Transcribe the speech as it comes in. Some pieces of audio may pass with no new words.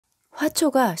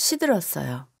화초가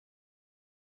시들었어요.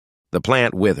 The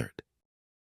plant withered.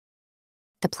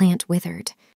 The plant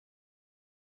withered.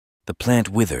 The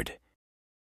plant withered.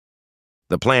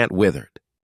 The plant withered.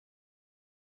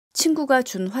 친구가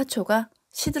준 화초가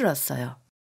시들었어요.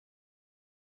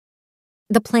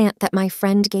 The plant that my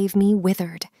friend gave me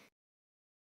withered.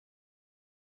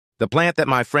 The plant that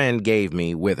my friend gave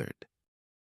me withered.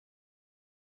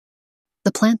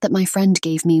 The plant that my friend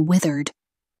gave me withered.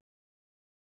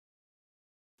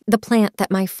 The plant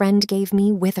that my friend gave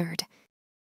me withered.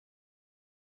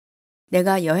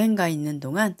 내가 여행 가 있는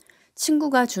동안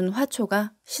친구가 준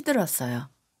화초가 시들었어요.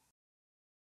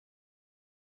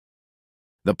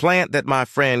 The plant that my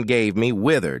friend gave me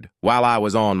withered while I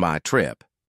was on my trip.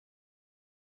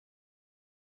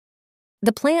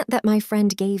 The plant that my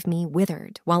friend gave me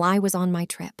withered while I was on my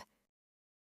trip.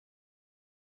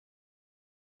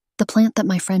 The plant that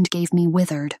my friend gave me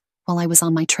withered while I was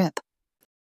on my trip.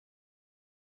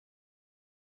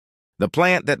 The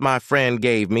plant that my friend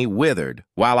gave me withered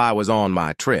while I was on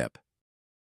my trip.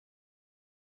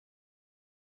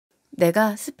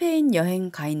 내가 스페인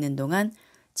여행 가 있는 동안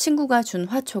친구가 준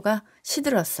화초가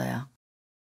시들었어요.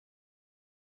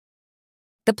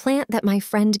 The plant that my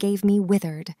friend gave me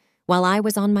withered while I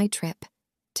was on my trip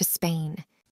to Spain.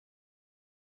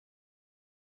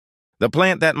 The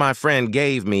plant that my friend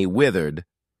gave me withered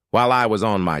while I was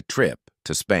on my trip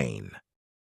to Spain.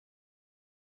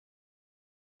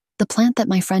 The plant that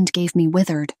my friend gave me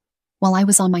withered while I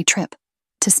was on my trip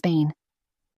to Spain.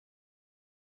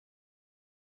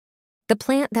 The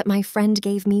plant that my friend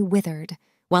gave me withered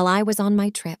while I was on my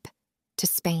trip to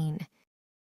Spain.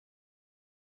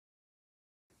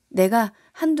 내가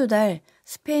한두 달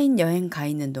스페인 여행 가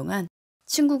있는 동안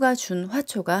친구가 준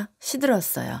화초가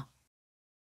시들었어요.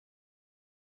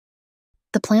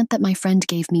 The plant that my friend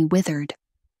gave me withered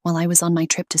while I was on my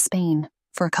trip to Spain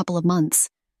for a couple of months.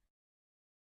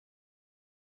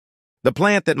 The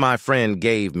plant that my friend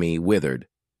gave me withered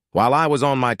while I was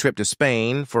on my trip to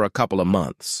Spain for a couple of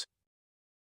months.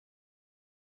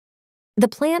 The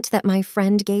plant that my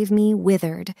friend gave me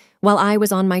withered while I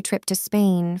was on my trip to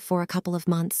Spain for a couple of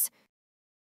months.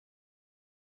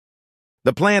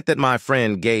 The plant that my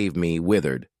friend gave me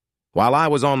withered while I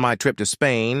was on my trip to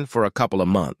Spain for a couple of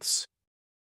months.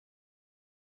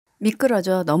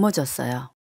 미끄러져 넘어졌어요.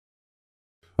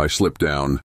 I slipped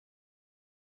down.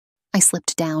 I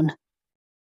slipped down.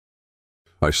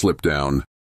 I slipped down.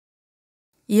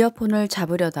 이어폰을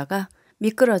잡으려다가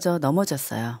미끄러져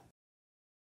넘어졌어요.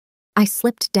 I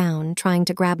slipped down trying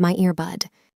to grab my earbud.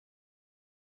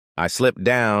 I slipped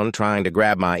down trying to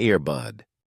grab my earbud.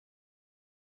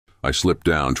 I slipped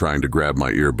down trying to grab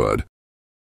my earbud.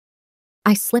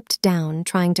 I slipped down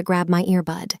trying to grab my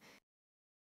earbud.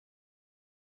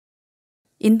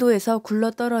 인도에서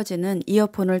굴러 떨어지는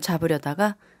이어폰을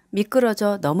잡으려다가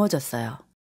미끄러져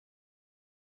넘어졌어요.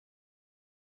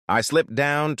 I slipped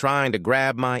down trying to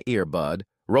grab my earbud,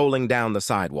 rolling down the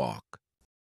sidewalk.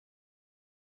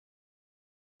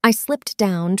 I slipped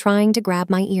down trying to grab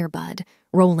my earbud,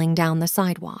 rolling down the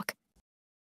sidewalk.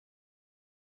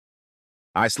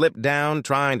 I slipped down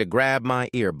trying to grab my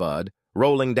earbud,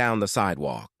 rolling down the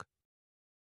sidewalk.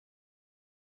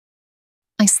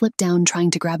 I slipped down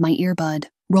trying to grab my earbud,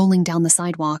 rolling down the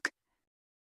sidewalk.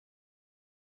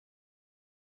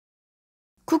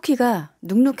 쿠키가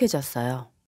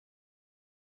눅눅해졌어요.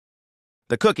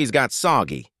 The cookies got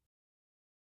soggy.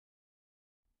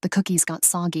 The cookies got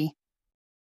soggy.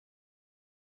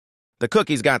 The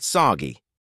cookies got soggy.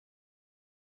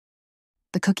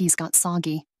 The cookies got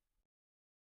soggy.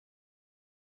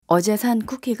 어제 산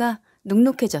쿠키가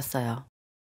눅눅해졌어요.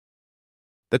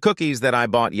 The cookies that I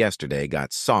bought yesterday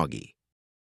got soggy.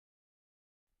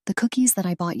 The cookies that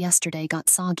I bought yesterday got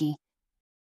soggy.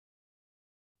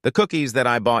 The cookies that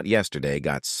I bought yesterday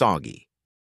got soggy.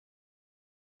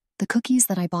 The cookies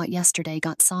that I bought yesterday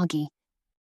got soggy.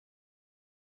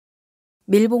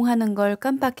 밀봉하는 걸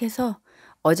깜빡해서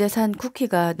어제 산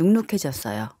쿠키가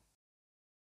눅눅해졌어요.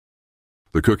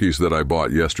 The cookies that I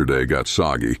bought yesterday got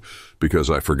soggy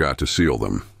because I forgot to seal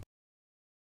them.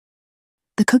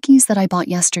 The cookies that I bought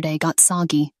yesterday got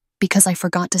soggy because I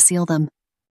forgot to seal them.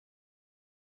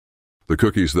 The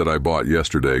cookies that I bought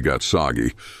yesterday got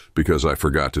soggy because I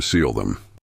forgot to seal them.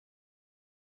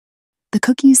 The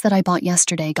cookies that I bought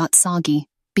yesterday got soggy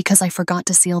because I forgot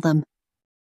to seal them.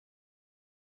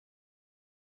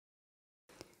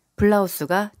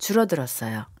 블라우스가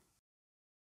줄어들었어요.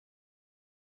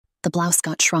 The blouse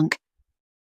got shrunk.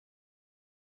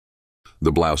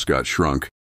 The blouse got shrunk.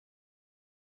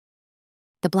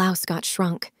 The blouse got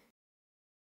shrunk.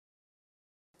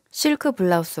 실크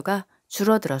블라우스가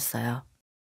줄어들었어요.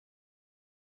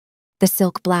 The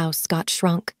silk blouse got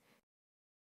shrunk.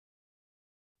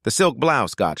 The silk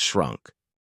blouse got shrunk.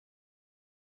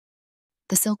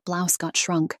 The silk blouse got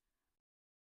shrunk.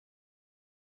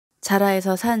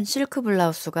 자라에서 산 실크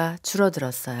블라우스가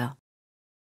줄어들었어요.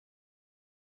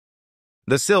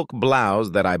 The silk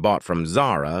blouse that I bought from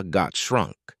Zara got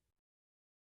shrunk.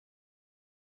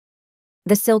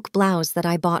 The silk blouse that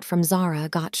I bought from Zara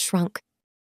got shrunk.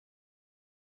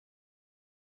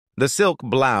 The silk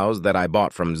blouse that I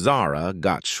bought from Zara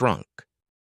got shrunk.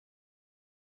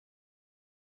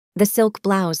 The silk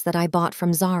blouse that I bought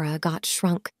from Zara got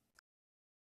shrunk.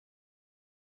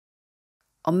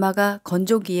 엄마가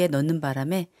건조기에 넣는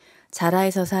바람에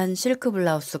자라에서 산 실크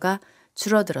블라우스가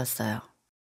줄어들었어요.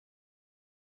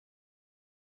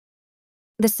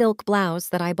 The silk blouse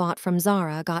that I bought from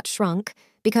Zara got shrunk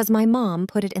because my mom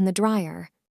put it in the dryer.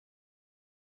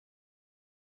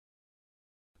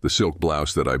 The silk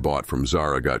blouse that I bought from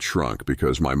Zara got shrunk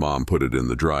because my mom put it in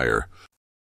the dryer.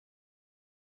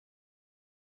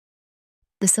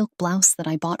 The silk blouse that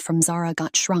I bought from Zara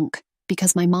got shrunk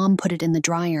because my mom put it in the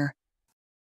dryer.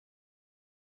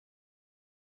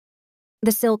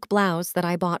 The silk blouse that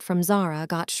I bought from Zara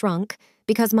got shrunk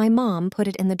because my mom put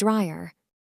it in the dryer.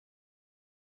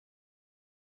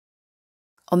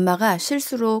 엄마가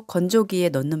실수로 건조기에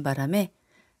넣는 바람에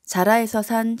자라에서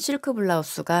산 실크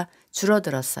블라우스가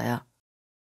줄어들었어요.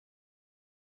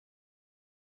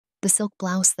 The silk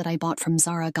blouse that I bought from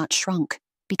Zara got shrunk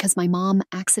because my mom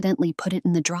accidentally put it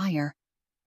in the dryer.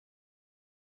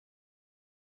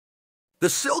 The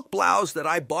silk blouse that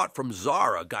I bought from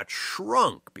Zara got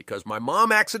shrunk because my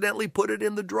mom accidentally put it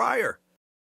in the dryer.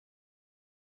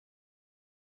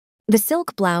 The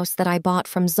silk blouse that I bought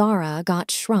from Zara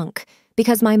got shrunk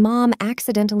because my mom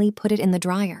accidentally put it in the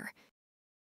dryer.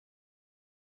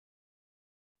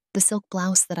 The silk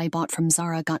blouse that I bought from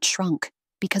Zara got shrunk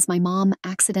because my mom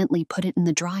accidentally put it in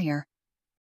the dryer.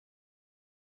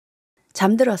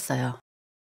 잠들었어요.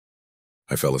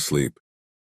 I fell asleep.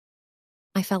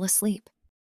 I fell asleep.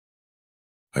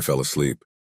 I fell asleep.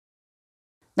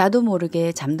 나도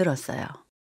모르게 잠들었어요.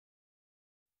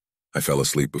 I fell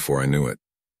asleep before I knew it.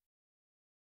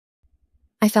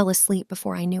 I fell asleep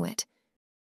before I knew it.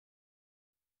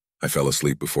 I fell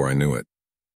asleep before I knew it.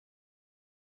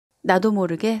 나도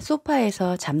모르게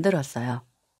소파에서 잠들었어요.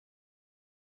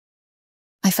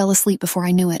 I fell asleep before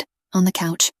I knew it, on the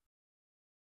couch.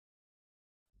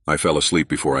 I fell asleep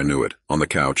before I knew it, on the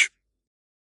couch.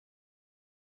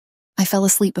 I fell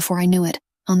asleep before I knew it,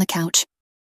 on the couch.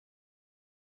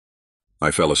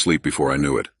 I fell asleep before I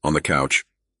knew it, on the couch.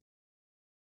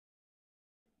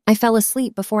 I fell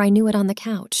asleep before I knew it on the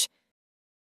couch.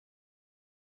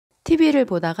 TV를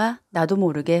보다가 나도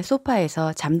모르게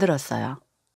소파에서 잠들었어요.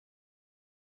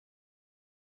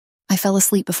 I fell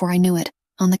asleep before I knew it,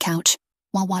 on the couch,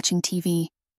 while watching TV.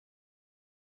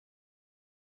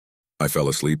 I fell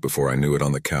asleep before I knew it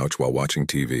on the couch while watching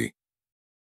TV.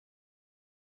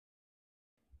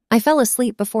 I fell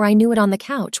asleep before I knew it on the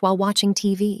couch while watching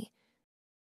TV.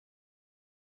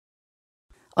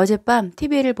 어젯밤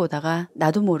TV를 보다가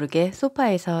나도 모르게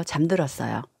소파에서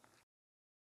잠들었어요.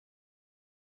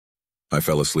 I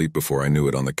fell asleep before I knew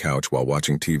it on the couch while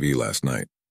watching TV last night.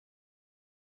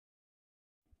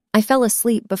 I fell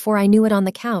asleep before I knew it on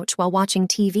the couch while watching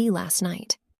TV last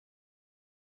night.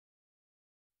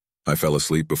 I fell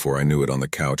asleep before I knew it on the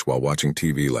couch while watching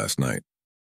TV last night.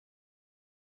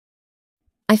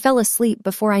 I fell asleep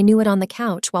before I knew it on the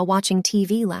couch while watching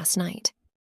TV last night.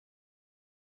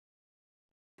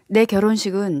 내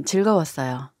결혼식은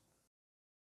즐거웠어요.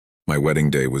 My wedding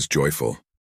day was joyful.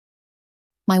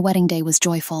 My wedding day was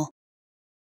joyful.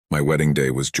 My wedding day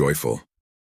was joyful.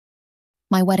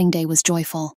 My wedding day was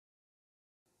joyful.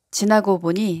 지나고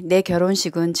보니 내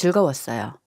결혼식은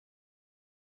즐거웠어요.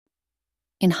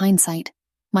 In hindsight,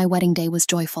 my wedding day was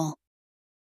joyful.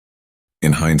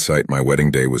 In hindsight, my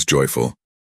wedding day was joyful.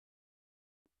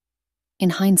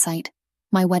 In hindsight,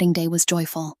 my wedding day was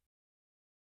joyful.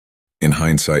 In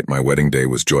hindsight, my wedding day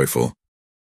was joyful.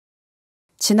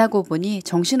 지나고 보니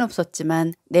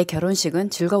정신없었지만 내 결혼식은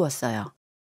즐거웠어요.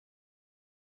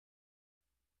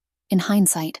 In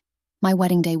hindsight, my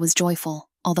wedding day was joyful,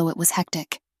 although it was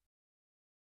hectic.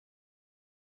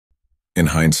 In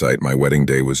hindsight, my wedding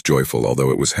day was joyful,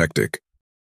 although it was hectic.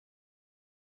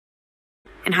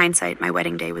 In hindsight, my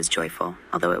wedding day was joyful,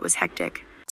 although it was hectic.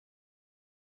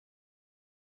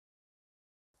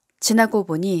 지나고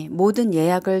보니 모든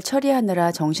예약을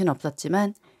처리하느라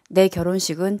정신없었지만 내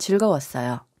결혼식은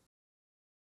즐거웠어요.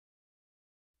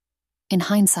 In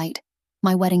hindsight,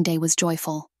 my wedding day was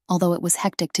joyful, although it was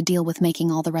hectic to deal with making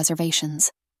all the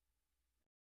reservations.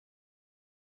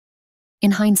 In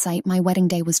hindsight, my wedding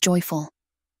day was joyful,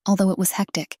 although it was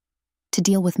hectic, to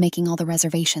deal with making all the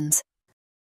reservations.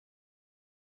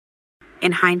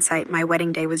 In hindsight, my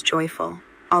wedding day was joyful,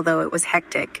 although it was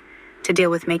hectic, to deal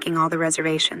with making all the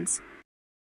reservations.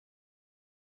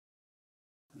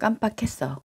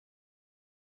 깜빡했어.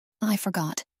 I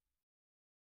forgot.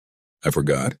 I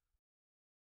forgot.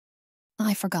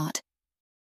 I forgot.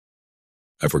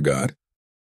 I forgot.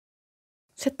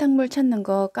 세탁물 찾는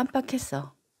거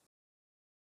깜빡했어.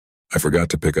 I forgot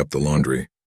to pick up the laundry.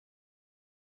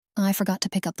 I forgot to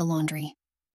pick up the laundry.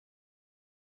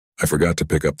 I forgot to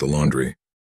pick up the laundry.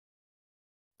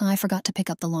 I forgot to pick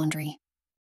up the laundry.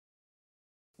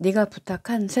 네가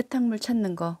부탁한 세탁물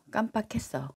찾는 거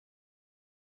깜빡했어.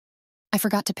 I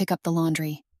forgot to pick up the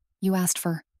laundry. You asked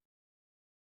for.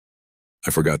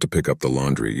 I forgot to pick up the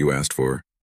laundry you asked for.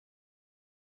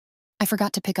 I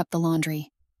forgot to pick up the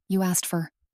laundry. You asked for.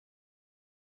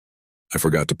 I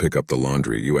forgot to pick up the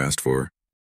laundry you asked for.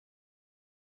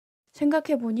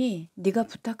 생각해보니 네가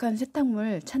부탁한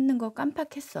세탁물 찾는 거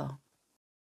깜빡했어.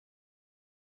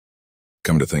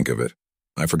 Come to think of it,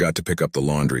 I forgot to pick up the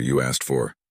laundry you asked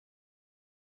for.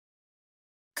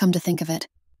 Come to think of it,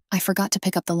 I forgot to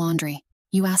pick up the laundry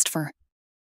you asked for.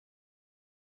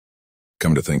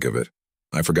 Come to think of it,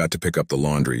 I forgot to pick up the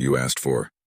laundry you asked for.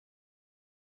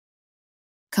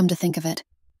 Come to think of it,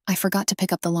 I forgot to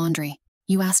pick up the laundry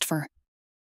you asked for.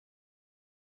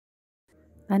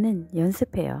 나는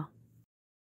연습해요.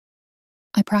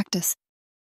 I practice.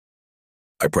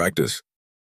 I practice.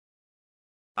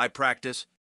 I practice.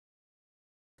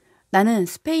 나는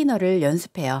스페인어를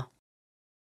연습해요.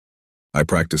 I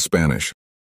practice Spanish.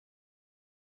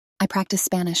 I practice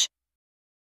Spanish.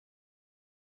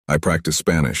 I practice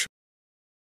Spanish.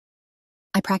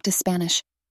 I practice Spanish.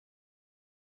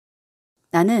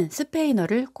 나는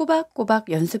스페인어를 꼬박꼬박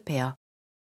연습해요.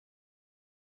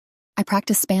 I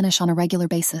practice Spanish on a regular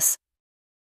basis.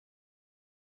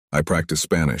 I practice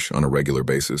Spanish on a regular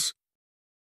basis.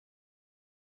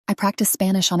 I practice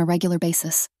Spanish on a regular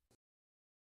basis.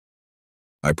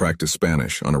 I practice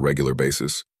Spanish on a regular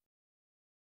basis.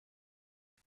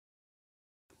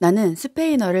 나는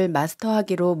스페인어를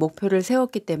마스터하기로 목표를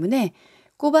세웠기 때문에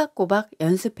꼬박꼬박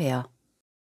연습해요.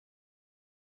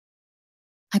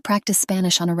 I practice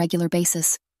Spanish on a regular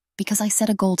basis because I set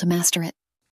a goal to master it.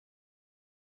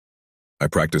 I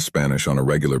practice Spanish on a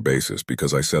regular basis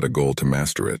because I set a goal to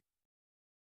master it.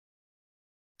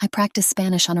 I practice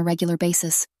Spanish on a regular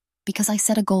basis because I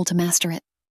set a goal to master it.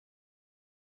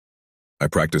 I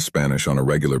practice Spanish on a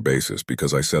regular basis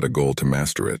because I set a goal to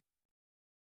master it.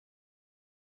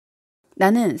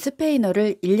 나는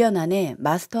스페인어를 1년 안에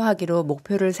마스터하기로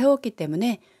목표를 세웠기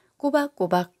때문에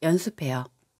꼬박꼬박 연습해요.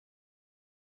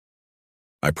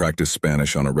 I practice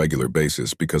Spanish on a regular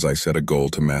basis because I set a goal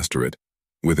to master it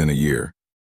within a year.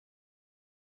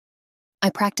 I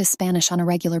practice Spanish on a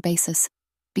regular basis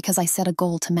because I set a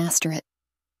goal to master it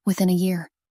within a year.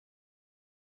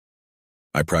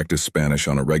 I practice Spanish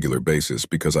on a regular basis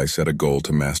because I set a goal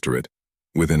to master it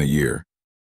within a year.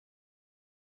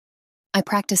 I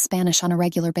practice Spanish on a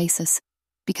regular basis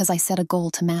because I set a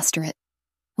goal to master it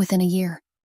within a year.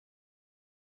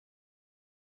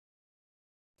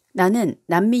 나는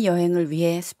남미 여행을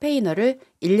위해 스페인어를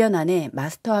 1년 안에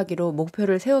마스터하기로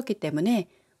목표를 세웠기 때문에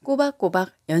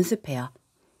꼬박꼬박 연습해요.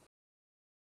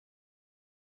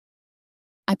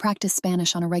 I practice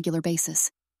Spanish on a regular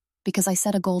basis because I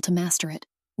set a goal to master it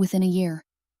within a year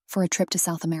for a trip to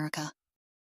South America.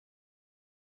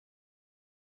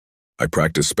 I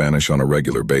practice Spanish on a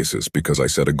regular basis because I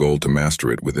set a goal to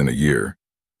master it within a year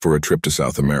for a trip to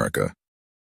South America.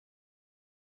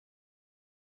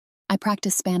 I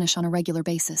practice Spanish on a regular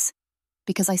basis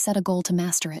because I set a goal to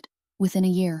master it within a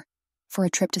year for a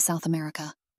trip to South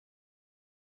America.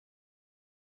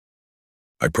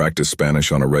 I practice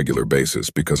Spanish on a regular basis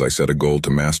because I set a goal to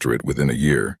master it within a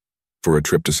year for a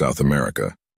trip to South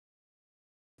America.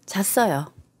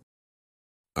 잤어요.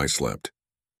 I slept.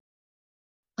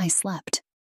 I slept.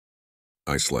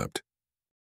 I slept.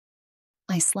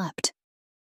 I slept.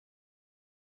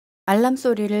 알람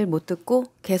소리를 못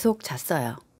듣고 계속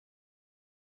잤어요.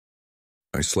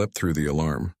 I slept through the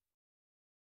alarm.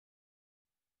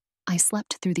 I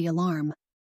slept through the alarm.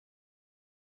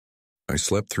 I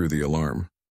slept through the alarm.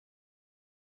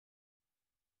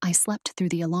 I slept through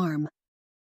the alarm.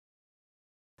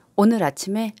 오늘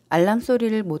아침에 알람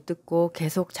소리를 못 듣고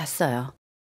계속 잤어요.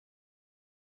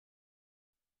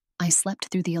 I slept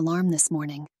through the alarm this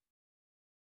morning.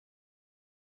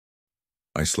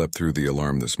 I slept through the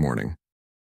alarm this morning.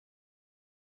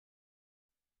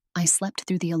 I slept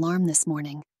through the alarm this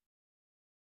morning.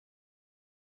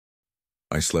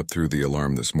 I slept through the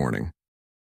alarm this morning.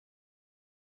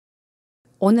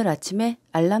 오늘 아침에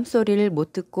알람 소리를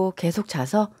못 듣고 계속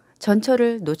자서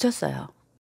전철을 놓쳤어요.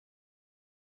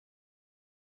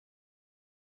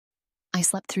 I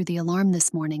slept through the alarm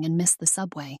this morning and missed the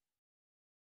subway.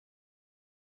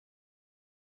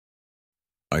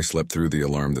 I slept through the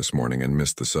alarm this morning and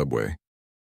missed the subway.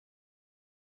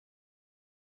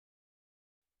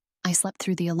 I slept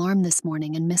through the alarm this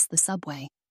morning and missed the subway.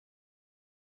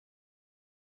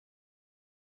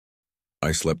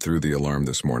 I slept through the alarm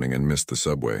this morning and missed the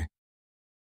subway.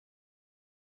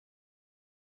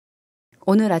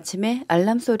 오늘 아침에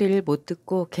알람 소리를 못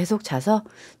듣고 계속 자서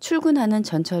출근하는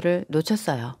전철을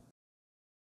놓쳤어요.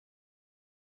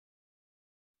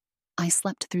 I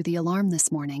slept through the alarm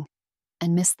this morning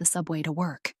and missed the subway to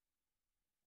work.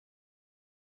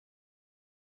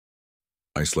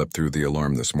 I slept through the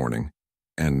alarm this morning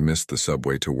and missed the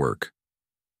subway to work.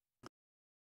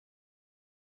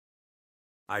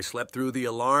 I slept through the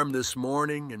alarm this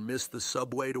morning and missed the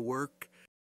subway to work.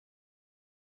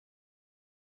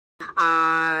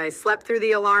 I slept through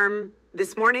the alarm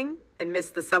this morning and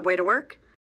missed the subway to work.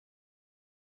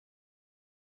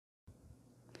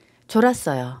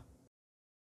 졸았어요.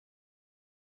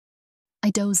 I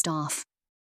dozed off.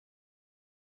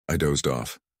 I dozed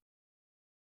off.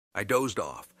 I dozed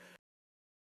off.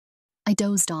 I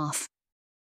dozed off.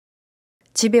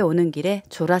 집에 오는 길에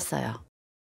졸았어요.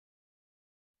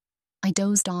 I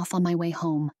dozed off on my way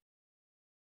home.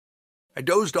 I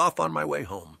dozed off on my way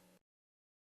home.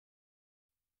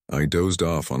 I dozed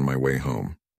off on my way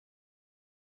home.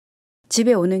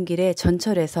 집에 오는 길에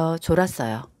전철에서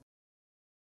졸았어요.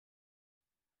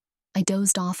 I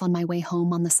dozed off on my way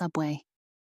home on the subway.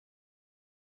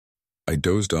 I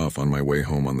dozed off on my way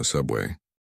home on the subway.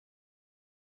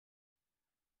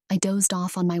 I dozed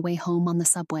off on my way home on the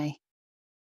subway.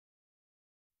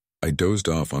 I dozed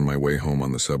off on my way home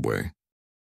on the subway.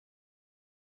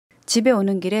 집에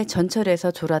오는 길에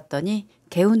전철에서 졸았더니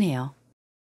개운해요.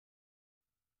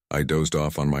 I dozed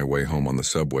off on my way home on the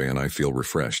subway and I feel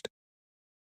refreshed.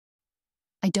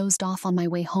 I dozed off on my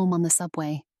way home on the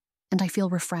subway, and I feel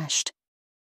refreshed.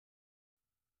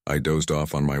 I dozed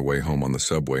off on my way home on the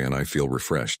subway and I feel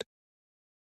refreshed.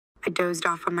 I dozed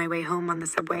off on my way home on the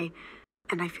subway,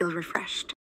 and I feel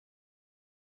refreshed.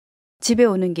 집에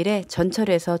오는 길에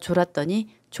전철에서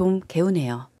졸았더니 좀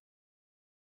개운해요.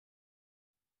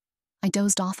 I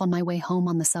dozed off on my way home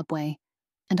on the subway,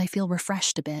 and I feel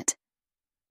refreshed a bit.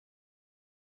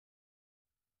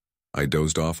 I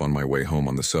dozed off on my way home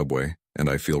on the subway and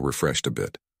I feel refreshed a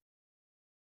bit.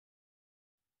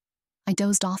 I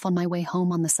dozed off on my way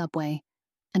home on the subway,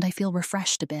 and I feel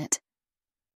refreshed a bit.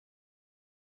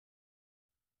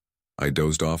 I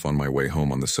dozed off on my way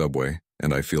home on the subway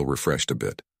and I feel refreshed a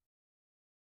bit.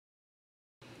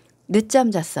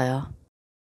 늦잠 잤어요.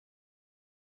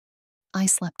 I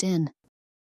slept in.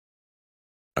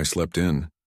 I slept in.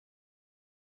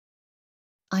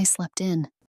 I slept in.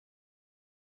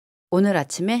 오늘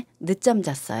아침에 늦잠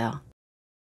잤어요.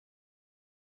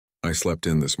 I slept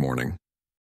in this morning.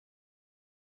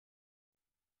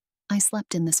 I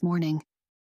slept in this morning.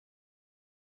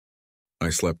 I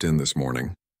slept in this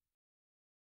morning.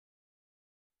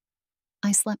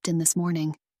 I slept in this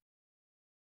morning.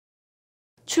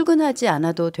 출근하지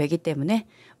않아도 되기 때문에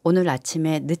오늘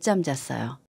아침에 늦잠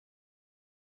잤어요.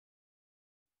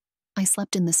 I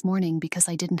slept in this morning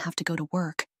because I didn't have to go to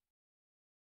work.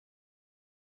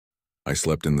 I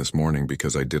slept in this morning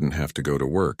because I didn't have to go to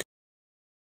work.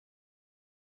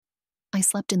 I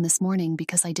slept in this morning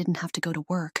because I didn't have to go to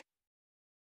work.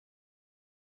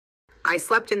 I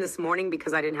slept in this morning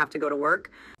because I didn't have to go to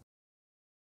work.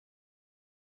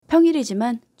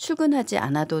 평일이지만 출근하지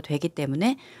않아도 되기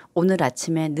때문에 오늘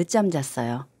아침에 늦잠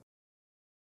잤어요.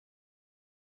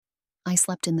 I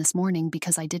slept in this morning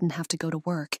because I didn't have to go to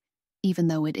work, even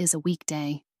though it is a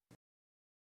weekday.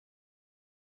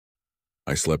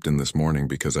 I slept in this morning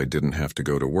because I didn't have to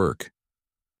go to work,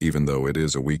 even though it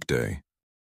is a weekday.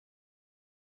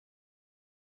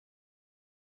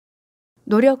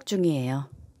 노력 중이에요.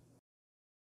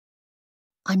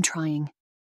 I'm trying.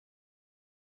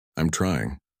 I'm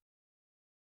trying.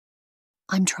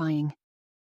 I'm trying.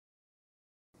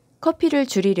 커피를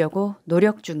줄이려고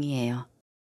노력 중이에요.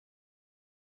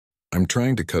 I'm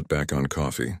trying to cut back on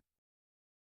coffee.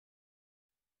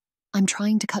 I'm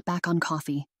trying to cut back on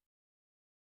coffee.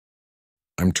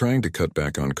 I'm trying to cut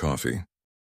back on coffee.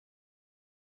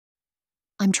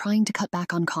 I'm trying to cut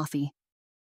back on coffee.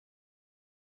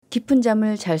 깊은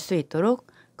잠을 잘 수 있도록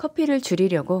커피를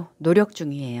줄이려고 노력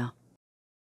중이에요.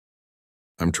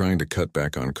 I'm trying to cut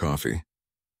back on coffee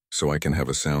so I can have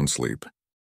a sound sleep.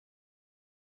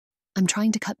 I'm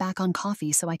trying to cut back on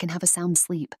coffee so I can have a sound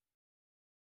sleep.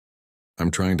 I'm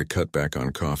trying to cut back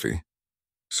on coffee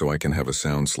so I can have a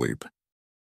sound sleep.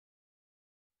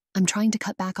 I'm trying to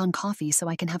cut back on coffee so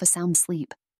I can have a sound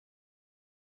sleep.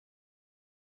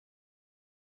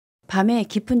 밤에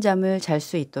깊은 잠을 잘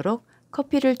수 있도록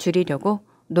커피를 줄이려고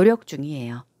노력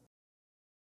중이에요.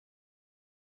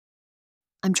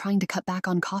 I'm trying to cut back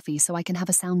on coffee so I can have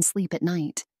a sound sleep at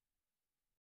night.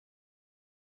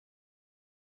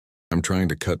 I'm trying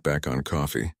to cut back on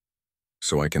coffee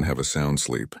so I can have a sound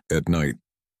sleep at night.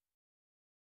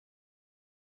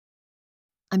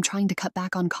 I'm trying to cut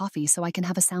back on coffee so I can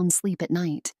have a sound sleep at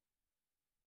night.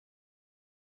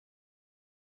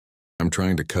 I'm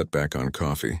trying to cut back on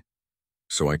coffee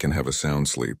so I can have a sound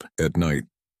sleep at night.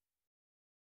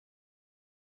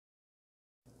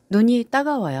 눈이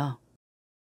따가워요.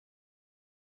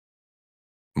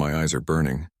 My eyes are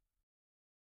burning.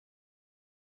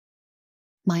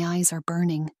 My eyes are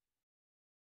burning.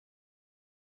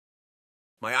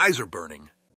 My eyes are burning.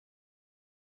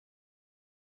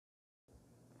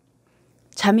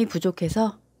 잠이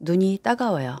부족해서 눈이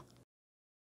따가워요.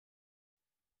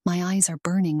 My eyes are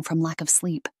burning from lack of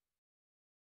sleep.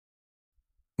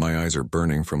 My eyes are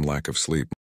burning from lack of sleep.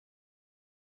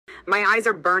 My eyes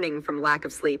are burning from lack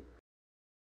of sleep.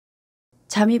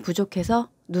 잠이 부족해서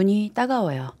눈이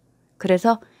따가워요.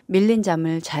 그래서 밀린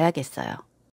잠을 자야겠어요.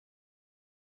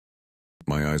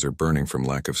 My eyes are burning from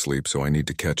lack of sleep, so I need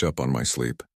to catch up on my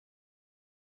sleep.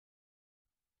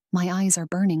 My eyes are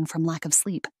burning from lack of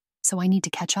sleep, so I need to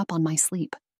catch up on my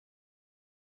sleep.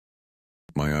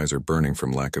 My eyes are burning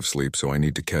from lack of sleep, so I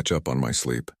need to catch up on my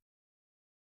sleep.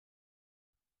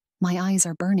 My eyes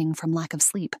are burning from lack of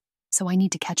sleep, so I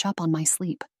need to catch up on my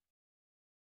sleep.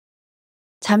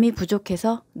 잠이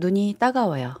부족해서 눈이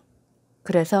따가워요.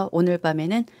 그래서 오늘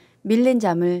밤에는 밀린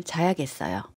잠을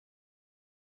자야겠어요.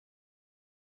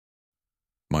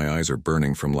 My eyes are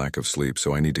burning from lack of sleep,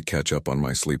 so I need to catch up on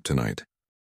my sleep tonight.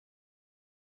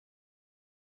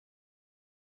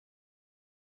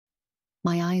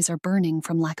 My eyes are burning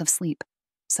from lack of sleep,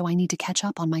 so I need to catch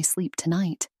up on my sleep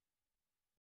tonight.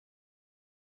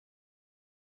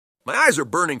 My eyes are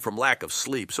burning from lack of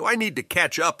sleep, so I need to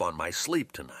catch up on my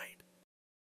sleep tonight.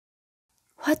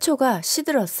 화초가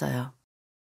시들었어요.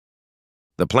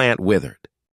 The plant withered.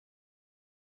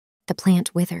 The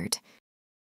plant withered.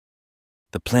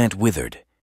 The plant withered.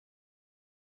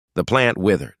 The plant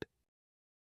withered.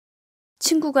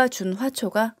 친구가 준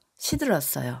화초가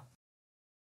시들었어요.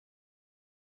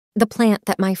 The plant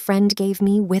that my friend gave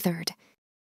me withered.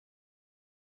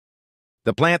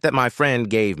 The plant that my friend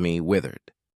gave me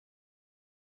withered.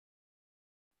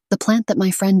 The plant that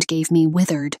my friend gave me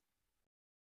withered.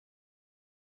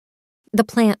 The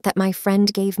plant that my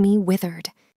friend gave me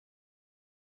withered.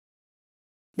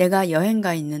 내가 여행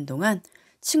가 있는 동안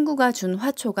친구가 준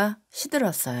화초가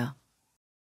시들었어요.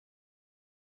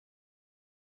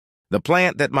 The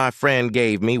plant that my friend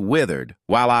gave me withered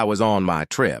while I was on my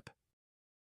trip.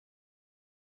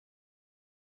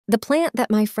 The plant that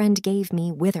my friend gave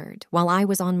me withered while I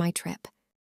was on my trip.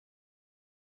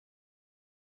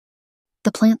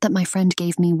 The plant that my friend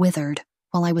gave me withered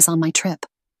while I was on my trip.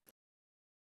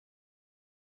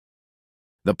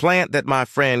 The plant that my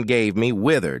friend gave me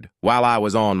withered while I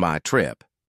was on my trip.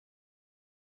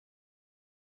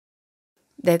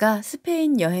 내가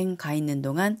스페인 여행 가 있는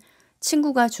동안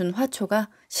친구가 준 화초가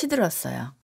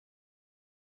시들었어요.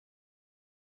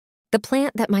 The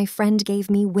plant that my friend gave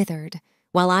me withered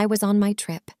while I was on my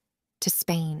trip to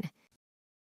Spain.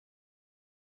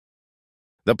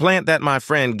 The plant that my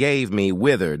friend gave me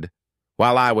withered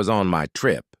while I was on my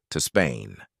trip to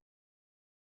Spain.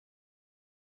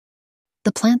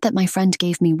 The plant that my friend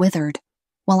gave me withered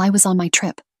while I was on my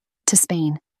trip to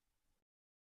Spain.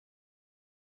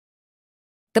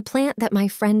 The plant that my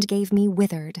friend gave me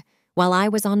withered while I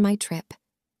was on my trip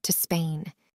to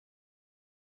Spain.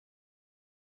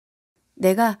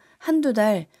 내가 한두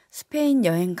달 스페인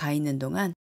여행 가 있는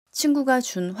동안 친구가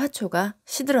준 화초가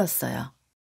시들었어요.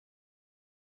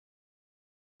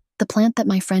 The plant that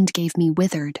my friend gave me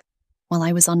withered while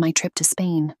I was on my trip to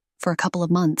Spain for a couple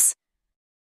of months.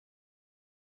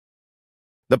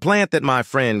 The plant that my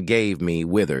friend gave me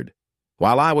withered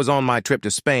while I was on my trip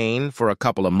to Spain for a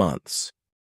couple of months.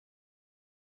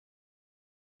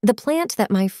 The plant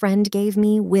that my friend gave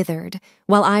me withered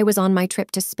while I was on my trip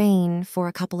to Spain for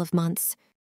a couple of months.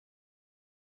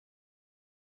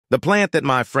 The plant that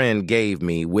my friend gave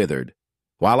me withered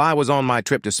while I was on my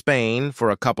trip to Spain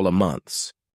for a couple of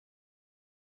months.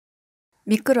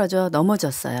 미끄러져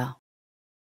넘어졌어요.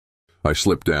 I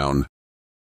slipped down.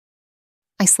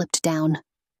 I slipped down.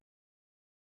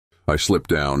 I slipped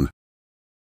down.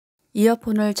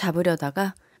 이어폰을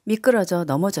잡으려다가 미끄러져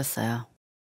넘어졌어요.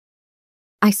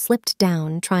 I slipped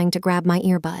down trying to grab my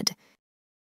earbud.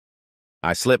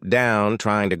 I slipped down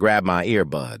trying to grab my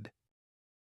earbud.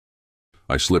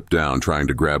 I slipped down trying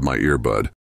to grab my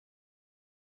earbud.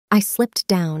 I slipped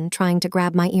down trying to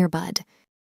grab my earbud.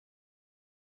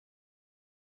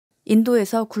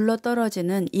 인도에서 굴러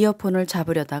떨어지는 이어폰을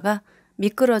잡으려다가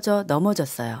미끄러져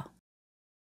넘어졌어요.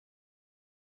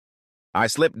 I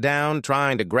slipped down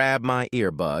trying to grab my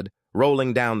earbud,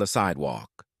 rolling down the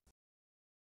sidewalk.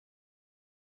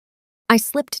 I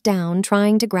slipped down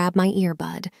trying to grab my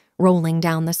earbud, rolling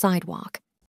down the sidewalk.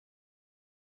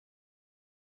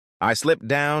 I slipped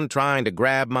down trying to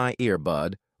grab my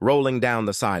earbud, rolling down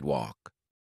the sidewalk.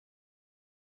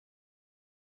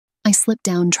 I slipped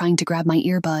down trying to grab my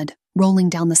earbud, rolling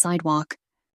down the sidewalk.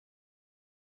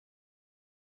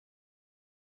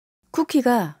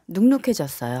 쿠키가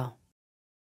눅눅해졌어요.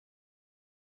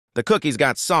 The cookies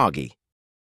got soggy.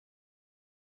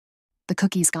 The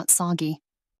cookies got soggy.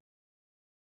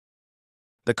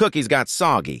 The cookies got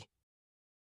soggy.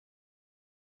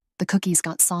 The cookies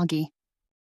got soggy.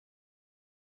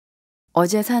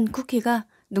 어제 산 쿠키가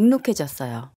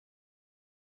눅눅해졌어요.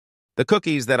 The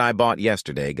cookies that I bought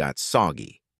yesterday got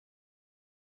soggy.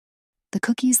 The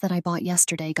cookies that I bought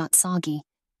yesterday got soggy.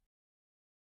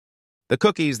 The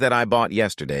cookies that I bought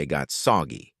yesterday got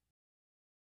soggy.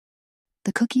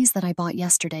 The cookies that I bought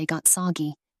yesterday got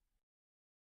soggy.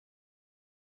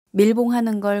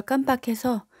 밀봉하는 걸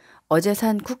깜빡해서 어제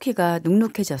산 쿠키가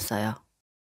눅눅해졌어요.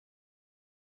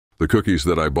 The cookies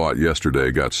that I bought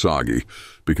yesterday got soggy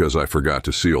because I forgot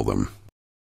to seal them.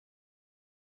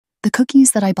 The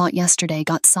cookies that I bought yesterday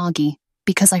got soggy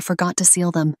because I forgot to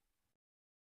seal them.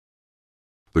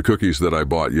 The cookies that I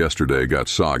bought yesterday got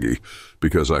soggy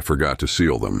because I forgot to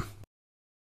seal them.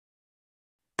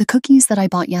 The cookies that I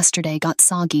bought yesterday got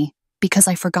soggy because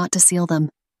I forgot to seal them.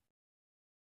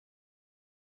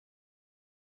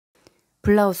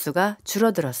 블라우스가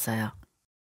줄어들었어요.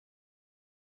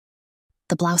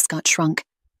 The blouse got shrunk.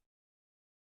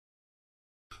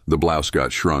 The blouse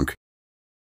got shrunk.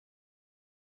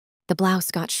 The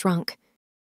blouse got shrunk.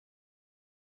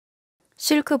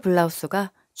 실크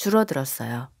블라우스가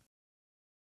줄어들었어요.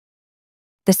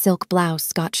 The silk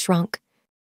blouse got shrunk.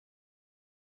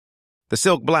 The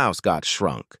silk blouse got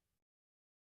shrunk.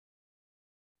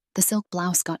 The silk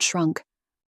blouse got shrunk.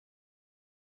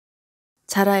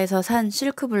 자라에서 산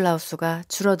실크 블라우스가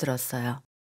줄어들었어요.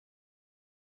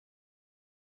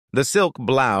 The silk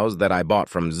blouse that I bought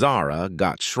from Zara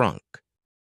got shrunk.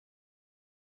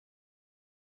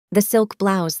 The silk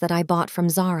blouse that I bought from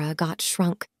Zara got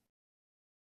shrunk.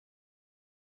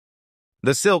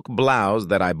 The silk blouse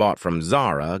that I bought from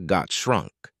Zara got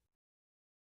shrunk.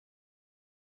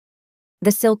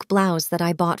 The silk blouse that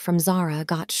I bought from Zara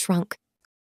got shrunk.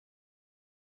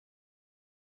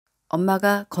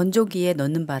 엄마가 건조기에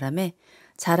넣는 바람에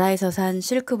자라에서 산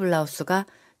실크 블라우스가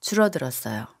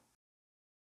줄어들었어요.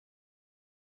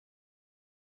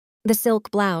 The silk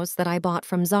blouse that I bought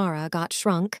from Zara got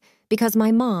shrunk because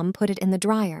my mom put it in the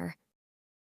dryer.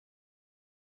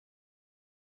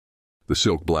 The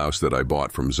silk blouse that I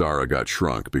bought from Zara got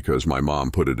shrunk because my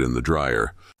mom put it in the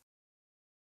dryer.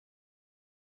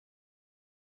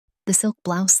 The silk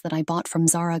blouse that I bought from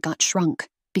Zara got shrunk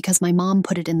because my mom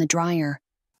put it in the dryer.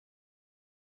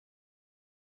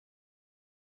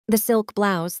 The silk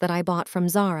blouse that I bought from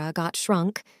Zara got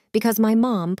shrunk because my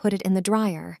mom put it in the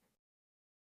dryer.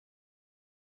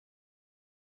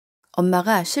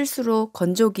 엄마가 실수로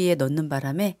건조기에 넣는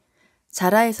바람에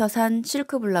자라에서 산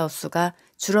실크 블라우스가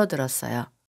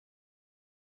줄어들었어요.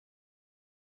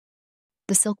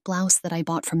 The silk blouse that I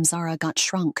bought from Zara got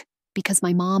shrunk because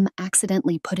my mom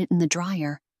accidentally put it in the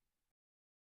dryer.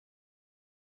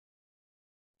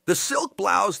 The silk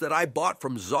blouse that I bought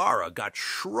from Zara got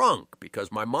shrunk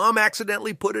because my mom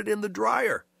accidentally put it in the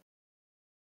dryer.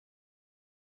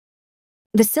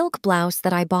 The silk blouse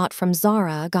that I bought from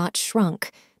Zara got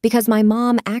shrunk because my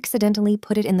mom accidentally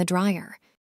put it in the dryer.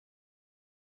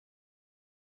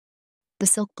 The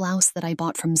silk blouse that I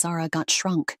bought from Zara got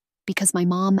shrunk because my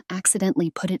mom accidentally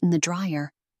put it in the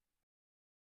dryer.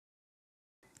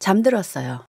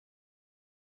 잠들었어요.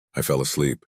 I fell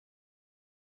asleep.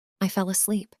 I fell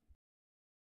asleep.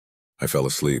 I fell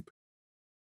asleep.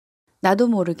 나도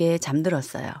모르게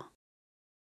잠들었어요.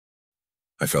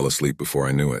 I fell asleep before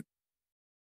I knew it.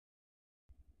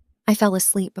 I fell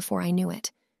asleep before I knew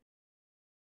it.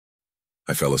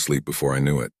 I fell asleep before I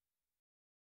knew it.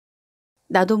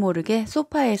 나도 모르게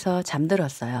소파에서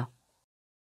잠들었어요.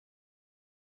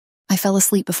 I fell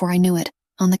asleep before I knew it,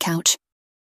 on the couch.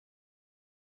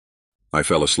 I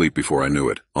fell asleep before I knew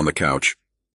it, on the couch.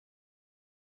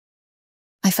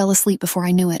 I fell asleep before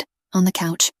I knew it, on the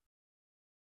couch.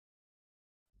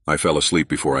 I fell asleep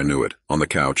before I knew it, on the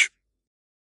couch.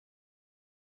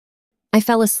 I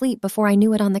fell asleep before I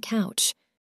knew it on the couch.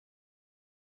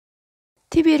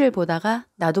 TV를 보다가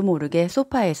나도 모르게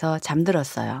소파에서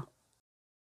잠들었어요.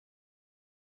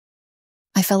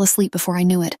 I fell asleep before I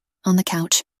knew it, on the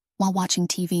couch, while watching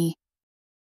TV.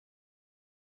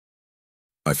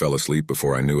 I fell asleep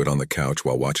before I knew it on the couch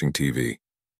while watching TV.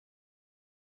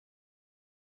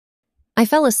 I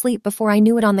fell asleep before I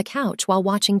knew it on the couch while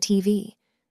watching TV.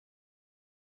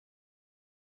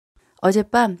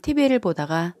 어젯밤 TV를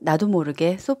보다가 나도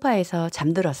모르게 소파에서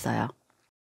잠들었어요.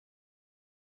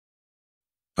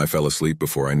 I fell asleep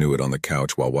before I knew it on the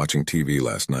couch while watching TV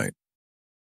last night.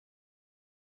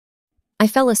 I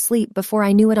fell asleep before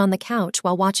I knew it on the couch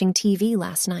while watching TV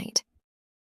last night.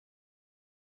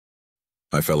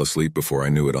 I fell asleep before I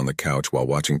knew it on the couch while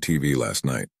watching TV last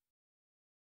night.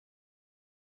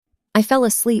 I fell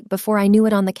asleep before I knew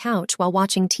it on the couch while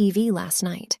watching TV last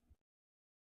night.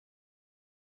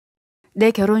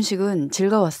 내 결혼식은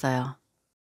즐거웠어요.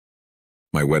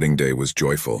 My wedding day was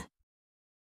joyful.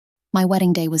 My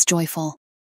wedding day was joyful.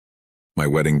 My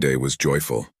wedding day was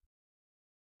joyful.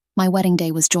 My wedding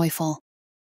day was joyful.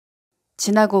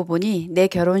 지나고 보니 내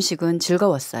결혼식은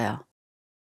즐거웠어요.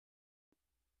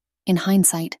 In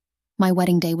hindsight, my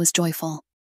wedding day was joyful.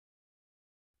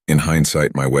 In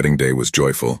hindsight, my wedding day was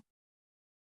joyful.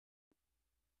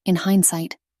 In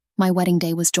hindsight, my wedding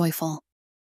day was joyful.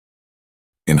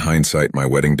 In hindsight, my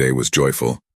wedding day was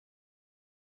joyful.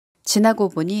 지나고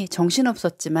보니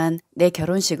정신없었지만 내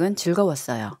결혼식은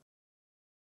즐거웠어요.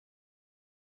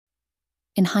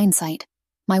 In hindsight,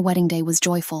 my wedding day was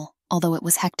joyful, although it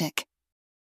was hectic.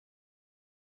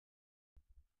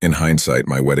 In hindsight,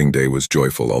 my wedding day was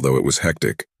joyful, although it was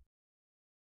hectic.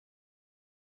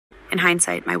 In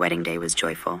hindsight, my wedding day was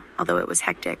joyful, although it was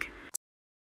hectic.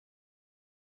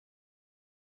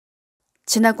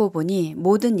 지나고 보니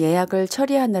모든 예약을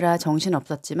처리하느라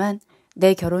정신없었지만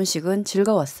내 결혼식은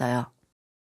즐거웠어요.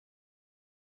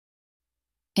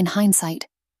 In hindsight,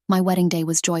 my wedding day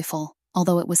was joyful,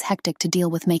 although it was hectic to deal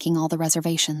with making all the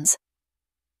reservations.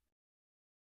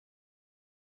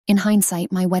 In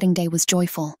hindsight, my wedding day was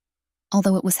joyful,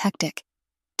 although it was hectic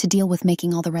to deal with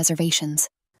making all the reservations.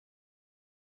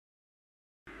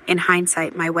 In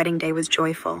hindsight, my wedding day was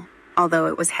joyful, although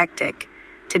it was hectic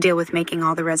to deal with making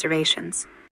all the reservations.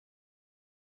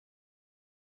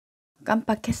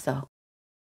 깜빡했어.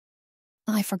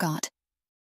 I forgot.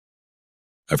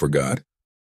 I forgot.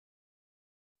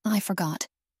 I forgot.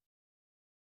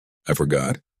 I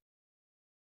forgot.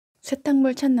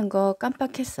 세탁물 찾는 거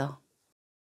깜빡했어.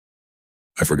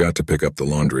 I forgot to pick up the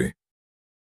laundry.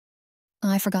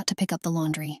 I forgot to pick up the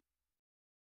laundry.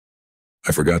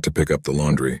 I forgot to pick up the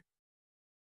laundry.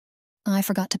 I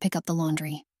forgot to pick up the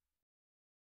laundry.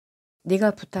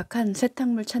 네가 부탁한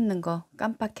세탁물 찾는 거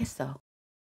깜빡했어.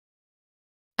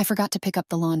 I forgot to pick up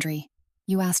the laundry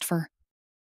you asked for.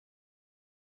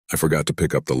 I forgot to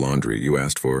pick up the laundry you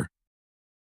asked for.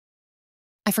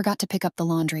 I forgot to pick up the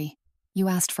laundry you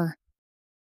asked for.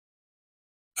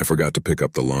 I forgot to pick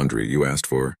up the laundry you asked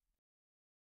for.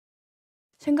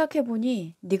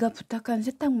 생각해보니 네가 부탁한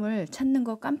세탁물 찾는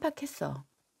거 깜빡했어.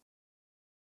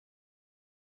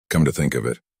 Come to think of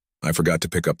it, I forgot to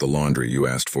pick up the laundry you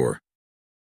asked for.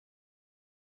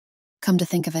 Come to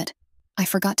think of it, I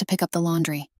forgot to pick up the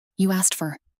laundry you asked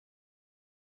for.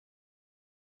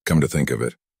 Come to think of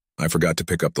it, I forgot to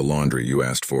pick up the laundry you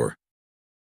asked for.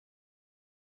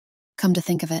 Come to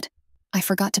think of it, I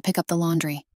forgot to pick up the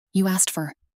laundry you asked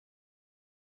for.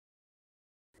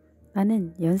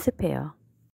 나는 연습해요.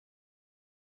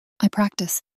 I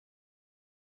practice.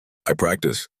 I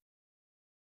practice.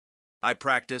 I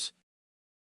practice.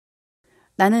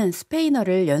 나는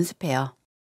스페인어를 연습해요.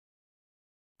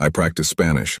 I practice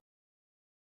Spanish.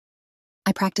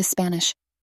 I practice Spanish.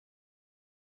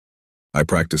 I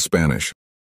practice Spanish.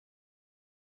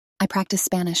 I practice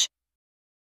Spanish.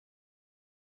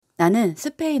 나는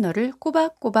스페인어를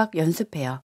꼬박꼬박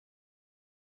연습해요.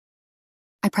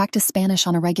 I practice Spanish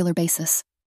on a regular basis.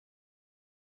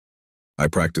 I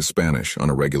practice Spanish on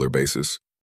a regular basis.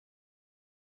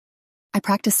 I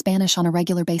practice Spanish on a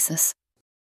regular basis.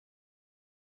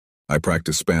 I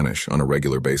practice Spanish on a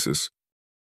regular basis.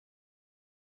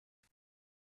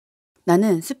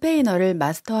 나는 스페인어를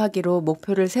마스터하기로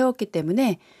목표를 세웠기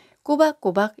때문에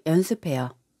꼬박꼬박 연습해요.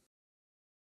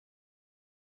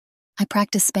 I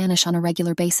practice Spanish on a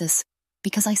regular basis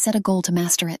because I set a goal to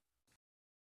master it.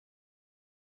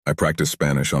 I practice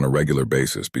Spanish on a regular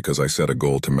basis because I set a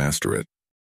goal to master it.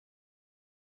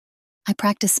 I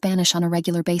practice Spanish on a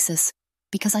regular basis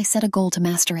because I set a goal to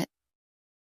master it.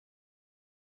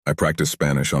 I practice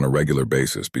Spanish on a regular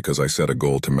basis because I set a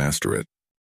goal to master it.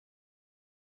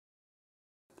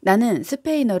 나는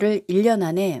스페인어를 1년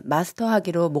안에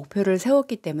마스터하기로 목표를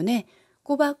세웠기 때문에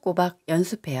꼬박꼬박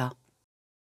연습해요.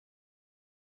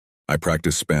 I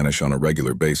practice Spanish on a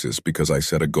regular basis because I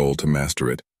set a goal to master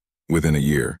it within a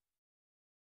year.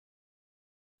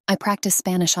 I practice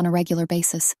Spanish on a regular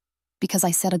basis because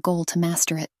I set a goal to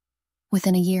master it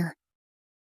within a year.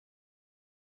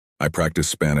 I practice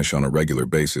Spanish on a regular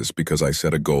basis because I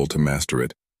set a goal to master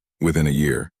it within a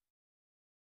year.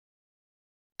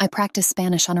 I practice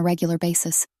Spanish on a regular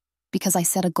basis because I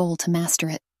set a goal to master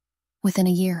it within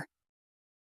a year.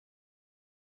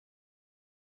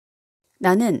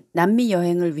 나는 남미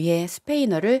여행을 위해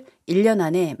스페인어를 1년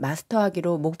안에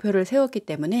마스터하기로 목표를 세웠기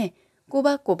때문에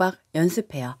꼬박꼬박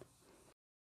연습해요.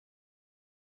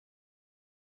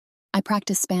 I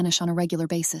practice Spanish on a regular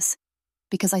basis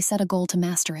because I set a goal to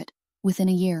master it within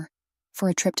a year for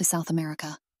a trip to South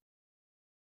America.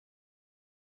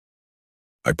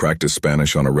 I practice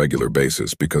Spanish on a regular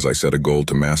basis because I set a goal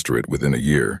to master it within a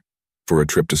year for a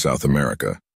trip to South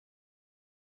America.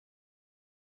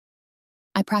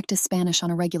 I practice Spanish on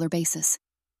a regular basis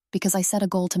because I set a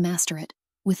goal to master it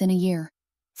within a year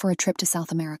for a trip to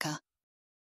South America.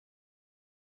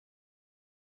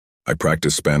 I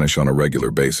practice Spanish on a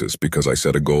regular basis because I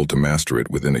set a goal to master it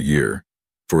within a year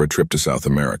for a trip to South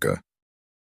America.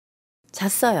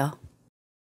 잤어요.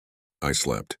 I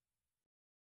slept.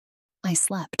 I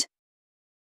slept.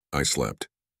 I slept.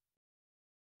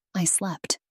 I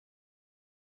slept.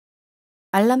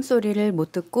 알람 소리를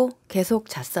못 듣고 계속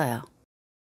잤어요.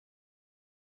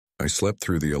 I slept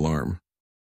through the alarm.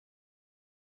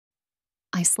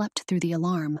 I slept through the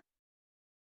alarm.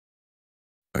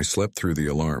 I slept through the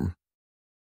alarm.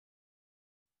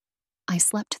 I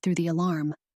slept through the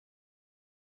alarm.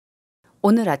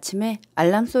 오늘 아침에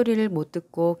알람 소리를 못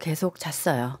듣고 계속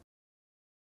잤어요.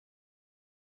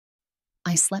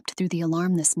 I slept through the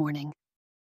alarm this morning.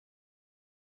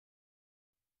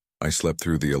 I slept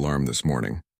through the alarm this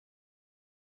morning.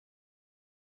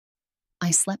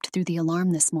 I slept through the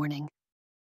alarm this morning.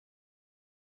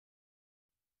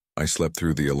 I slept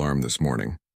through the alarm this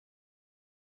morning.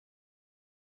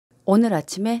 오늘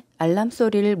아침에 알람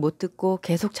소리를 못 듣고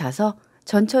계속 자서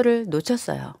전철을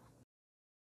놓쳤어요.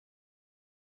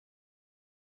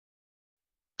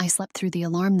 I slept through the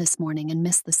alarm this morning and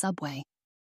missed the subway.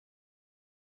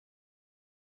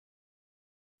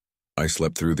 I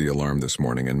slept through the alarm this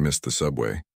morning and missed the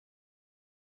subway.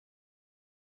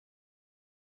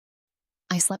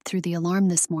 I slept through the alarm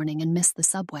this morning and missed the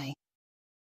subway.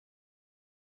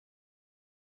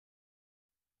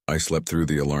 I slept through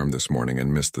the alarm this morning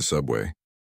and missed the subway.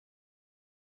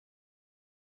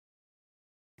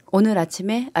 오늘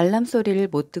아침에 알람 소리를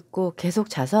못 듣고 계속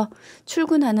자서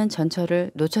출근하는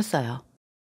전철을 놓쳤어요.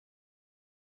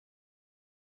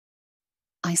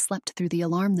 I slept through the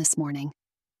alarm this morning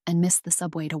and missed the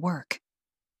subway to work.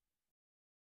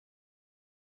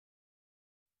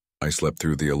 I slept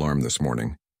through the alarm this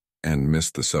morning and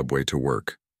missed the subway to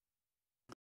work.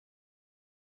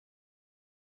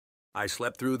 I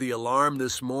slept through the alarm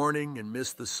this morning and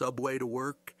missed the subway to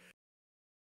work.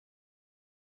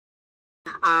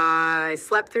 I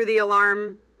slept through the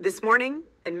alarm this morning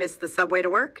and missed the subway to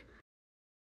work.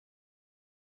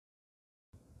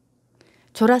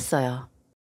 졸았어요.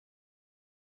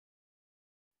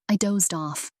 I dozed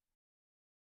off.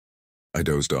 I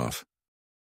dozed off.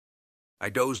 I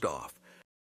dozed off.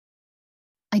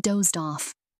 I dozed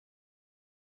off.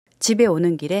 집에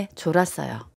오는 길에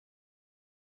졸았어요.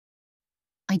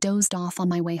 I dozed off on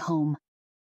my way home.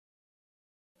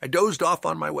 I dozed off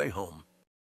on my way home.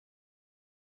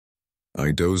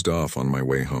 I dozed off on my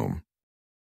way home.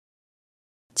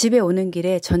 집에 오는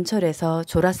길에 전철에서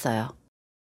졸았어요.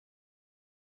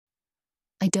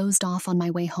 I dozed off on my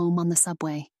way home on the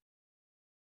subway.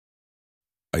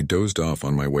 I dozed off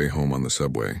on my way home on the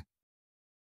subway.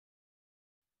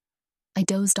 I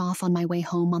dozed off on my way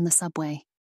home on the subway.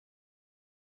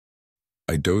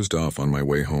 I dozed off on my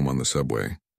way home on the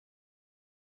subway.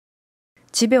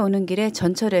 집에 오는 길에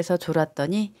전철에서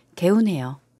졸았더니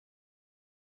개운해요.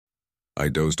 I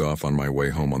dozed off on my way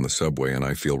home on the subway and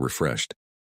I feel refreshed.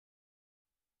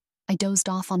 I dozed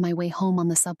off on my way home on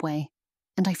the subway,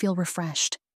 and I feel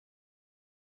refreshed.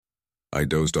 I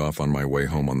dozed off on my way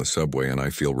home on the subway and I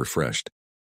feel refreshed.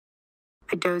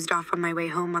 I dozed off on my way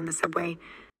home on the subway,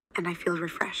 and I feel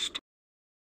refreshed.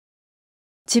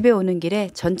 집에 오는 길에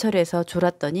전철에서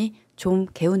졸았더니 좀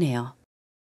개운해요.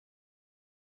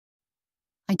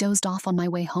 I dozed off on my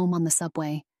way home on the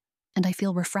subway, and I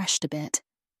feel refreshed a bit.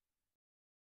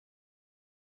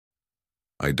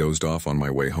 I dozed off on my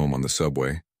way home on the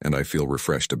subway, and I feel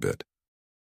refreshed a bit.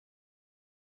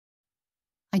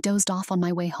 I dozed off on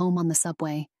my way home on the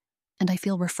subway, and I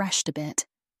feel refreshed a bit.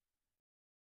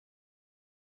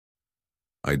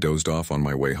 I dozed off on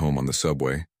my way home on the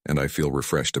subway, and I feel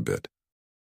refreshed a bit.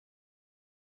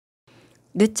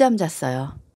 늦잠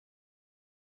잤어요.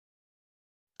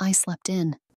 I slept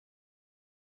in.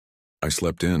 I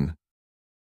slept in.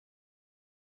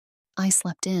 I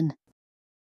slept in.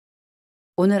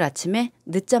 오늘 아침에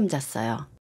늦잠 잤어요.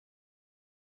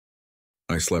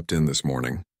 I slept in this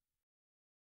morning.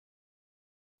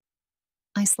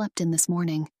 I slept in this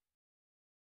morning.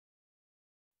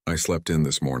 I slept in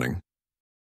this morning.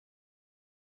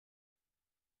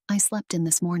 I slept in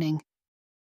this morning.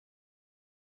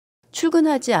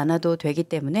 출근하지 않아도 되기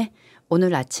때문에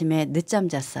오늘 아침에 늦잠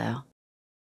잤어요.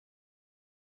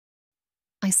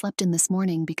 I slept in this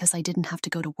morning because I didn't have to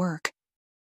go to work.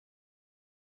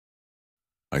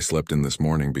 I slept in this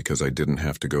morning because I didn't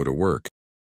have to go to work.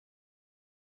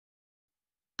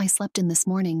 I slept in this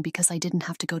morning because I didn't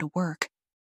have to go to work.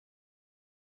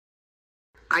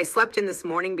 I slept in this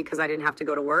morning because I didn't have to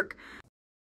go to work.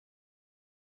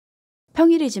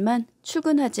 평일이지만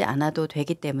출근하지 않아도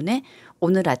되기 때문에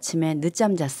오늘 아침에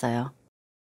늦잠 잤어요.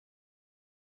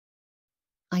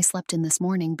 I slept in this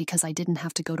morning because I didn't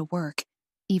have to go to work,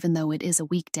 even though it is a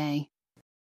weekday.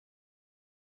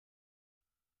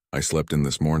 I slept in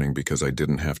this morning because I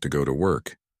didn't have to go to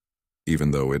work,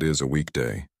 even though it is a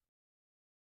weekday.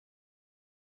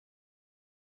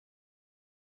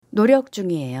 노력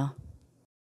중이에요.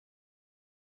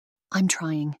 I'm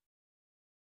trying.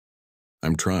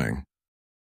 I'm trying.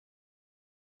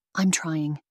 I'm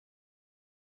trying.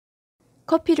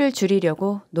 커피를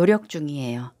줄이려고 노력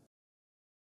중이에요.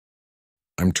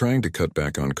 I'm trying to cut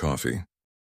back on coffee.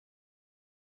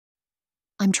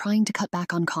 I'm trying to cut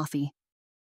back on coffee.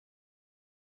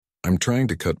 I'm trying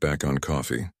to cut back on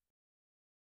coffee.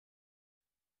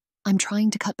 I'm trying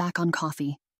to cut back on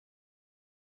coffee.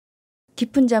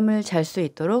 깊은 잠을 잘 수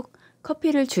있도록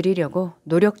커피를 줄이려고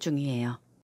노력 중이에요.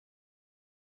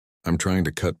 I'm trying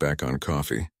to cut back on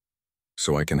coffee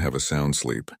so I can have a sound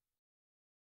sleep.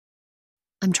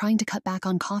 I'm trying to cut back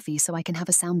on coffee so I can have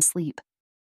a sound sleep.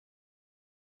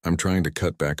 I'm trying to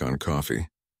cut back on coffee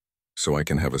so I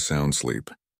can have a sound sleep.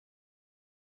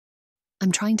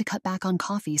 I'm trying to cut back on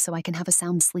coffee so I can have a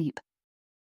sound sleep.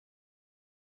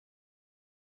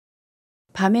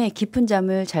 밤에 깊은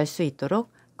잠을 잘 수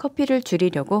있도록 커피를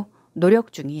줄이려고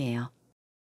노력 중이에요.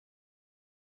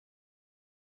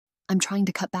 I'm trying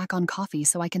to cut back on coffee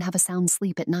so I can have a sound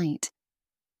sleep at night.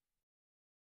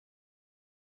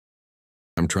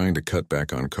 I'm trying to cut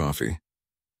back on coffee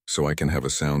so I can have a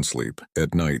sound sleep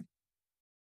at night.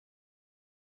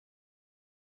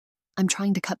 I'm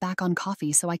trying to cut back on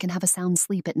coffee so I can have a sound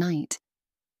sleep at night.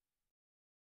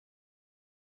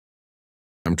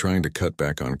 I'm trying to cut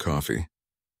back on coffee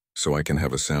so I can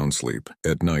have a sound sleep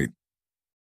at night.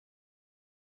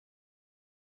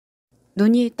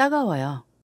 눈이 따가워요.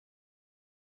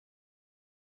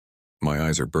 My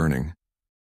eyes are burning.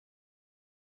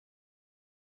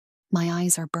 My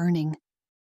eyes are burning.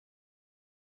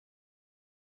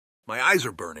 My eyes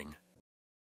are burning.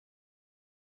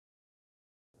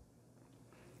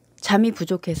 잠이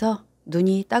부족해서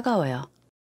눈이 따가워요.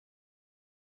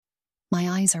 My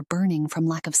eyes are burning from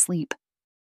lack of sleep.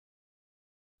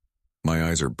 My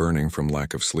eyes are burning from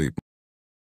lack of sleep.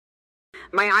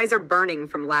 My eyes are burning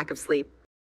from lack of sleep.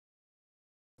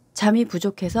 잠이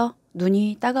부족해서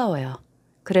눈이 따가워요.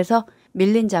 그래서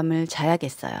밀린 잠을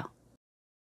자야겠어요.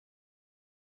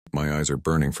 My eyes are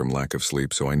burning from lack of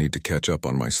sleep, so I need to catch up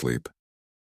on my sleep.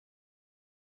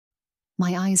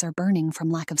 My eyes are burning from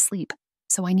lack of sleep,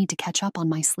 so I need to catch up on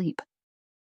my sleep.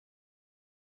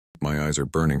 My eyes are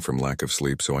burning from lack of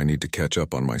sleep, so I need to catch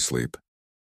up on my sleep.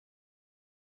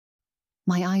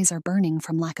 My eyes are burning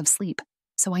from lack of sleep,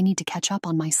 so I need to catch up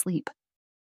on my sleep.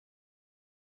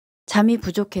 잠이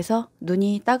부족해서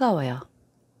눈이 따가워요.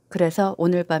 그래서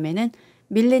오늘 밤에는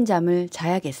밀린 잠을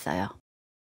자야겠어요.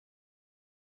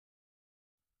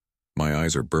 My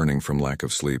eyes are burning from lack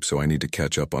of sleep, so I need to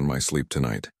catch up on my sleep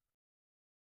tonight.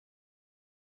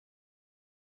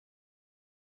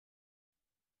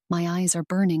 My eyes are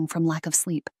burning from lack of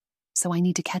sleep, so I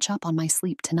need to catch up on my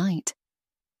sleep tonight.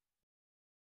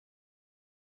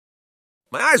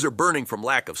 My eyes are burning from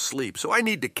lack of sleep, so I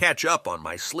need to catch up on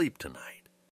my sleep tonight.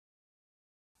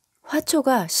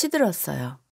 화초가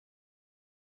시들었어요.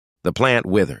 The plant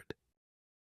withered.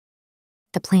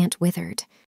 The plant withered.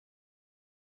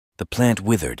 The plant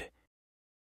withered.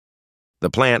 The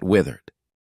plant withered.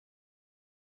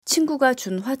 친구가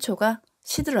준 화초가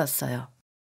시들었어요.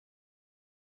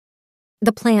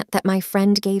 The plant that my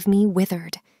friend gave me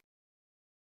withered.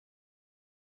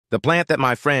 The plant that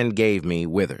my friend gave me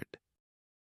withered.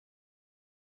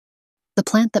 The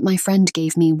plant that my friend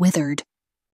gave me withered.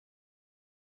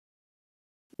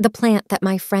 The plant that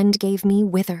my friend gave me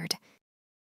withered.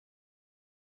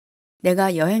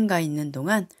 내가 여행 가 있는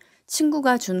동안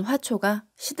친구가 준 화초가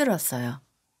시들었어요.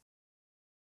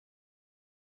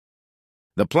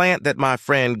 The plant that my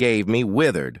friend gave me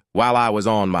withered while I was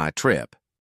on my trip.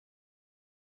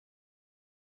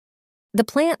 The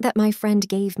plant that my friend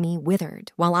gave me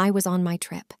withered while I was on my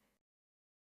trip.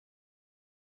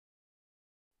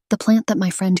 The plant that my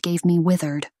friend gave me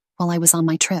withered while I was on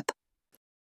my trip.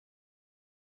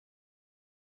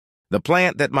 The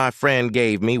plant that my friend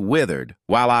gave me withered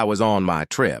while I was on my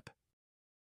trip.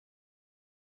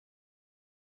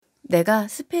 내가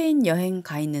스페인 여행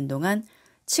가 있는 동안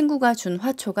친구가 준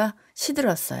화초가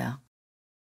시들었어요.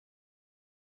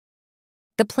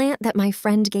 The plant that my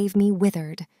friend gave me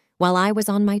withered while I was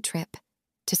on my trip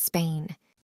to Spain.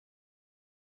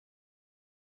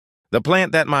 The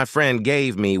plant that my friend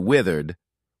gave me withered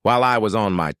while I was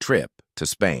on my trip to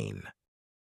Spain.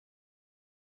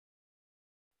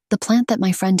 The plant that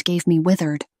my friend gave me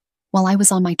withered while I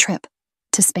was on my trip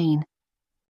to Spain.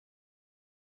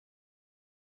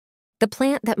 The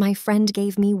plant that my friend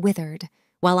gave me withered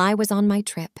while I was on my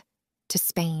trip to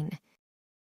Spain.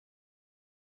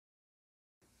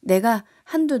 내가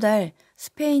한두 달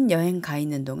스페인 여행 가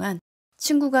있는 동안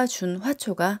친구가 준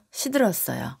화초가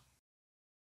시들었어요.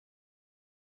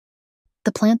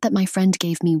 The plant that my friend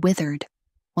gave me withered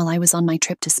while I was on my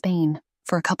trip to Spain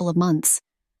for a couple of months.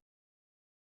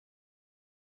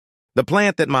 The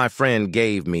plant that my friend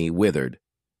gave me withered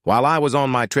while I was on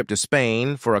my trip to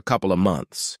Spain for a couple of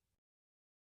months.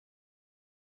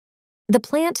 The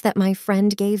plant that my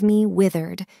friend gave me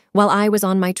withered while I was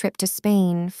on my trip to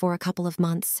Spain for a couple of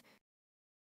months.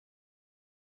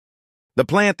 The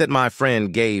plant that my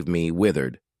friend gave me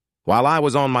withered while I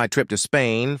was on my trip to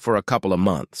Spain for a couple of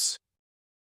months.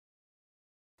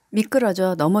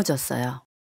 미끄러져 넘어졌어요.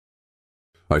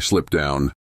 I slipped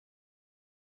down.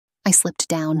 I slipped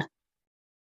down.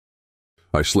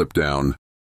 I slipped down.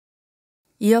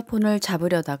 이어폰을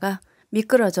잡으려다가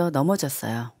미끄러져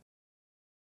넘어졌어요.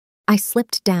 I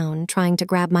slipped down trying to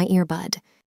grab my earbud.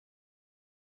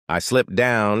 I slipped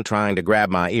down trying to grab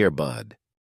my earbud.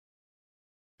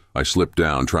 I slipped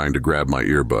down trying to grab my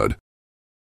earbud.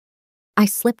 I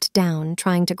slipped down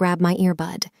trying to grab my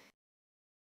earbud.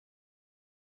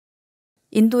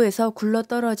 인도에서 굴러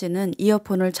떨어지는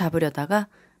이어폰을 잡으려다가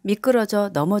미끄러져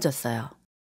넘어졌어요.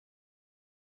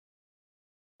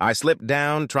 I slipped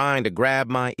down trying to grab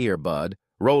my earbud,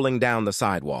 rolling down the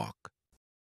sidewalk.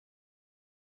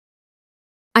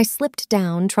 I slipped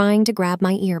down trying to grab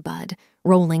my earbud,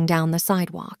 rolling down the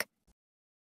sidewalk.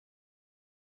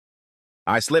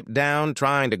 I slipped down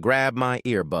trying to grab my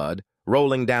earbud,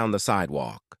 rolling down the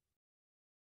sidewalk.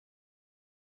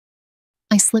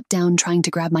 I slipped down trying to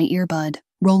grab my earbud,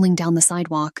 rolling down the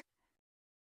sidewalk.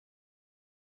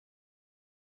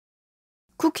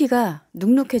 쿠키가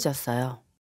눅눅해졌어요.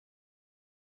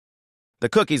 The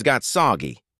cookies got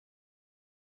soggy.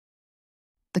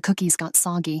 The cookies got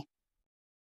soggy.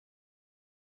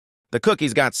 The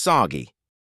cookies got soggy.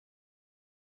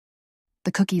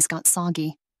 The cookies got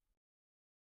soggy.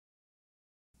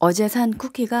 어제 산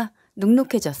쿠키가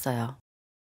눅눅해졌어요.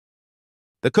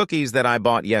 The cookies that I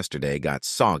bought yesterday got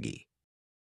soggy.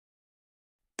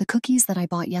 The cookies that I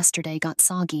bought yesterday got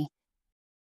soggy.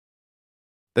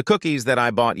 The cookies that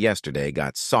I bought yesterday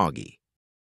got soggy.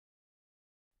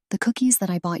 The cookies that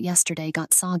I bought yesterday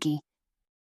got soggy.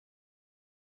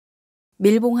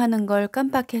 밀봉하는 걸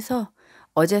깜빡해서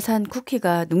어제 산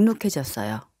쿠키가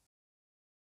눅눅해졌어요.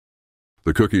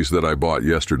 The cookies that I bought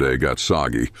yesterday got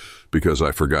soggy because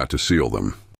I forgot to seal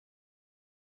them.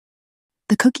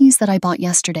 The cookies that I bought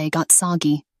yesterday got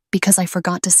soggy because I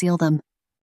forgot to seal them.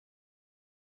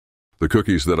 The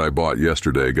cookies that I bought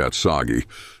yesterday got soggy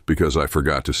because I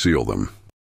forgot to seal them.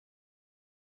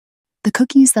 The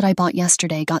cookies that I bought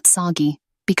yesterday got soggy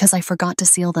because I forgot to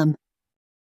seal them.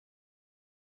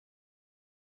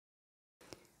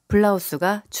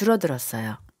 블라우스가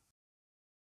줄어들었어요.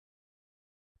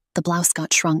 The blouse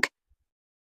got shrunk.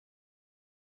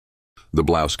 The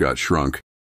blouse got shrunk.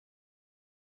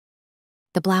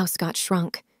 The blouse got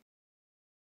shrunk.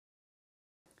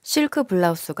 실크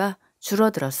블라우스가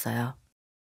줄어들었어요.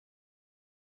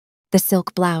 The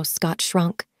silk blouse got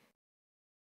shrunk.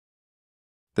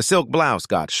 The silk blouse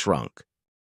got shrunk.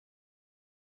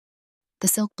 The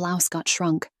silk blouse got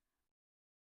shrunk.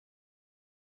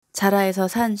 자라에서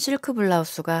산 실크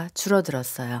블라우스가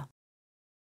줄어들었어요.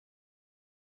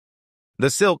 The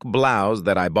silk blouse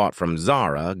that I bought from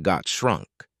Zara got shrunk.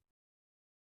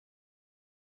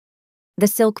 The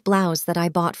silk blouse that I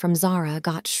bought from Zara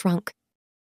got shrunk.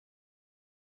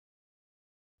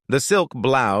 The silk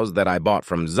blouse that I bought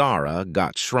from Zara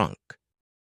got shrunk.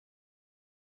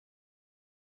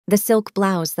 The silk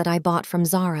blouse that I bought from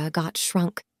Zara got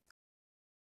shrunk.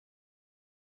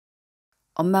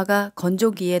 엄마가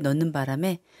건조기에 넣는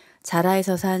바람에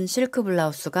자라에서 산 실크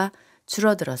블라우스가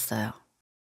줄어들었어요.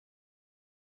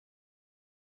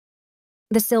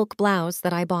 The silk blouse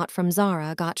that I bought from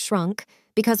Zara got shrunk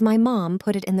because my mom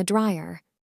put it in the dryer.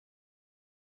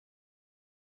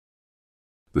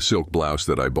 The silk blouse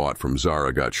that I bought from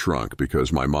Zara got shrunk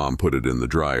because my mom put it in the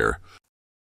dryer.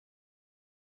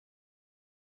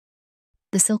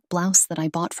 The silk blouse that I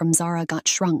bought from Zara got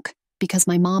shrunk because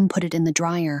my mom put it in the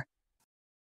dryer.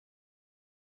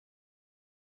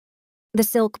 The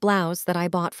silk blouse that I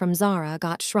bought from Zara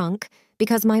got shrunk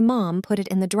because my mom put it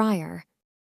in the dryer.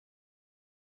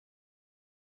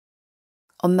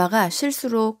 엄마가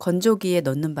실수로 건조기에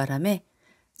넣는 바람에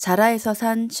자라에서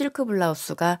산 실크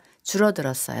블라우스가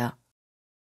줄어들었어요.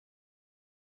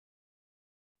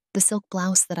 The silk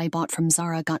blouse that I bought from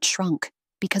Zara got shrunk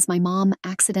because my mom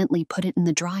accidentally put it in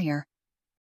the dryer.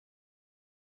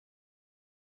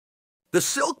 The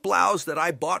silk blouse that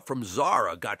I bought from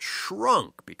Zara got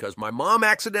shrunk because my mom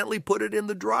accidentally put it in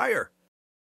the dryer.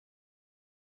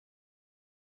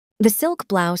 The silk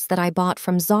blouse that I bought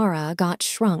from Zara got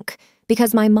shrunk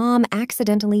because my mom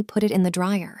accidentally put it in the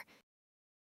dryer.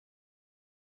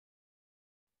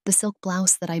 The silk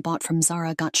blouse that I bought from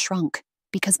Zara got shrunk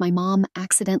because my mom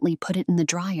accidentally put it in the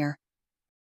dryer.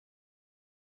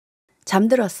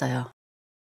 잠들었어요.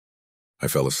 I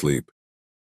fell asleep.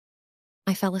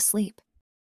 I fell asleep.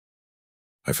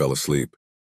 I fell asleep.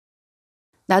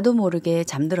 나도 모르게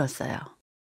잠들었어요.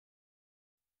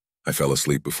 I fell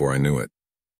asleep before I knew it.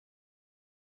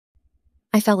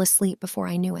 I fell asleep before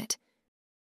I knew it.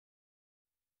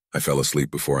 I fell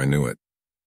asleep before I knew it.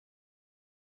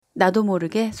 나도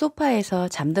모르게 소파에서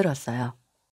잠들었어요.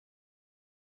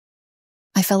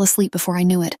 I fell asleep before I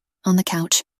knew it, on the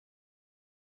couch.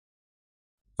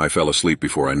 I fell asleep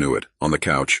before I knew it, on the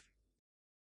couch.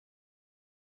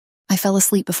 I fell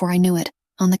asleep before I knew it,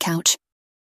 on the couch.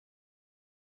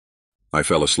 I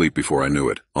fell asleep before I knew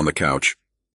it, on the couch.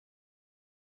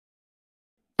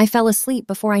 I fell asleep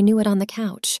before I knew it on the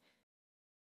couch.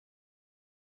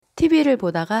 TV를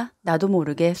보다가 나도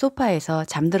모르게 소파에서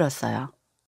잠들었어요.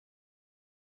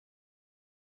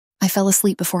 I fell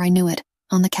asleep before I knew it,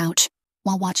 on the couch,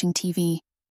 while watching TV.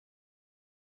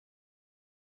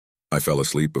 I fell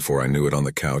asleep before I knew it on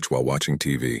the couch while watching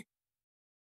TV.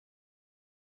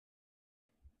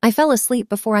 I fell asleep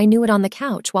before I knew it on the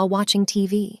couch while watching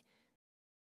TV.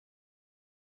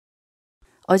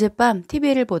 어젯밤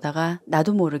TV를 보다가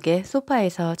나도 모르게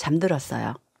소파에서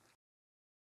잠들었어요.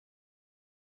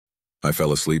 I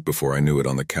fell asleep before I knew it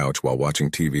on the couch while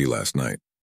watching TV last night.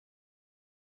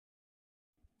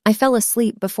 I fell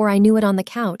asleep before I knew it on the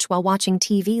couch while watching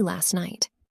TV last night.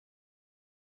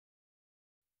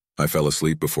 I fell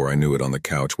asleep before I knew it on the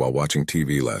couch while watching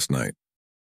TV last night.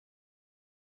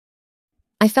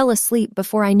 I fell asleep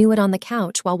before I knew it on the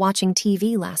couch while watching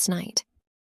TV last night.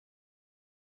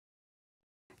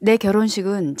 내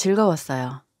결혼식은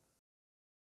즐거웠어요.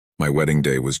 My wedding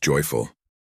day was joyful.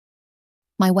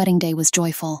 My wedding day was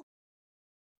joyful.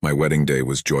 My wedding day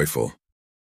was joyful.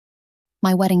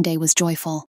 My wedding day was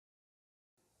joyful.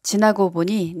 지나고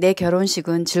보니 내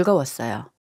결혼식은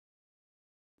즐거웠어요.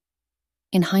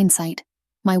 In hindsight,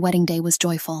 my wedding day was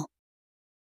joyful.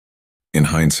 In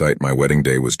hindsight, my wedding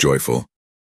day was joyful.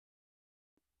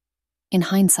 In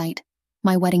hindsight,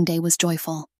 my wedding day was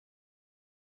joyful.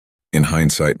 In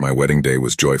hindsight, my wedding day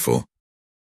was joyful.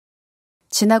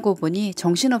 지나고 보니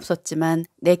정신없었지만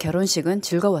내 결혼식은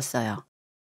즐거웠어요.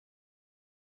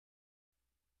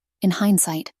 In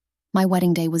hindsight, my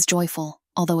wedding day was joyful,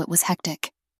 although it was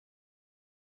hectic.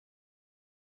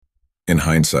 In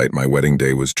hindsight, my wedding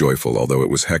day was joyful, although it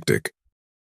was hectic.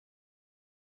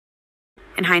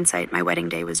 In hindsight, my wedding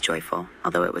day was joyful,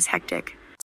 although it was hectic.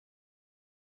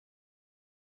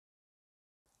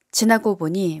 지나고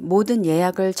보니 모든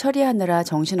예약을 처리하느라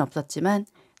정신없었지만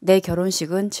내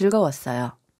결혼식은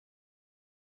즐거웠어요.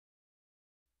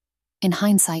 In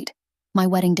hindsight, my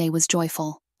wedding day was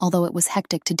joyful, although it was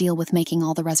hectic to deal with making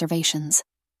all the reservations.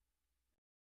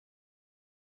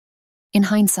 In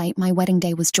hindsight, my wedding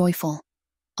day was joyful,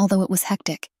 although it was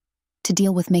hectic to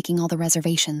deal with making all the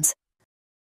reservations.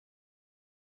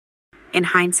 In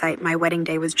hindsight, my wedding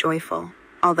day was joyful,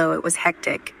 although it was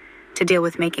hectic to deal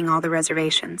with making all the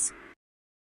reservations.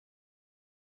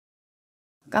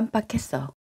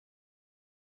 깜빡했어.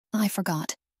 I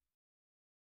forgot.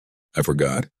 I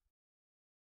forgot.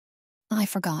 I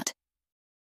forgot.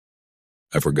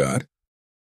 I forgot.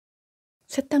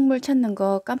 세탁물 찾는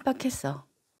거 깜빡했어.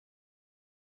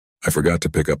 I forgot to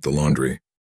pick up the laundry.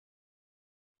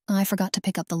 I forgot to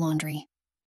pick up the laundry.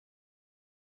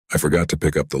 I forgot to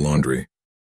pick up the laundry.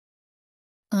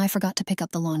 I forgot to pick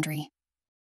up the laundry.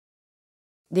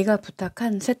 네가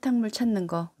부탁한 세탁물 찾는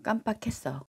거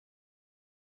깜빡했어.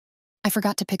 I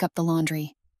forgot to pick up the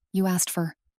laundry. You asked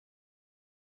for.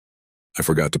 I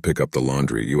forgot to pick up the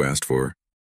laundry you asked for.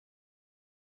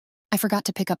 I forgot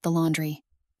to pick up the laundry.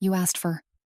 You asked for.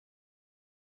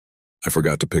 I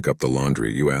forgot to pick up the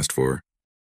laundry you asked for.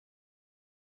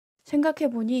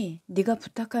 생각해보니 네가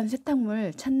부탁한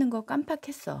세탁물 찾는 거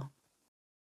깜빡했어.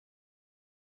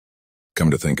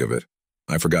 Come to think of it,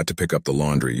 I forgot to pick up the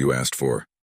laundry you asked for.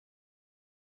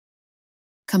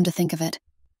 Come to think of it,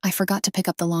 I forgot to pick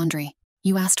up the laundry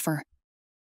you asked for.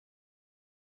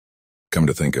 Come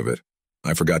to think of it,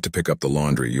 I forgot to pick up the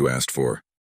laundry you asked for.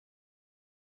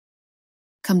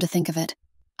 Come to think of it,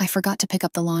 I forgot to pick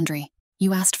up the laundry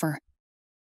you asked for.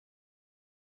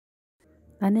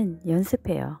 나는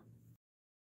연습해요.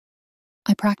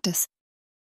 I practice.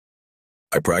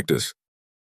 I practice.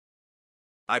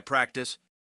 I practice.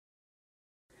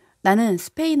 나는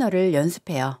스페인어를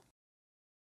연습해요.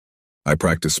 I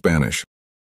practice Spanish.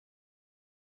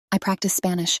 I practice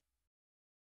Spanish.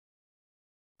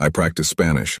 I practice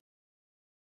Spanish.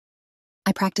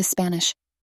 I practice Spanish.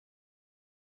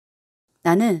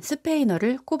 나는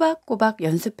스페인어를 꼬박꼬박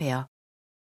연습해요.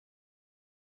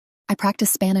 I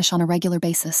practice Spanish on a regular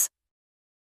basis.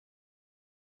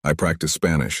 I practice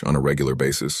Spanish on a regular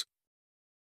basis.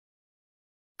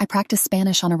 I practice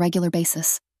Spanish on a regular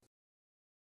basis.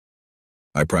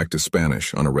 I practice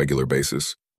Spanish on a regular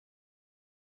basis.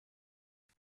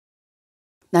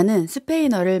 나는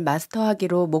스페인어를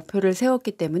마스터하기로 목표를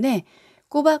세웠기 때문에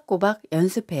꼬박꼬박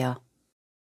연습해요.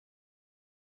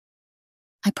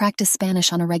 I practice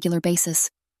Spanish on a regular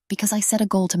basis because I set a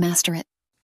goal to master it.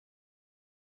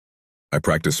 I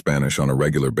practice Spanish on a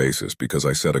regular basis because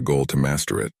I set a goal to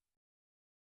master it.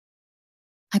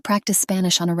 I practice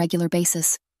Spanish on a regular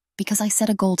basis because I set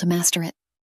a goal to master it.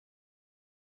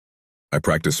 I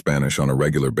practice Spanish on a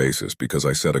regular basis because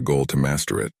I set a goal to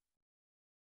master it.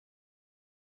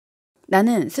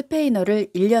 나는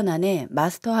스페인어를 1년 안에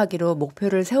마스터하기로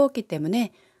목표를 세웠기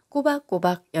때문에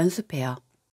꼬박꼬박 연습해요.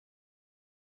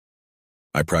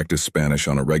 I practice Spanish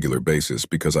on a regular basis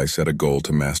because I set a goal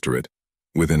to master it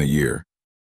within a year.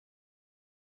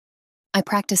 I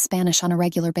practice Spanish on a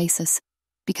regular basis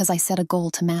because I set a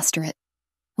goal to master it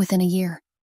within a year.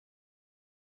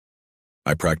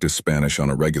 I practice Spanish on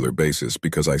a regular basis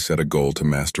because I set a goal to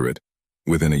master it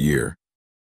within a year.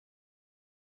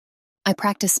 I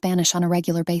practice Spanish on a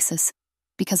regular basis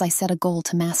because I set a goal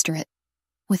to master it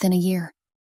within a year.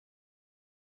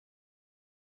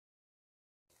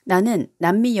 나는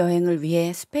남미 여행을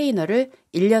위해 스페인어를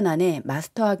 1년 안에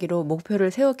마스터하기로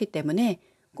목표를 세웠기 때문에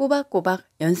꼬박꼬박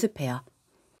연습해요.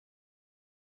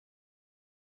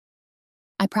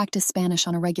 I practice Spanish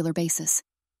on a regular basis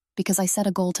because I set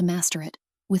a goal to master it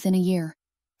within a year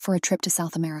for a trip to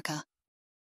South America.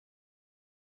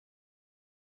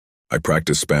 I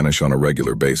practice Spanish on a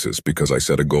regular basis because I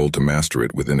set a goal to master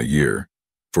it within a year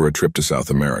for a trip to South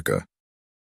America.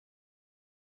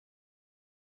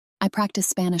 I practice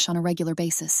Spanish on a regular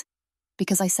basis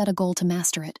because I set a goal to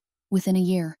master it within a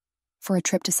year for a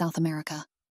trip to South America.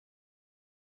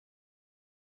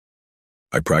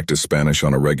 I practice Spanish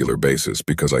on a regular basis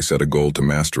because I set a goal to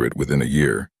master it within a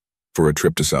year for a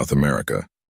trip to South America.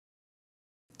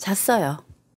 잤어요.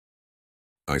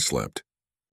 I slept.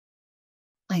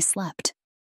 I slept.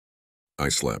 I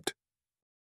slept.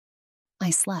 I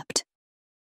slept.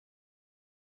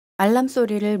 알람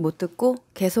소리를 못 듣고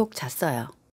계속 잤어요.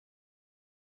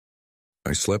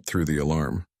 I slept through the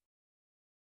alarm.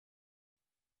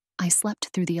 I slept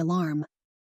through the alarm.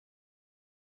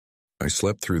 I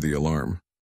slept through the alarm.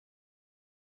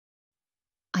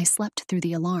 I slept through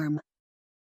the alarm.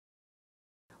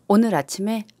 오늘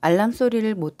아침에 알람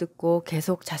소리를 못 듣고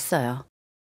계속 잤어요.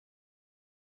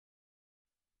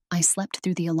 I slept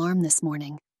through the alarm this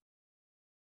morning.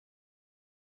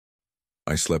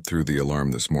 I slept through the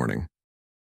alarm this morning.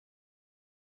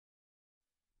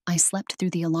 I slept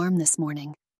through the alarm this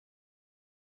morning.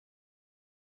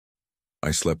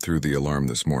 I slept through the alarm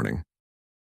this morning.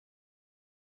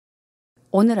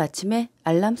 오늘 아침에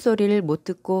알람 소리를 못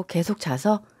듣고 계속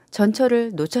자서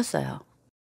전철을 놓쳤어요.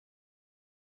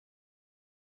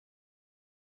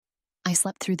 I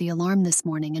slept through the alarm this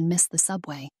morning and missed the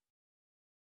subway.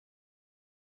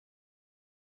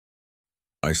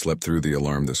 I slept through the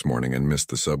alarm this morning and missed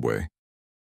the subway.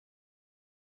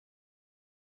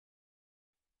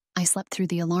 I slept through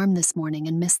the alarm this morning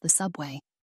and missed the subway.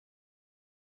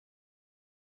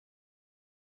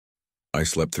 I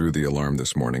slept through the alarm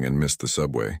this morning and missed the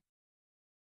subway.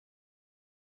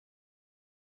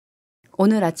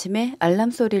 오늘 아침에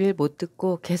알람 소리를 못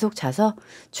듣고 계속 자서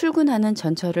출근하는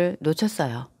전철을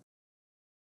놓쳤어요.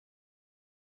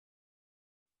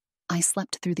 I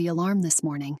slept through the alarm this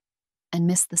morning and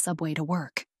missed the subway to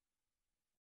work.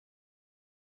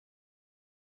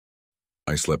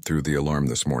 I slept through the alarm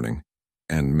this morning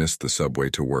and missed the subway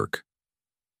to work.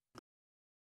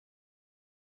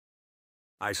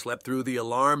 I slept through the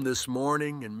alarm this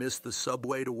morning and missed the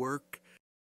subway to work.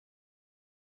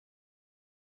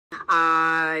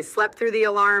 I slept through the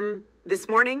alarm this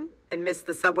morning and missed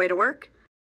the subway to work.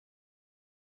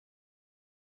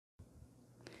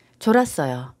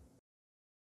 졸았어요.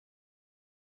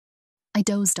 I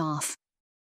dozed off.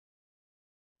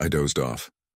 I dozed off.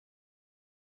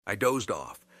 I dozed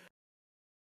off.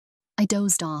 I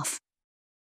dozed off.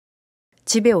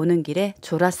 집에 오는 길에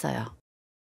졸았어요.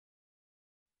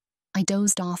 I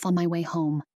dozed off on my way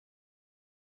home.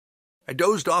 I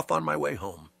dozed off on my way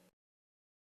home.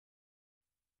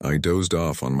 I dozed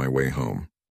off on my way home.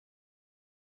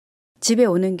 집에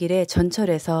오는 길에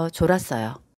전철에서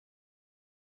졸았어요.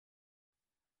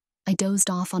 I dozed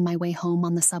off on my way home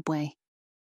on the subway.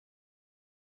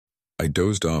 I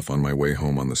dozed off on my way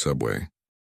home on the subway.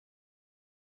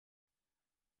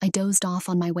 I dozed off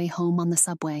on my way home on the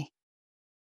subway.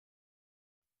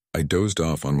 I dozed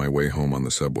off on my way home on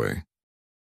the subway.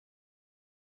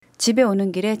 집에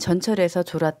오는 길에 전철에서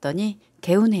졸았더니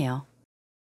개운해요.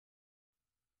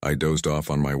 I dozed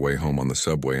off on my way home on the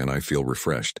subway and I feel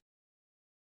refreshed.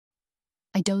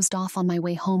 I dozed off on my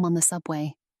way home on the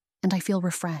subway, and I feel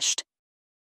refreshed.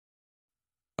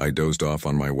 I dozed off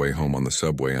on my way home on the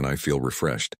subway and I feel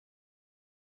refreshed.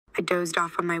 I dozed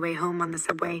off on my way home on the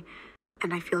subway,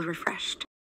 and I feel refreshed.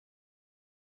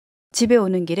 집에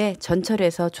오는 길에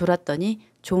전철에서 졸았더니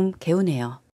좀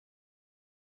개운해요.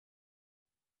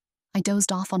 I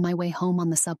dozed off on my way home on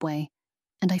the subway,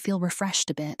 and I feel refreshed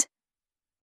a bit.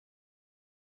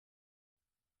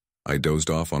 I dozed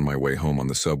off on my way home on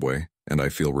the subway and I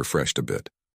feel refreshed a bit.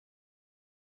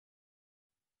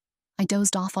 I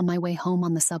dozed off on my way home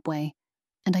on the subway,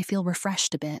 and I feel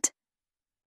refreshed a bit.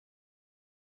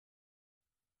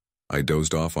 I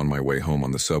dozed off on my way home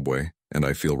on the subway and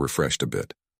I feel refreshed a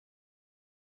bit.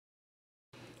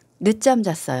 늦잠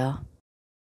잤어요.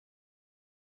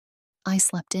 I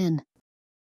slept in.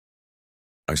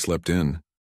 I slept in.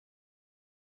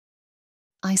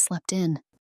 I slept in.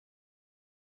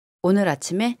 오늘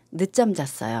아침에 늦잠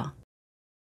잤어요.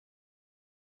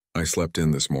 I slept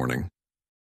in this morning.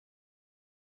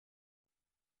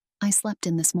 I slept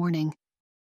in this morning.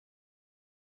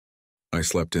 I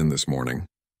slept in this morning.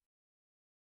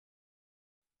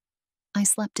 I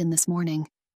slept in this morning.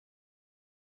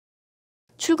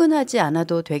 출근하지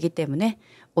않아도 되기 때문에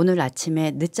오늘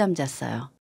아침에 늦잠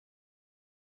잤어요.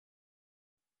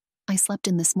 I slept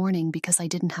in this morning because I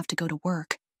didn't have to go to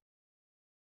work.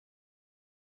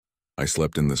 I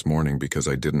slept in this morning because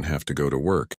I didn't have to go to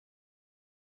work.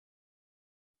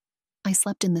 I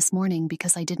slept in this morning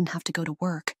because I didn't have to go to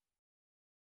work.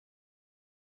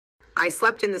 I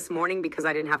slept in this morning because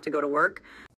I didn't have to go to work.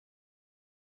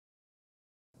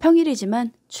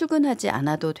 평일이지만 출근하지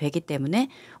않아도 되기 때문에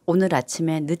오늘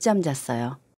아침에 늦잠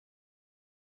잤어요.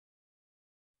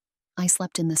 I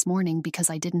slept in this morning because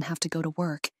I didn't have to go to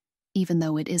work, even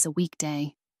though it is a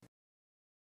weekday.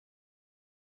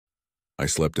 I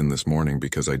slept in this morning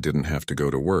because I didn't have to go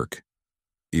to work,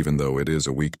 even though it is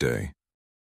a weekday.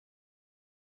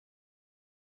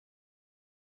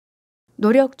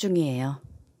 노력 중이에요.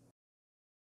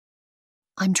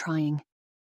 I'm trying.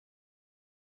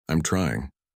 I'm trying.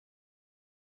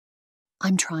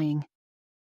 I'm trying.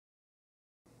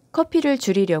 커피를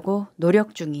줄이려고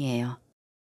노력 중이에요.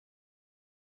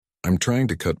 I'm trying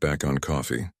to cut back on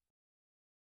coffee.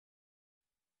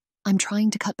 I'm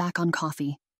trying to cut back on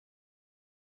coffee.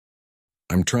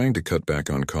 I'm trying to cut back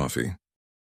on coffee.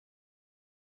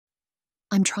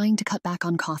 I'm trying to cut back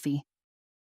on coffee.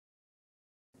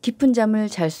 깊은 잠을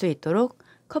잘 수 있도록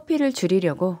커피를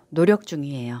줄이려고 노력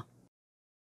중이에요.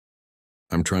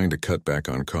 I'm trying to cut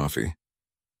back on coffee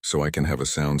so I can have a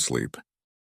sound sleep.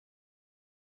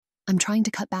 I'm trying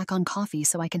to cut back on coffee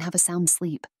so I can have a sound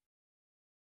sleep.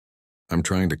 I'm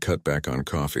trying to cut back on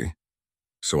coffee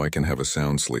so I can have a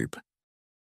sound sleep.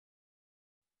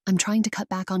 I'm trying to cut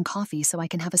back on coffee so I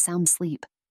can have a sound sleep.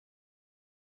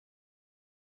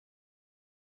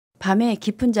 밤에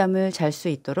깊은 잠을 잘 수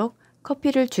있도록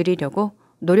커피를 줄이려고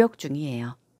노력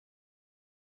중이에요.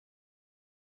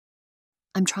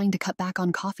 I'm trying to cut back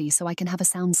on coffee so I can have a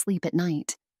sound sleep at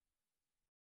night.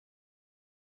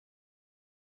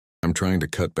 I'm trying to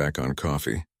cut back on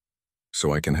coffee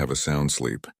so I can have a sound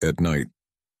sleep at night.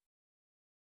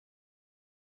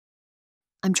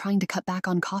 I'm trying to cut back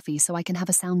on coffee so I can have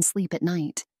a sound sleep at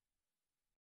night.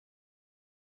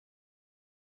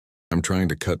 I'm trying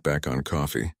to cut back on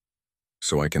coffee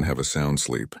so I can have a sound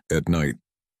sleep at night.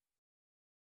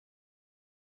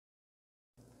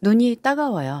 눈이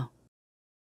따가워요.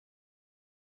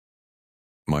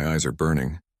 My eyes are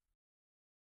burning.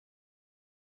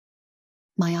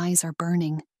 My eyes are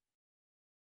burning.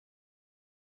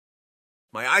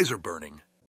 My eyes are burning.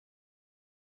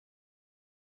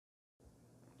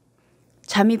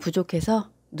 잠이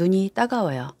부족해서 눈이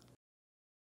따가워요.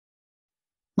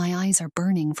 My eyes are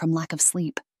burning from lack of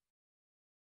sleep.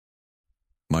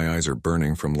 My eyes are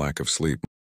burning from lack of sleep.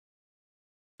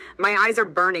 My eyes are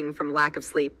burning from lack of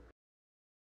sleep.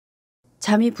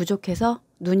 잠이 부족해서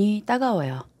눈이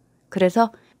따가워요.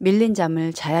 그래서 밀린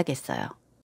잠을 자야겠어요.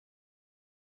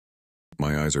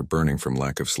 My eyes are burning from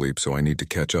lack of sleep, so I need to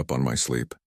catch up on my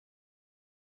sleep.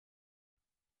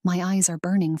 My eyes are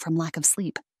burning from lack of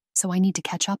sleep, so I need to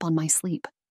catch up on my sleep.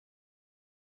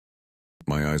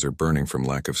 My eyes are burning from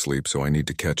lack of sleep, so I need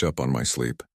to catch up on my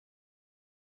sleep.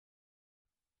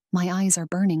 My eyes are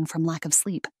burning from lack of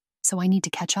sleep, so I need to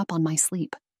catch up on my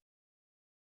sleep.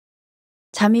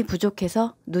 잠이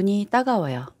부족해서 눈이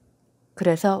따가워요.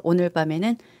 그래서 오늘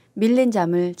밤에는 밀린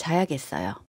잠을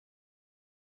자야겠어요.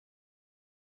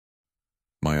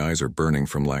 My eyes are burning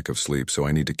from lack of sleep, so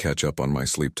I need to catch up on my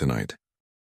sleep tonight.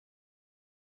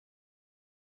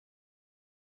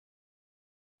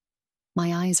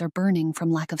 My eyes are burning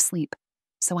from lack of sleep,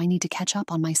 so I need to catch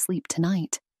up on my sleep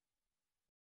tonight.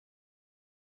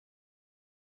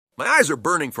 My eyes are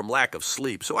burning from lack of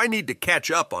sleep, so I need to catch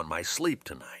up on my sleep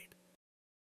tonight.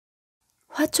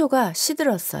 화초가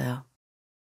시들었어요.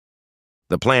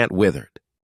 The plant withered.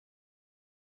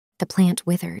 The plant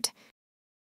withered.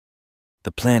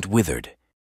 The plant withered.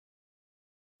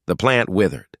 The plant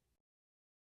withered.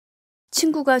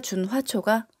 친구가 준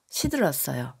화초가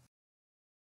시들었어요.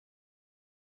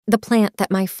 The plant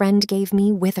that my friend gave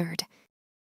me withered.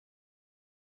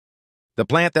 The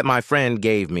plant that my friend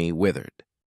gave me withered.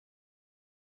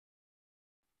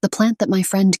 The plant that my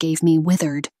friend gave me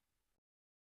withered.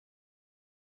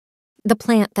 The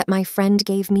plant that my friend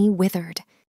gave me withered.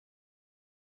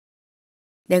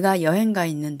 내가 여행 가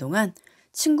있는 동안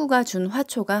친구가 준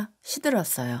화초가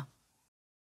시들었어요.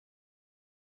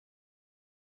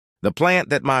 The plant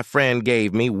that my friend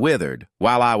gave me withered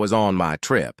while I was on my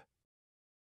trip.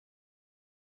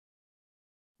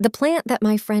 The plant that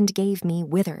my friend gave me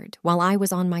withered while I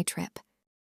was on my trip.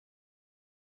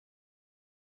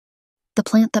 The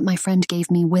plant that my friend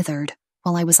gave me withered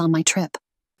while I was on my trip.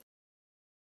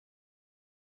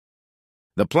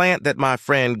 The plant that my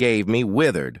friend gave me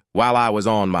withered while I was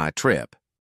on my trip.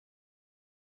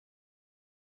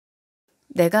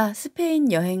 내가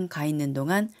스페인 여행 가 있는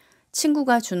동안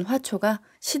친구가 준 화초가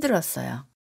시들었어요.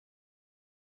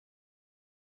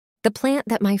 The plant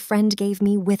that my friend gave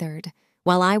me withered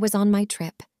while I was on my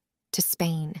trip to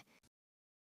Spain.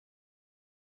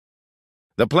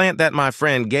 The plant that my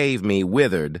friend gave me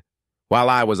withered while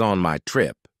I was on my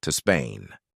trip to Spain.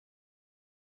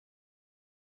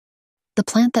 The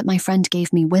plant that my friend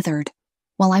gave me withered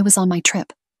while I was on my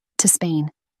trip to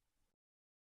Spain.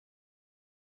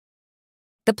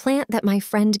 The plant that my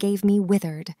friend gave me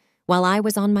withered while I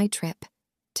was on my trip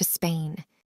to Spain.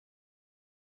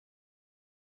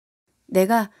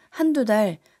 내가 한두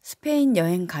달 스페인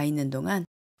여행 가 있는 동안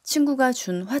친구가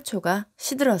준 화초가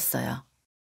시들었어요.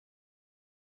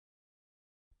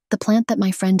 The plant that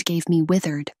my friend gave me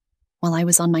withered while I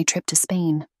was on my trip to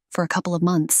Spain for a couple of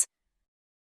months.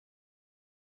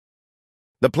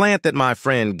 The plant that my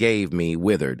friend gave me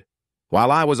withered while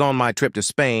I was on my trip to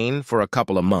Spain for a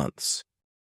couple of months.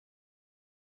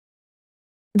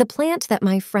 The plant that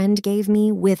my friend gave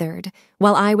me withered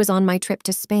while I was on my trip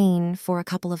to Spain for a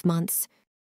couple of months.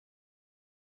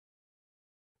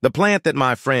 The plant that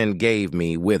my friend gave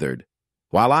me withered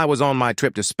while I was on my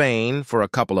trip to Spain for a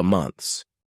couple of months.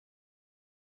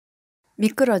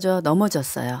 미끄러져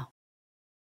넘어졌어요.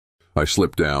 I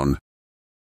slipped down.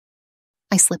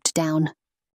 I slipped down.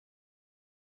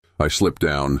 I slipped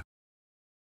down.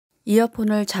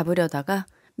 이어폰을 잡으려다가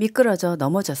미끄러져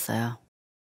넘어졌어요.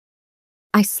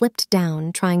 I slipped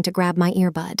down trying to grab my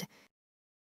earbud.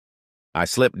 I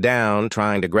slipped down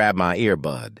trying to grab my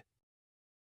earbud.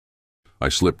 I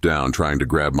slipped down trying to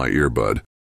grab my earbud.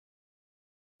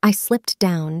 I slipped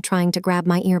down trying to grab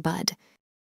my earbud.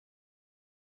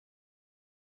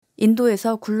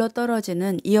 인도에서 굴러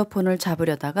떨어지는 이어폰을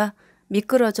잡으려다가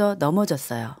미끄러져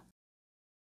넘어졌어요.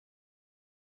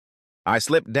 I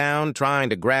slipped down trying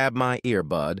to grab my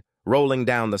earbud, rolling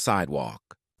down the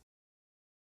sidewalk.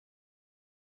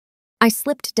 I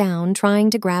slipped down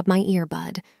trying to grab my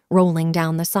earbud, rolling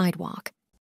down the sidewalk.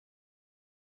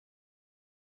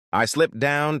 I slipped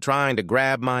down trying to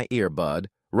grab my earbud,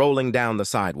 rolling down the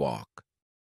sidewalk.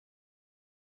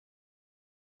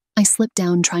 I slipped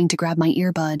down trying to grab my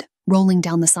earbud, rolling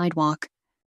down the sidewalk.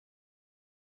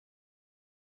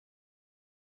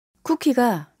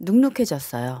 쿠키가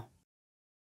눅눅해졌어요.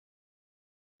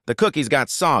 The cookies got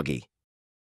soggy.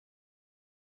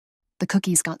 The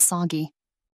cookies got soggy.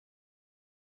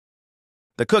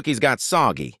 The cookies got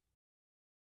soggy.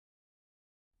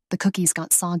 The cookies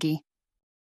got soggy.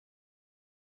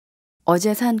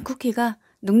 어제 산 쿠키가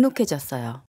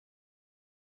눅눅해졌어요.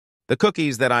 The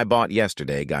cookies that I bought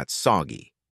yesterday got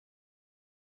soggy.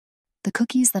 The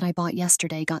cookies that I bought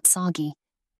yesterday got soggy.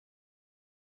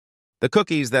 The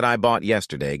cookies that I bought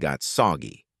yesterday got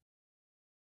soggy.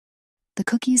 The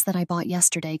cookies that I bought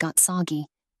yesterday got soggy.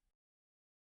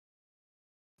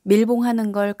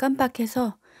 밀봉하는 걸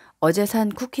깜빡해서 어제 산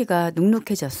쿠키가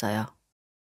눅눅해졌어요.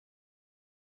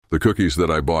 The cookies that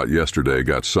I bought yesterday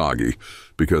got soggy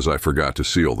because I forgot to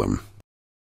seal them.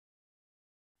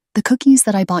 The cookies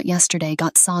that I bought yesterday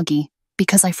got soggy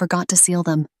because I forgot to seal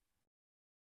them.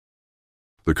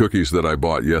 The cookies that I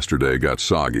bought yesterday got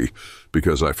soggy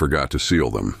because I forgot to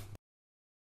seal them.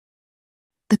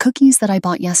 The cookies that I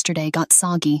bought yesterday got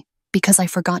soggy because I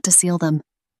forgot to seal them.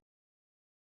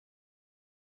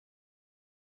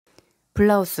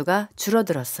 블라우스가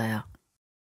줄어들었어요.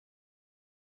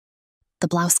 The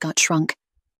blouse got shrunk.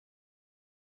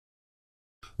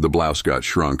 The blouse got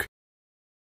shrunk.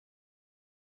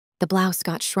 The blouse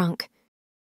got shrunk.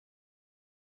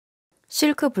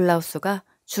 실크 블라우스가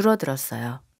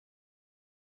줄어들었어요.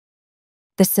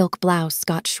 The silk blouse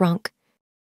got shrunk.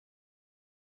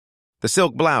 The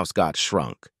silk blouse got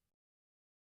shrunk.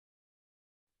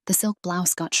 The silk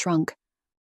blouse got shrunk.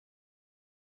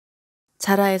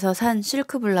 자라에서 산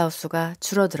실크 블라우스가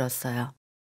줄어들었어요.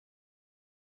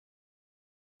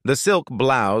 The silk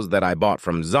blouse that I bought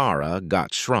from Zara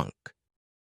got shrunk.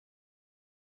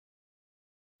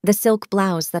 The silk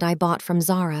blouse that I bought from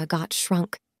Zara got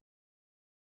shrunk.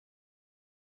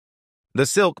 The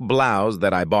silk blouse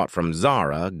that I bought from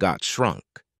Zara got shrunk.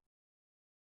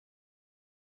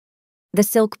 The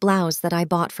silk blouse that I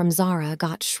bought from Zara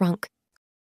got shrunk.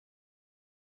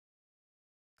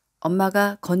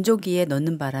 엄마가 건조기에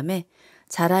넣는 바람에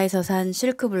자라에서 산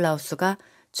실크 블라우스가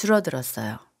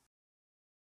줄어들었어요.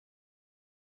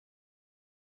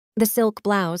 The silk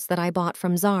blouse that I bought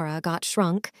from Zara got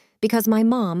shrunk because my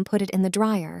mom put it in the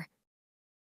dryer.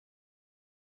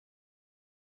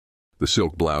 The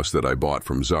silk blouse that I bought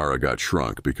from Zara got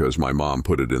shrunk because my mom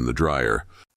put it in the dryer.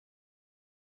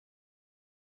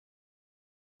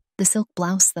 The silk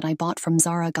blouse that I bought from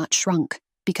Zara got shrunk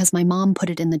because my mom put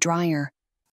it in the dryer.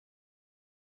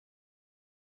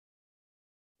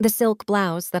 The silk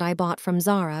blouse that I bought from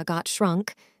Zara got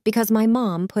shrunk because my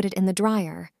mom put it in the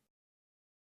dryer.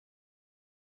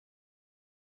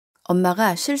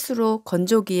 엄마가 실수로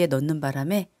건조기에 넣는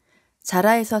바람에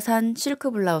자라에서 산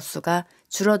실크 블라우스가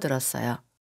줄어들었어요.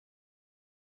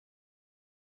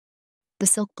 The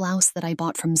silk blouse that I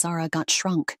bought from Zara got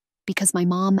shrunk because my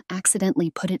mom accidentally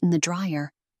put it in the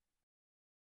dryer.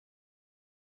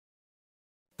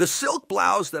 The silk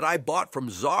blouse that I bought from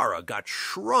Zara got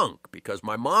shrunk because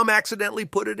my mom accidentally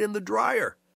put it in the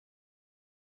dryer.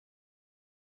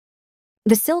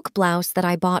 The silk blouse that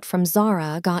I bought from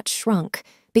Zara got shrunk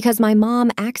because my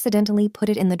mom accidentally put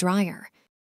it in the dryer.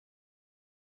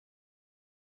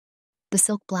 The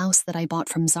silk blouse that I bought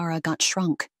from Zara got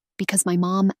shrunk because my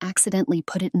mom accidentally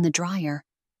put it in the dryer.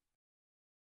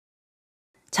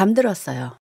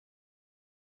 잠들었어요.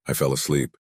 I fell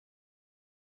asleep.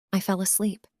 I fell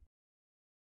asleep.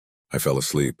 I fell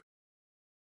asleep.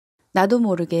 나도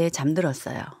모르게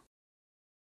잠들었어요.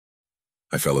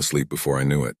 I fell asleep before I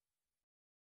knew it.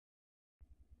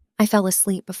 I fell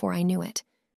asleep before I knew it.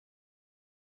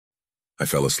 I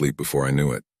fell asleep before I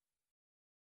knew it.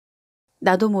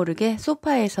 나도 모르게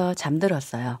소파에서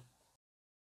잠들었어요.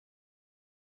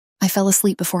 I fell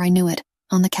asleep before I knew it,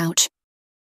 on the couch.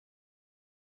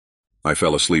 I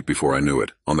fell asleep before I knew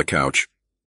it, on the couch.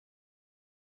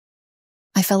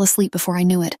 I fell asleep before I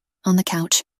knew it, on the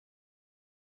couch.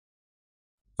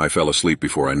 I fell asleep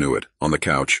before I knew it, on the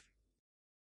couch.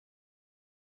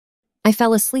 I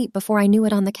fell asleep before I knew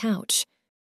it on the couch.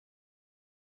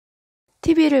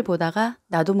 TV를 보다가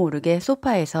나도 모르게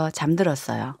소파에서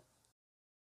잠들었어요.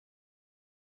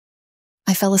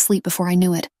 I fell asleep before I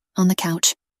knew it, on the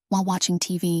couch, while watching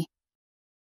TV.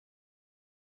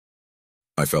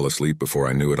 I fell asleep before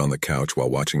I knew it on the couch while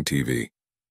watching TV.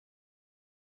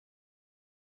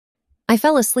 I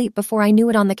fell asleep before I knew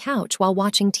it on the couch while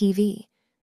watching TV.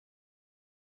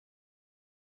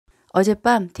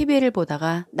 어젯밤 TV를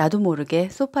보다가 나도 모르게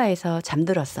소파에서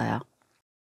잠들었어요.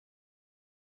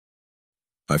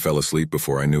 I fell asleep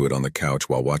before I knew it on the couch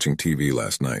while watching TV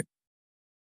last night.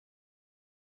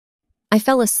 I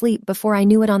fell asleep before I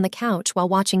knew it on the couch while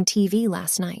watching TV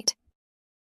last night.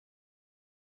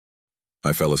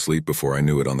 I fell asleep before I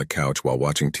knew it on the couch while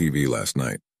watching TV last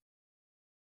night.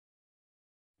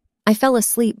 I fell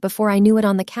asleep before I knew it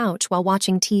on the couch while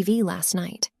watching TV last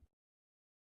night.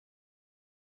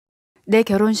 내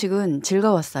결혼식은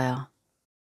즐거웠어요.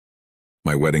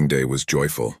 My wedding day was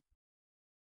joyful.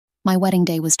 My wedding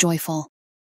day was joyful.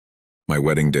 My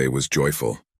wedding day was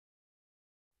joyful.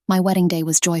 My wedding day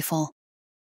was joyful.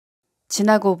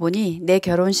 지나고 보니 내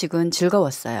결혼식은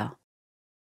즐거웠어요.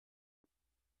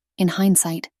 In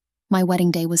hindsight, my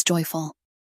wedding day was joyful.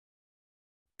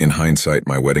 In hindsight,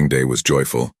 my wedding day was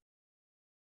joyful.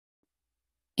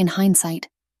 In hindsight,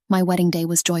 my wedding day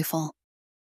was joyful.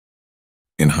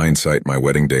 In hindsight, my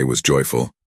wedding day was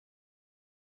joyful.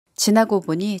 지나고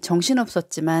보니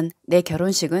정신없었지만 내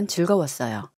결혼식은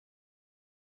즐거웠어요.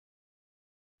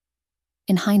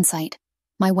 In hindsight,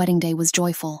 my wedding day was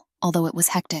joyful, although it was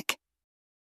hectic.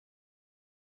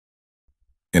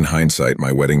 In hindsight,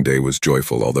 my wedding day was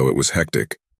joyful, although it was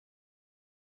hectic.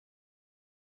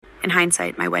 In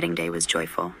hindsight, my wedding day was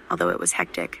joyful, although it was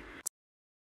hectic.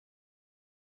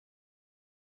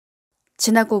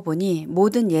 지나고 보니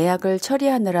모든 예약을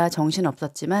처리하느라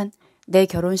정신없었지만 내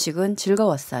결혼식은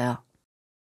즐거웠어요.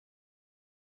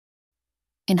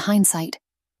 In hindsight,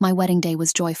 my wedding day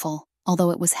was joyful,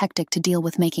 although it was hectic to deal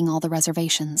with making all the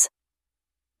reservations.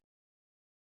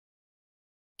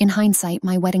 In hindsight,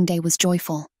 my wedding day was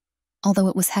joyful, although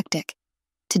it was hectic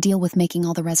to deal with making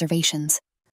all the reservations.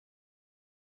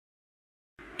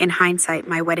 In hindsight,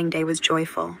 my wedding day was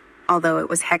joyful, although it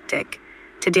was hectic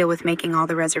to deal with making all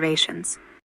the reservations.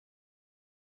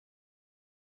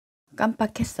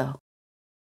 깜빡했어.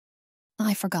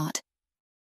 I forgot.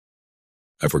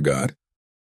 I forgot.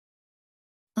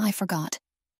 I forgot.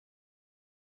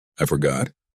 I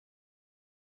forgot.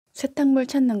 세탁물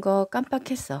찾는 거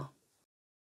깜빡했어.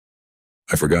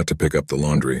 I forgot to pick up the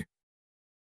laundry.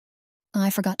 I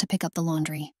forgot to pick up the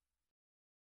laundry.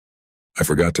 I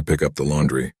forgot to pick up the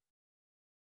laundry.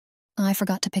 I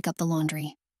forgot to pick up the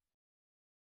laundry.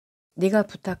 네가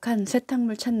부탁한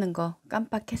세탁물 찾는 거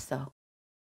깜빡했어.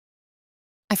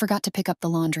 I forgot to pick up the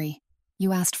laundry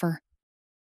you asked for.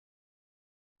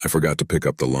 I forgot to pick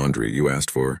up the laundry you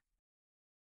asked for.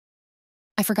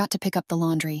 I forgot to pick up the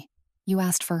laundry you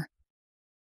asked for.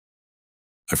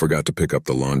 I forgot to pick up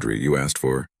the laundry you asked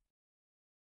for.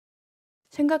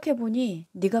 생각해보니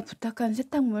네가 부탁한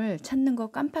세탁물 찾는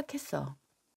거 깜빡했어.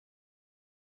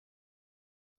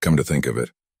 Come to think of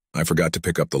it, I forgot to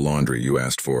pick up the laundry you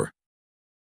asked for.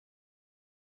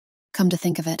 Come to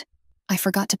think of it, I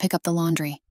forgot to pick up the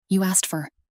laundry you asked for.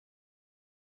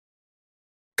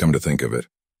 Come to think of it,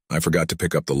 I forgot to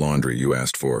pick up the laundry you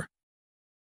asked for.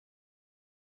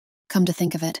 Come to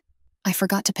think of it, I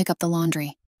forgot to pick up the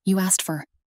laundry you asked for.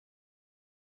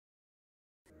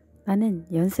 나는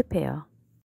연습해요.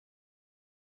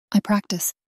 I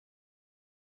practice.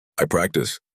 I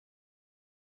practice.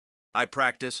 I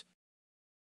practice.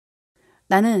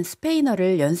 나는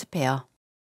스페인어를 연습해요.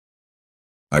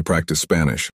 I practice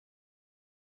Spanish.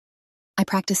 I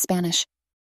practice Spanish.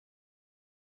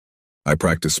 I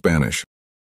practice Spanish.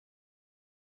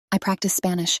 I practice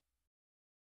Spanish.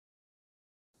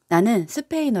 나는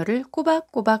스페인어를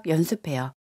꼬박꼬박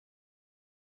연습해요.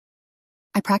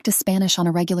 I practice Spanish on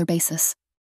a regular basis.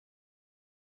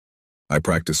 I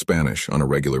practice Spanish on a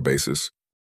regular basis.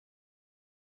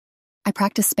 I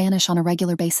practice Spanish on a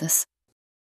regular basis.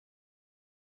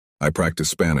 I practice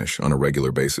Spanish on a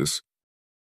regular basis.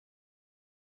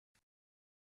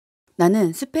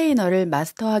 나는 스페인어를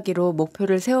마스터하기로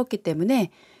목표를 세웠기 때문에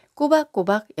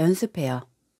꼬박꼬박 연습해요.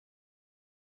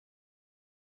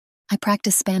 I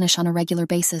practice Spanish on a regular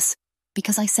basis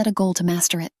because I set a goal to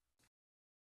master it.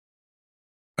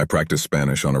 I practice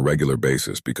Spanish on a regular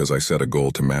basis because I set a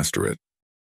goal to master it.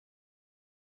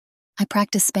 I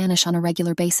practice Spanish on a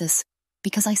regular basis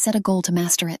because I set a goal to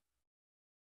master it.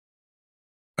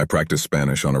 I practice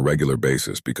Spanish on a regular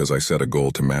basis because I set a goal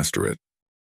to master it.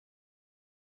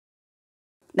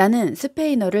 나는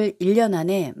스페인어를 1년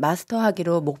안에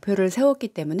마스터하기로 목표를 세웠기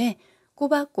때문에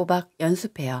꼬박꼬박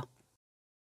연습해요.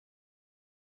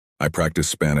 I practice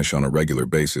Spanish on a regular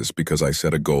basis because I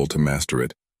set a goal to master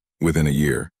it within a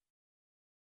year.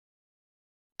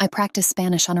 I practice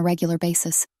Spanish on a regular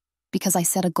basis because I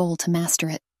set a goal to master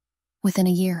it within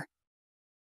a year.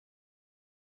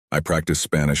 I practice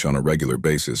Spanish on a regular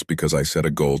basis because I set a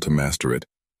goal to master it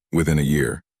within a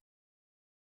year.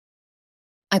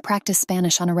 I practice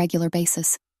Spanish on a regular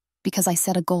basis because I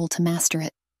set a goal to master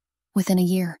it within a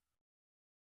year.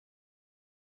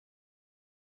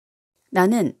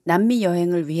 나는 남미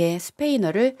여행을 위해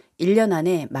스페인어를 1년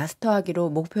안에 마스터하기로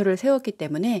목표를 세웠기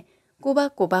때문에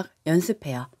꼬박꼬박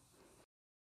연습해요.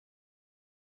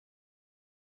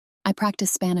 I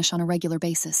practice Spanish on a regular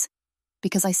basis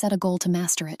because I set a goal to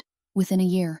master it within a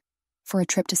year for a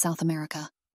trip to South America.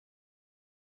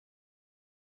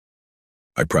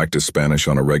 I practice Spanish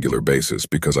on a regular basis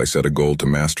because I set a goal to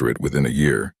master it within a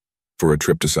year for a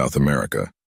trip to South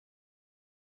America.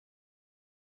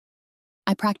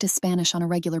 I practice Spanish on a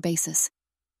regular basis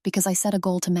because I set a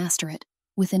goal to master it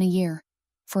within a year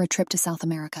for a trip to South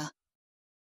America.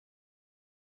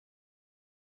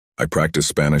 I practice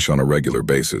Spanish on a regular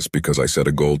basis because I set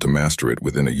a goal to master it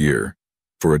within a year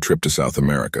for a trip to South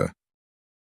America.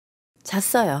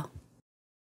 잤어요.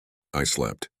 I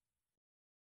slept.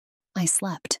 I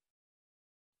slept.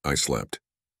 I slept.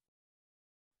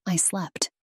 I slept.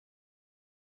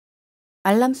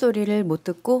 알람 소리를 못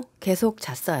듣고 계속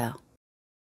잤어요.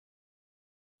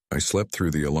 I slept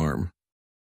through the alarm.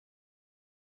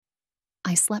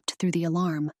 I slept through the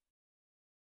alarm.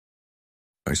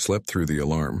 I slept through the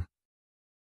alarm.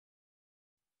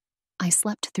 I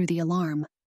slept through the alarm.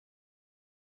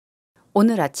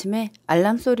 오늘 아침에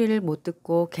알람 소리를 못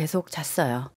듣고 계속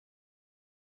잤어요.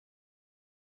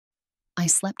 I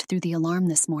slept through the alarm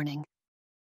this morning.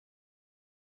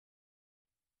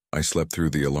 I slept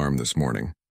through the alarm this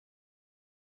morning.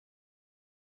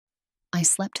 I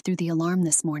slept through the alarm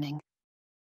this morning.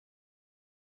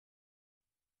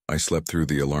 I slept through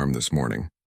the alarm this morning.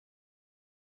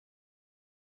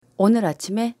 오늘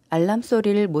아침에 알람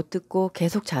소리를 못 듣고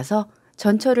계속 자서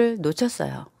전철을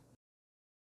놓쳤어요.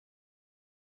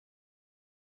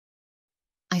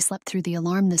 I slept through the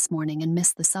alarm this morning and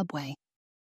missed the subway.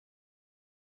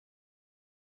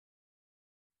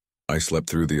 I slept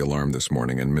through the alarm this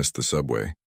morning and missed the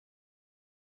subway.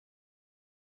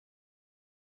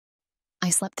 I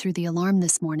slept through the alarm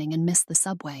this morning and missed the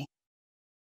subway.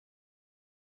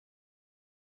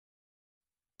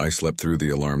 I slept through the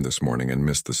alarm this morning and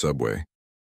missed the subway.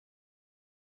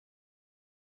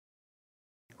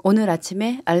 오늘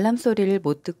아침에 알람 소리를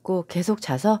못 듣고 계속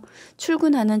자서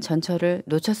출근하는 전철을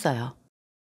놓쳤어요.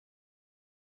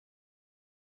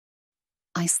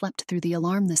 I slept through the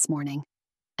alarm this morning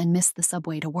and missed the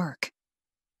subway to work.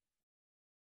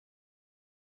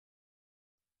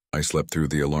 I slept through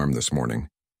the alarm this morning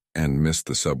and missed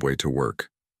the subway to work.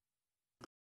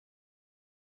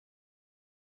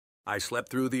 I slept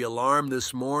through the alarm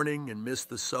this morning and missed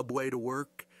the subway to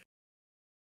work.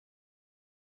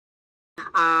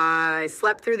 I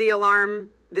slept through the alarm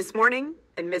this morning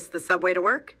and missed the subway to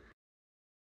work.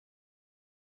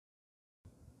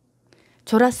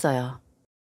 졸았어요.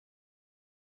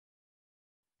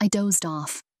 I dozed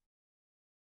off.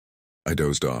 I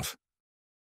dozed off.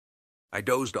 I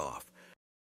dozed off.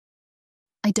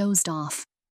 I dozed off.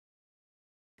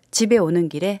 집에 오는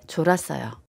길에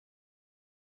졸았어요.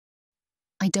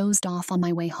 I dozed off on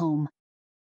my way home.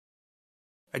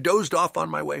 I dozed off on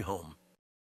my way home.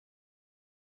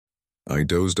 I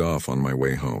dozed off on my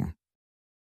way home.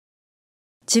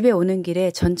 집에 오는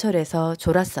길에 전철에서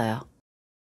졸았어요.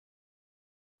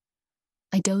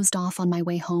 I dozed off on my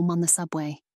way home on the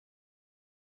subway.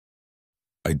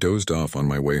 I dozed off on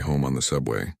my way home on the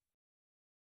subway.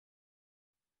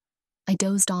 I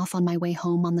dozed off on my way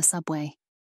home on the subway.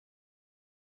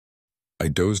 I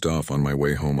dozed off on my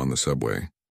way home on the subway.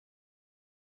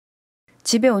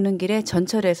 집에 오는 길에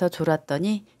전철에서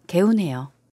졸았더니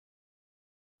개운해요.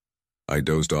 I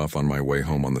dozed off on my way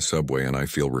home on the subway and I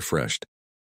feel refreshed.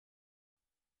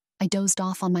 I dozed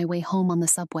off on my way home on the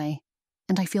subway,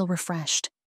 and I feel refreshed.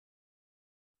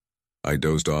 I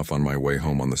dozed off on my way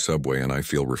home on the subway and I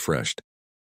feel refreshed.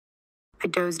 I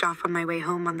dozed off on my way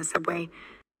home on the subway,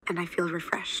 and I feel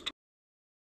refreshed.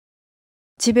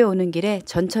 집에 오는 길에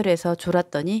전철에서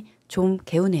졸았더니 좀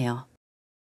개운해요.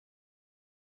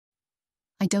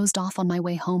 I dozed off on my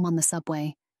way home on the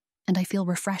subway, and I feel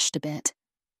refreshed a bit.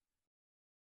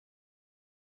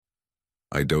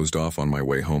 I dozed off on my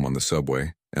way home on the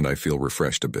subway and I feel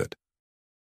refreshed a bit.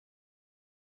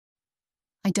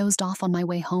 I dozed off on my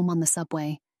way home on the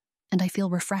subway, and I feel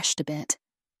refreshed a bit.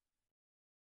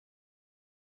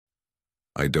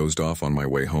 I dozed off on my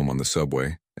way home on the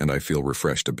subway and I feel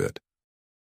refreshed a bit.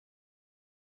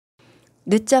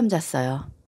 늦잠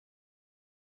잤어요.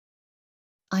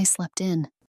 I slept in.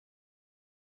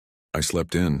 I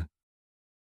slept in.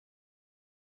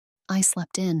 I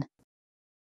slept in.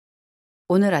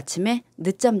 오늘 아침에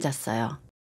늦잠 잤어요.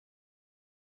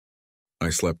 I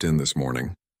slept in this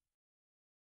morning.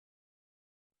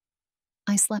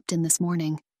 I slept in this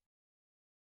morning.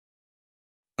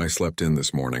 I slept in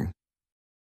this morning.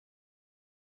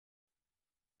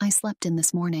 I slept in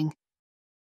this morning.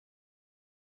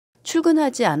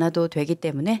 출근하지 않아도 되기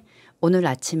때문에 오늘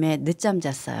아침에 늦잠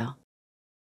잤어요.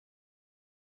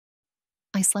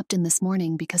 I slept in this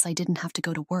morning because I didn't have to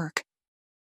go to work.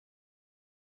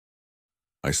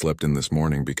 I slept in this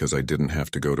morning because I didn't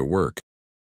have to go to work.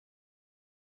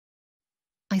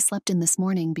 I slept in this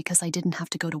morning because I didn't have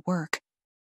to go to work.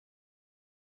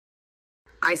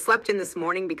 I slept in this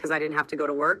morning because I didn't have to go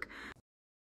to work.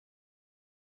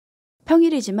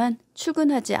 평일이지만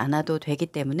출근하지 않아도 되기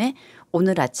때문에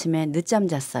오늘 아침에 늦잠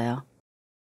잤어요.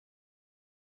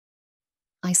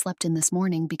 I slept in this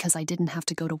morning because I didn't have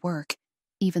to go to work,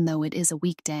 even though it is a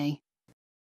weekday.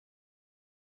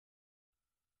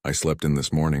 I slept in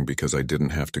this morning because I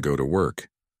didn't have to go to work,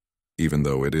 even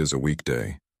though it is a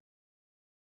weekday.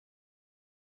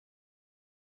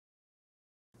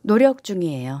 노력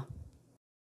중이에요.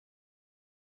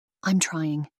 I'm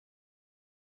trying.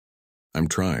 I'm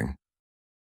trying.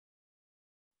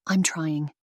 I'm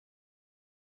trying.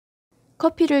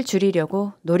 커피를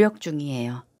줄이려고 노력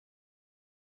중이에요.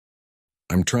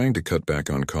 I'm trying to cut back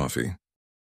on coffee.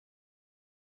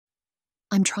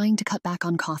 I'm trying to cut back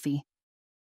on coffee.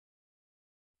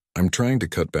 I'm trying to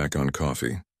cut back on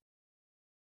coffee.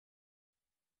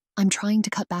 I'm trying to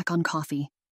cut back on coffee.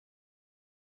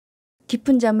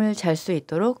 깊은 잠을 잘 수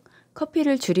있도록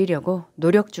커피를 줄이려고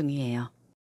노력 중이에요.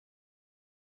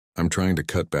 I'm trying to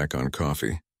cut back on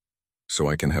coffee so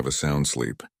I can have a sound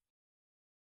sleep.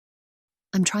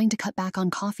 I'm trying to cut back on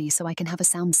coffee so I can have a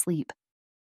sound sleep.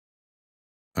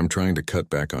 I'm trying to cut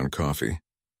back on coffee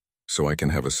so I can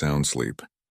have a sound sleep.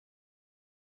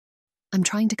 I'm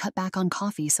trying to cut back on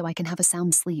coffee so I can have a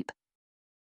sound sleep.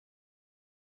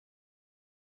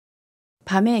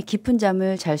 밤에 깊은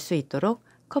잠을 잘 수 있도록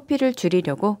커피를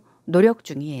줄이려고 노력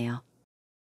중이에요.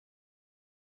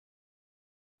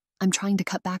 I'm trying to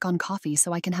cut back on coffee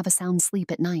so I can have a sound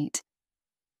sleep at night.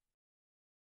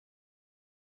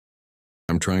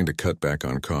 I'm trying to cut back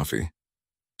on coffee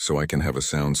so I can have a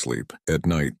sound sleep at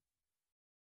night.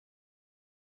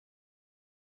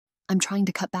 I'm trying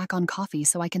to cut back on coffee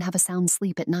so I can have a sound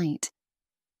sleep at night.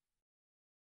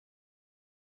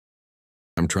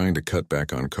 I'm trying to cut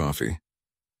back on coffee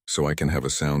so I can have a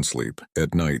sound sleep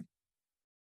at night.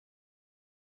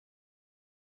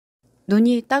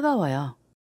 눈이 따가워요.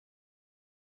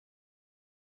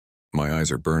 My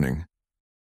eyes are burning.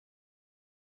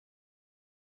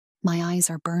 My eyes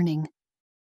are burning.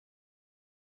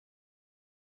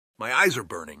 My eyes are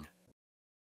burning.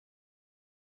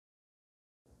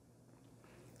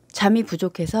 잠이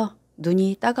부족해서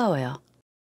눈이 따가워요.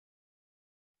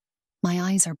 My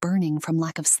eyes are burning from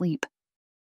lack of sleep.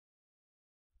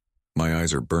 My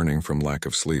eyes are burning from lack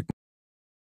of sleep.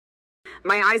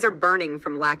 My eyes are burning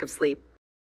from lack of sleep.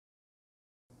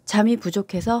 잠이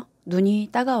부족해서 눈이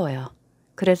따가워요.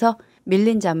 그래서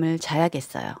밀린 잠을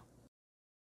자야겠어요.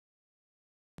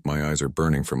 My eyes are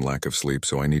burning from lack of sleep,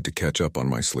 so I need to catch up on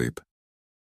my sleep.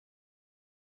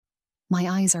 My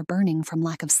eyes are burning from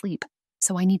lack of sleep,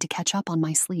 so I need to catch up on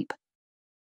my sleep.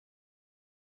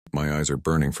 My eyes are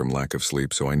burning from lack of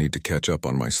sleep, so I need to catch up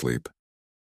on my sleep.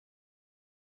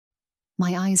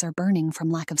 My eyes are burning from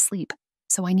lack of sleep,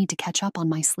 so I need to catch up on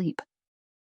my sleep.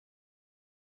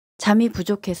 잠이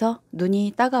부족해서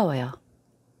눈이 따가워요.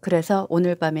 그래서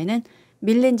오늘 밤에는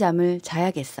밀린 잠을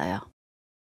자야겠어요.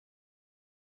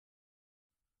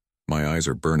 My eyes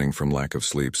are burning from lack of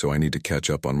sleep, so I need to catch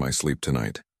up on my sleep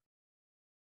tonight.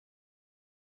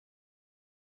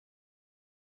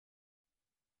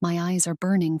 My eyes are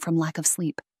burning from lack of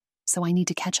sleep, so I need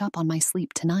to catch up on my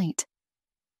sleep tonight.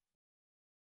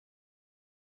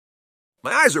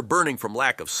 My eyes are burning from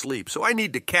lack of sleep, so I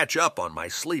need to catch up on my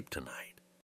sleep tonight.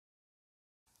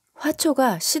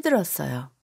 화초가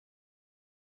시들었어요.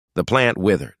 The plant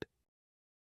withered.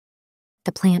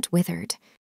 The plant withered.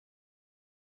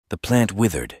 The plant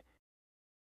withered.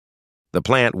 The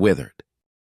plant withered.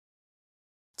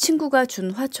 친구가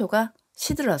준 화초가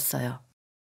시들었어요.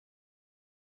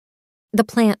 The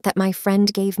plant that my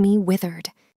friend gave me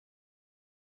withered.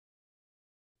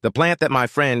 The plant that my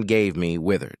friend gave me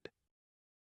withered.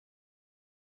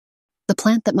 The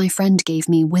plant that my friend gave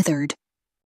me withered.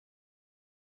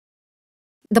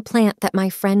 The plant that my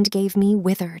friend gave me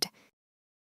withered.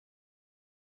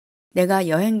 내가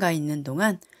여행 가 있는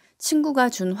동안 친구가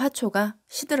준 화초가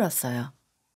시들었어요.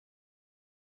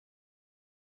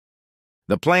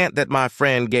 The plant that my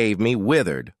friend gave me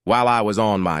withered while I was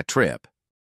on my trip.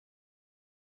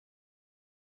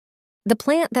 The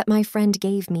plant that my friend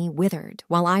gave me withered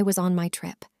while I was on my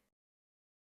trip.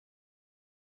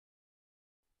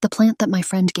 The plant that my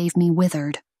friend gave me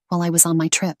withered while I was on my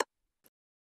trip.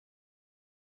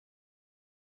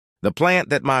 The plant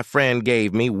that my friend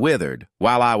gave me withered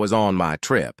while I was on my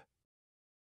trip.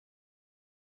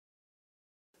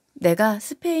 내가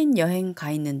스페인 여행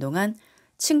가 있는 동안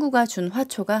친구가 준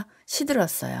화초가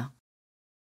시들었어요.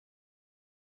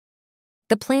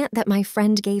 The plant that my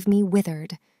friend gave me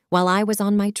withered while I was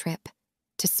on my trip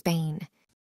to Spain.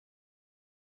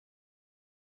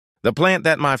 The plant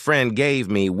that my friend gave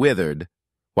me withered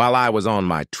while I was on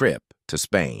my trip to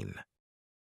Spain.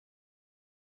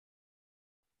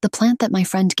 The plant that my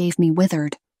friend gave me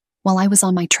withered while I was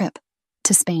on my trip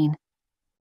to Spain.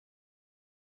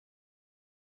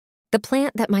 The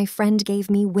plant that my friend gave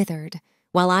me withered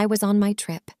while I was on my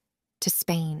trip to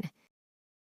Spain.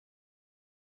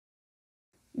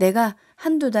 내가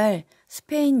한두 달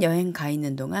스페인 여행 가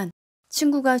있는 동안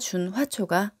친구가 준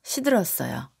화초가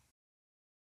시들었어요.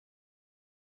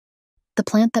 The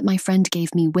plant that my friend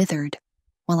gave me withered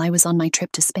while I was on my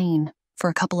trip to Spain for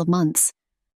a couple of months.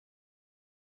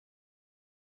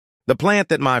 The plant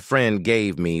that my friend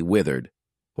gave me withered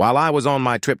while I was on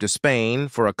my trip to Spain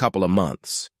for a couple of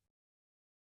months.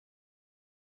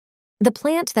 The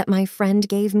plant that my friend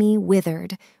gave me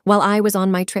withered while I was on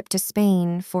my trip to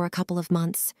Spain for a couple of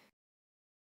months.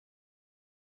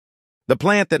 The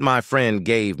plant that my friend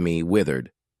gave me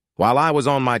withered while I was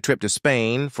on my trip to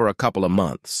Spain for a couple of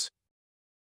months.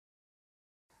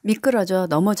 미끄러져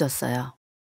넘어졌어요.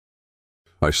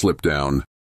 I slipped down.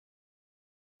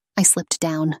 I slipped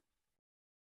down.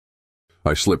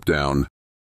 I slipped down.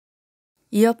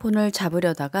 이어폰을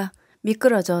잡으려다가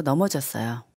미끄러져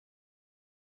넘어졌어요.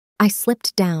 I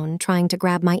slipped down trying to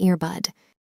grab my earbud.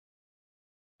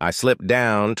 I slipped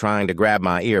down trying to grab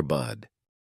my earbud.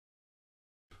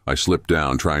 I slipped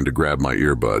down trying to grab my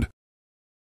earbud.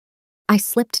 I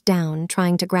slipped down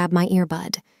trying to grab my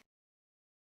earbud.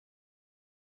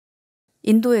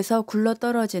 인도에서 굴러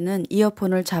떨어지는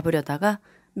이어폰을 잡으려다가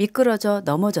미끄러져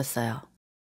넘어졌어요.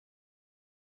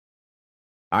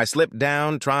 I slipped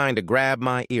down trying to grab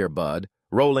my earbud,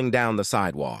 rolling down the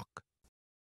sidewalk.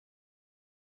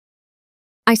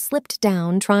 I slipped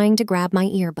down trying to grab my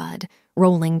earbud,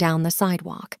 rolling down the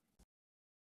sidewalk.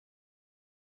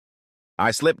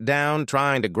 I slipped down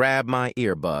trying to grab my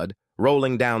earbud,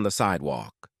 rolling down the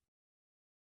sidewalk.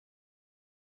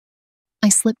 I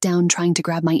slipped down trying to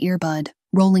grab my earbud,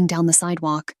 rolling down the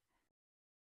sidewalk.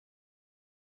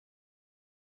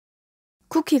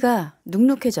 쿠키가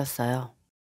눅눅해졌어요.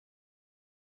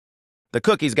 The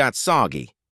cookies got soggy.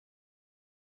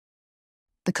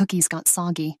 The cookies got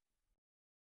soggy.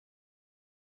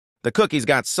 The cookies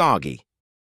got soggy.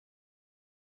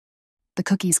 The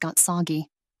cookies got soggy.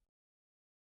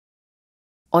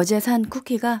 어제 산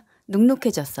쿠키가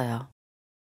눅눅해졌어요.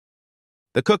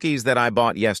 The cookies that I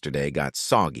bought yesterday got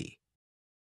soggy.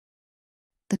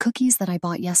 The cookies that I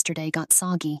bought yesterday got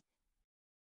soggy.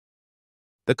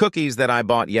 The cookies that I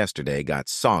bought yesterday got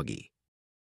soggy.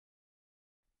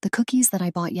 The cookies that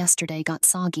I bought yesterday got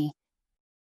soggy.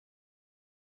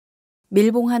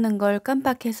 밀봉하는 걸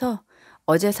깜빡해서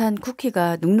어제 산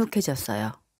쿠키가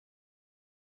눅눅해졌어요.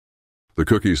 The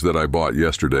cookies that I bought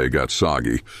yesterday got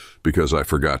soggy because I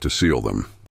forgot to seal them.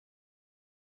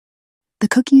 The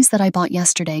cookies that I bought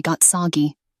yesterday got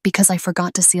soggy because I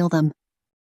forgot to seal them.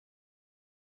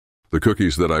 The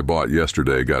cookies that I bought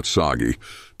yesterday got soggy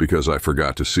because I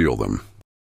forgot to seal them.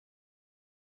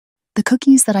 The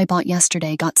cookies that I bought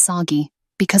yesterday got soggy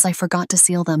because I forgot to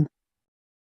seal them.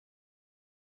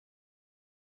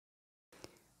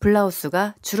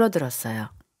 블라우스가 줄어들었어요.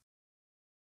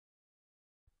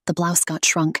 The blouse got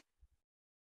shrunk.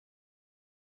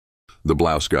 The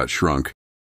blouse got shrunk.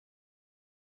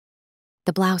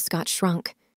 The blouse got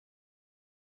shrunk.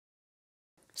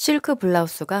 실크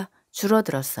블라우스가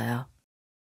줄어들었어요.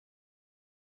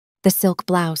 The silk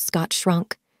blouse got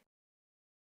shrunk.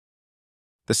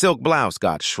 The silk blouse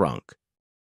got shrunk.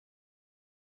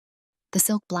 The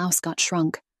silk blouse got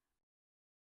shrunk.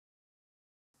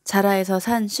 자라에서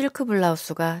산 실크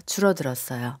블라우스가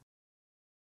줄어들었어요.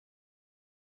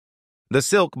 The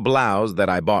silk blouse that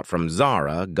I bought from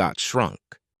Zara got shrunk.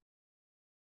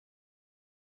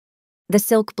 The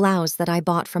silk blouse that I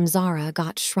bought from Zara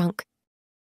got shrunk.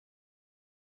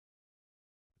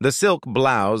 The silk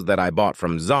blouse that I bought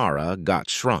from Zara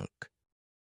got shrunk.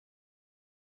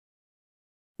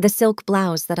 The silk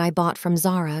blouse that I bought from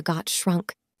Zara got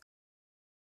shrunk.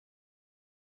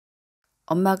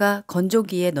 엄마가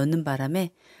건조기에 넣는 바람에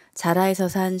자라에서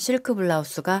산 실크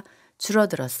블라우스가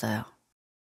줄어들었어요.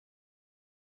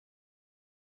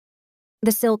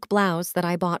 The silk blouse that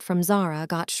I bought from Zara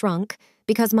got shrunk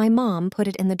because my mom put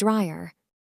it in the dryer.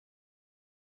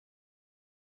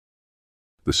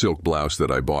 The silk blouse that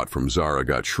I bought from Zara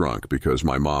got shrunk because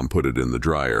my mom put it in the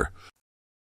dryer.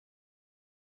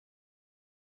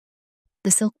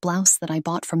 The silk blouse that I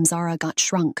bought from Zara got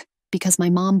shrunk because my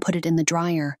mom put it in the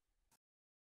dryer.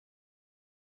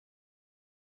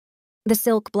 The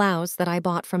silk blouse that I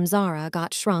bought from Zara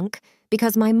got shrunk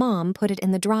because my mom put it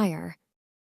in the dryer.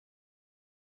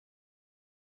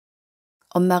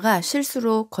 엄마가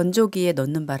실수로 건조기에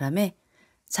넣는 바람에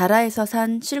자라에서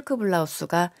산 실크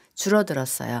블라우스가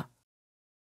줄어들었어요.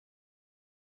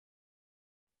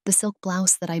 The silk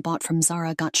blouse that I bought from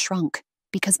Zara got shrunk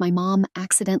because my mom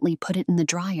accidentally put it in the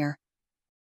dryer.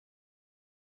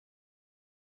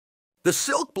 The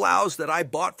silk blouse that I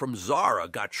bought from Zara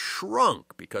got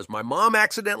shrunk because my mom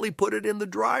accidentally put it in the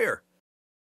dryer.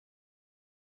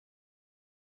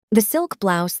 The silk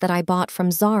blouse that I bought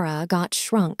from Zara got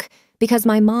shrunk because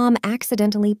my mom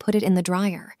accidentally put it in the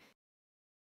dryer.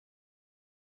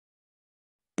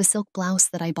 The silk blouse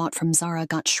that I bought from Zara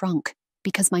got shrunk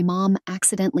because my mom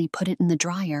accidentally put it in the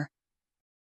dryer.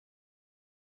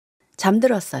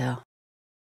 잠들었어요.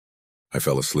 I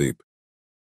fell asleep.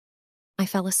 I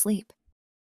fell asleep.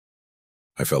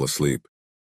 I fell asleep.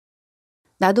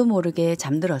 나도 모르게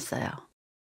잠들었어요.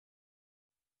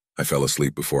 I fell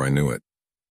asleep before I knew it.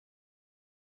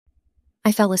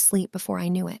 I fell asleep before I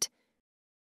knew it.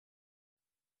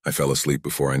 I fell asleep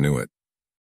before I knew it.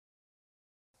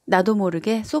 나도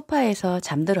모르게 소파에서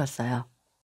잠들었어요.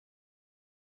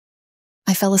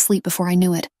 I fell asleep before I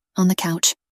knew it, on the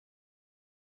couch.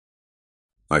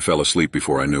 I fell asleep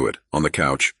before I knew it, on the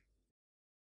couch.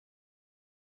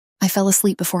 I fell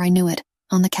asleep before I knew it,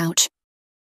 on the couch.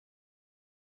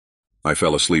 I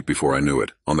fell asleep before I knew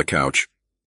it, on the couch.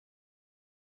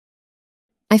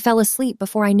 I fell asleep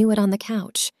before I knew it on the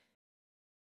couch.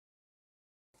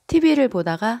 TV를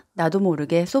보다가 나도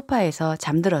모르게 소파에서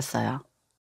잠들었어요.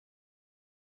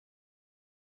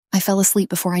 I fell asleep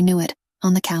before I knew it,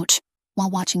 on the couch, while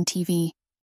watching TV.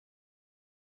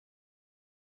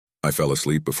 I fell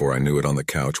asleep before I knew it on the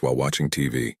couch while watching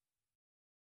TV.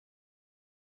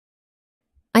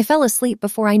 I fell asleep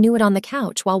before I knew it on the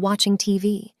couch while watching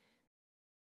TV.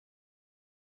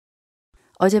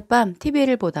 어젯밤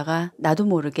TV를 보다가 나도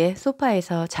모르게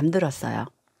소파에서 잠들었어요.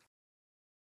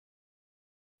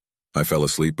 I fell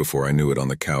asleep before I knew it on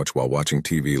the couch while watching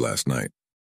TV last night.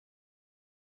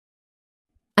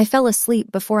 I fell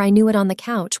asleep before I knew it on the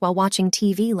couch while watching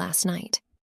TV last night.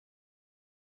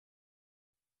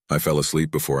 I fell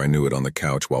asleep before I knew it on the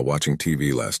couch while watching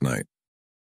TV last night.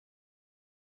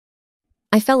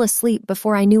 I fell asleep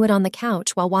before I knew it on the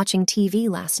couch while watching TV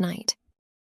last night.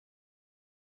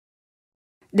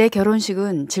 내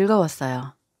결혼식은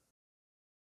즐거웠어요.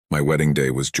 My wedding day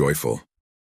was joyful.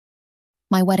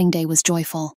 My wedding day was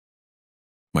joyful.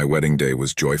 My wedding day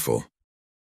was joyful.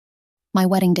 My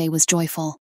wedding day was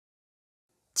joyful.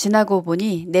 지나고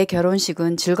보니 내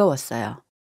결혼식은 즐거웠어요.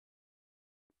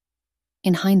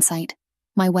 In hindsight,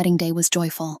 my wedding day was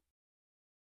joyful.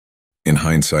 In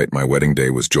hindsight, my wedding day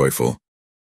was joyful.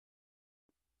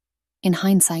 In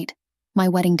hindsight, my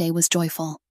wedding day was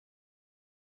joyful.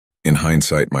 In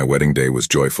hindsight, my wedding day was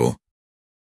joyful.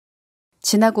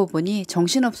 지나고 보니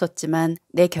정신없었지만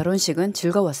내 결혼식은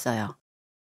즐거웠어요.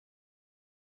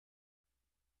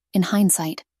 In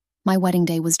hindsight, my wedding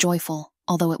day was joyful,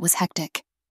 although it was hectic.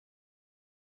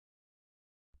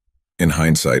 In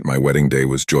hindsight, my wedding day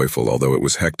was joyful, although it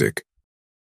was hectic.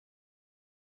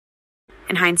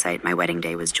 In hindsight, my wedding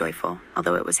day was joyful,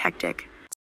 although it was hectic.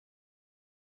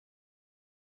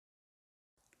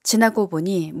 지나고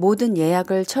보니 모든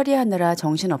예약을 처리하느라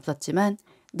정신없었지만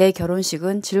내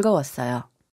결혼식은 즐거웠어요.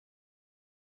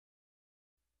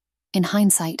 In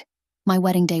hindsight, my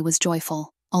wedding day was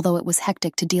joyful, although it was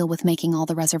hectic to deal with making all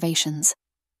the reservations.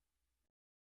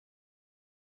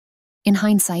 In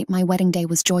hindsight, my wedding day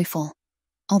was joyful,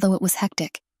 although it was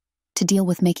hectic to deal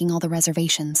with making all the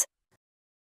reservations.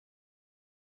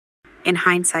 In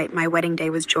hindsight, my wedding day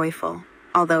was joyful,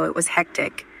 although it was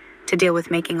hectic to deal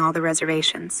with making all the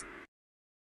reservations.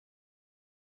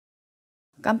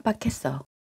 깜빡했어.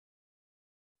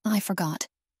 I forgot.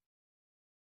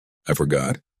 I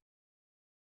forgot.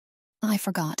 I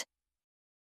forgot.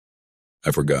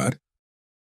 I forgot.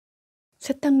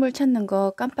 세탁물 찾는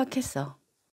거 깜빡했어.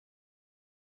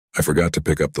 I forgot to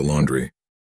pick up the laundry.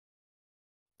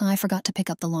 I forgot to pick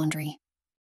up the laundry.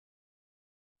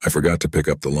 I forgot to pick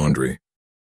up the laundry.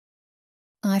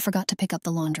 I forgot to pick up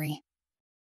the laundry.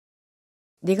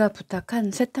 네가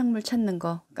부탁한 세탁물 찾는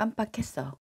거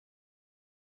깜빡했어.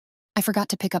 I forgot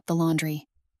to pick up the laundry.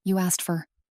 You asked for.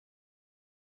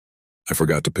 I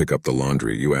forgot to pick up the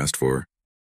laundry you asked for.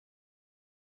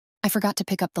 I forgot to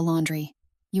pick up the laundry.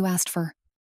 You asked for.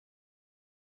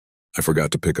 I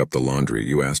forgot to pick up the laundry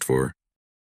you asked for.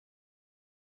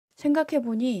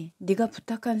 생각해보니 네가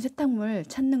부탁한 세탁물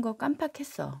찾는 거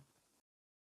깜빡했어.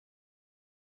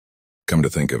 Come to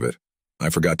think of it, I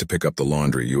forgot to pick up the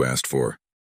laundry you asked for.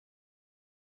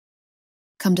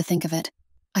 Come to think of it,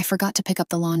 I forgot to pick up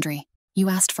the laundry you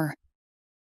asked for.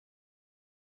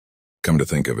 Come to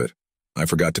think of it, I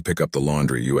forgot to pick up the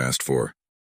laundry you asked for.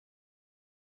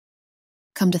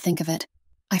 Come to think of it,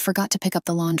 I forgot to pick up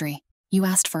the laundry you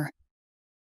asked for.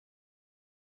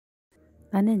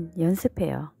 나는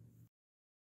연습해요.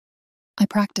 I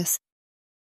practice.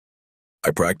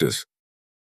 I practice.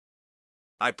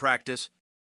 I practice.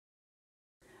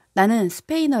 나는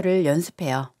스페인어를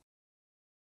연습해요.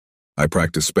 I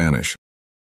practice Spanish.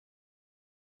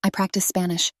 I practice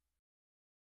Spanish.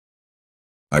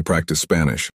 I practice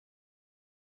Spanish.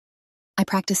 I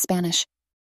practice Spanish.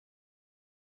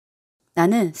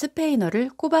 나는 스페인어를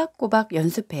꼬박꼬박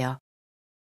연습해요.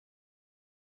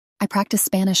 I practice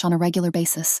Spanish on a regular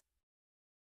basis.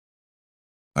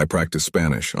 I practice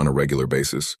Spanish on a regular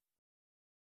basis.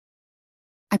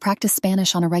 I practice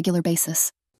Spanish on a regular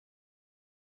basis.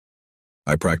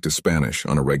 I practice Spanish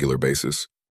on a regular basis.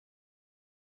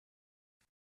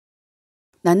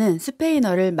 나는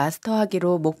스페인어를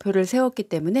마스터하기로 목표를 세웠기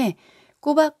때문에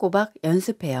꼬박꼬박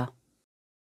연습해요.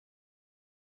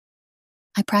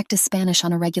 I practice Spanish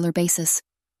on a regular basis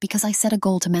because I set a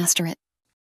goal to master it.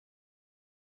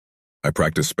 I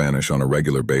practice Spanish on a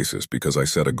regular basis because I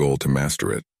set a goal to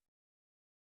master it.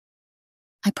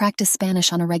 I practice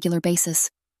Spanish on a regular basis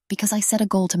because I set a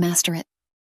goal to master it.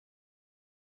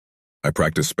 I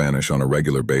practice Spanish on a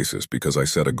regular basis because I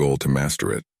set a goal to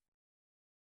master it.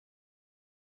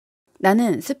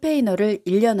 나는 스페인어를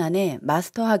 1년 안에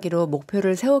마스터하기로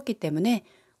목표를 세웠기 때문에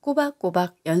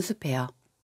꼬박꼬박 연습해요.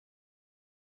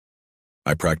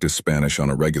 I practice Spanish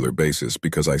on a regular basis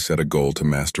because I set a goal to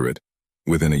master it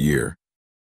within a year.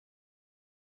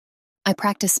 I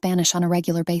practice Spanish on a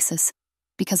regular basis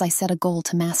because I set a goal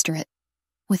to master it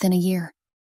within a year.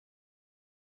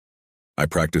 I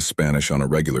practice Spanish on a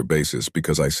regular basis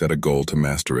because I set a goal to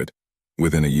master it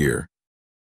within a year.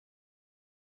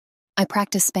 I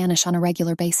practice Spanish on a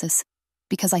regular basis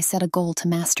because I set a goal to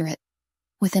master it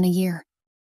within a year.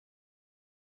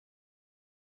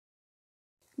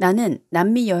 나는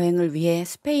남미 여행을 위해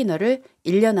스페인어를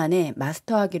 1년 안에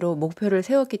마스터하기로 목표를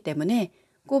세웠기 때문에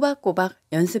꼬박꼬박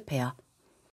연습해요.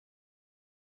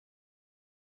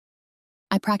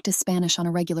 I practice Spanish on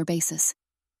a regular basis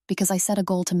because I set a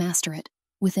goal to master it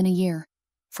within a year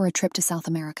for a trip to South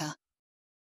America.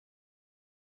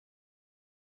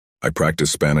 I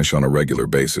practice Spanish on a regular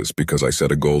basis because I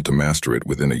set a goal to master it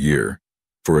within a year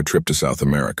for a trip to South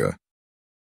America.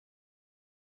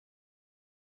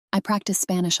 I practice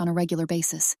Spanish on a regular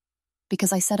basis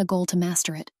because I set a goal to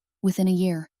master it within a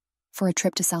year for a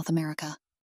trip to South America.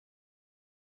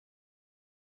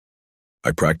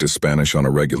 I practice Spanish on a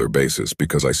regular basis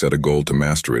because I set a goal to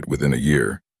master it within a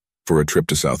year for a trip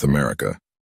to South America.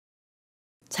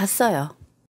 잤어요.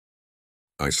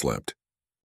 I slept.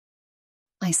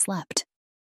 I slept.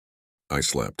 I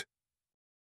slept.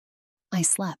 I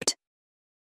slept.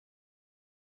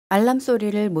 알람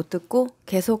소리를 못 듣고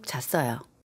계속 잤어요.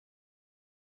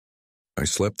 I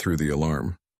slept through the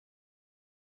alarm.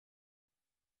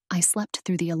 I slept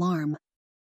through the alarm.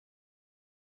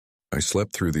 I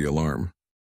slept through the alarm.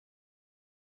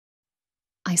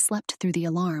 I slept through the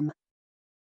alarm.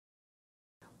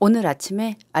 오늘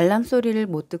아침에 알람 소리를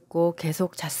못 듣고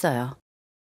계속 잤어요.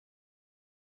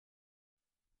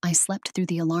 I slept through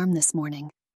the alarm this morning.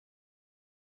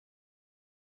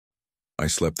 I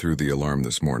slept through the alarm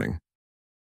this morning.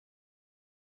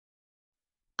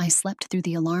 I slept through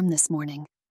the alarm this morning.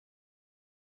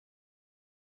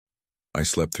 I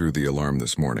slept through the alarm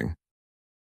this morning.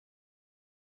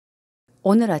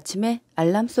 오늘 아침에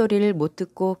알람 소리를 못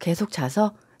듣고 계속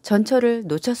자서 전철을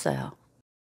놓쳤어요.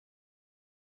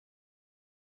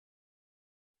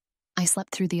 I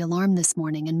slept through the alarm this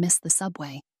morning and missed the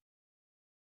subway.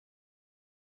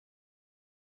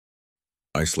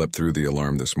 I slept through the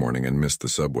alarm this morning and missed the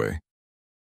subway.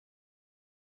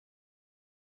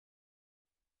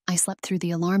 I slept through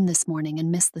the alarm this morning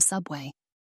and missed the subway.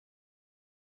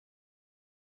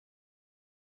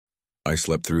 I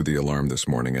slept through the alarm this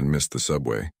morning and missed the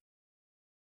subway.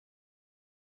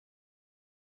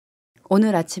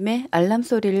 오늘 아침에 알람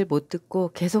소리를 못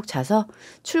듣고 계속 자서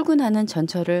출근하는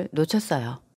전철을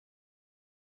놓쳤어요.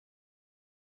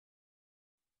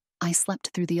 I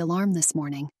slept through the alarm this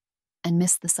morning and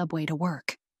missed the subway to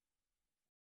work.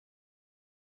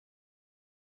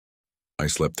 I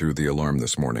slept through the alarm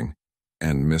this morning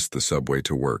and missed the subway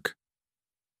to work.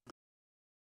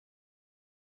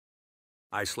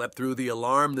 I slept through the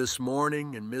alarm this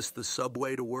morning and missed the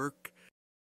subway to work.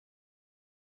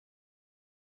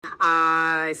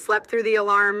 I slept through the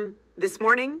alarm this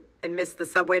morning and missed the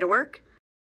subway to work.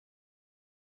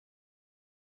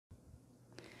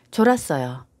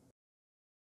 졸았어요.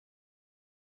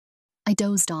 I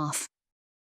dozed off.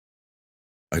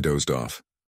 I dozed off.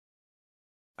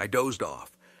 I dozed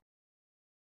off.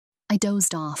 I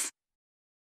dozed off.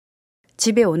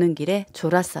 집에 오는 길에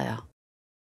졸았어요.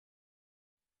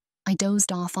 I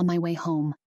dozed off on my way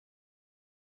home.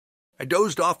 I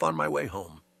dozed off on my way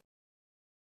home.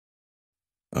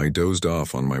 I dozed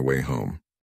off on my way home.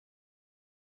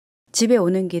 집에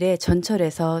오는 길에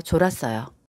전철에서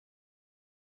졸았어요.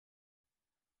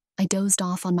 I dozed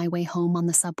off on my way home on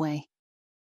the subway.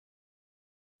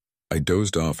 I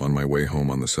dozed off on my way home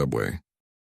on the subway.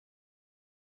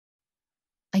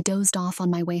 I dozed off on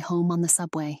my way home on the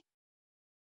subway.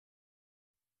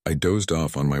 I dozed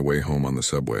off on my way home on the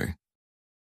subway.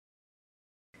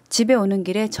 집에 오는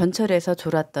길에 전철에서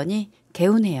졸았더니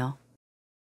개운해요.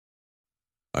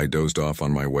 I dozed off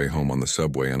on my way home on the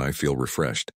subway and I feel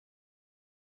refreshed.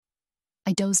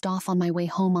 I dozed off on my way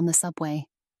home on the subway,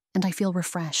 and I feel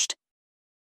refreshed.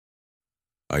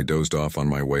 I dozed off on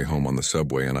my way home on the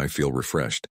subway and I feel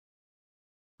refreshed.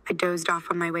 I dozed off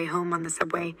on my way home on the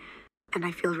subway, and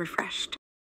I feel refreshed.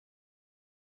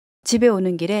 집에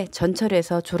오는 길에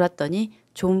전철에서 졸았더니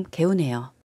좀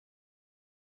개운해요.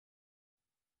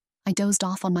 I dozed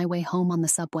off on my way home on the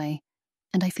subway,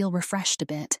 and I feel refreshed a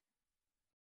bit.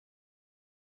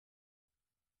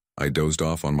 I dozed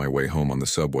off on my way home on the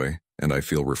subway and I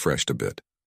feel refreshed a bit.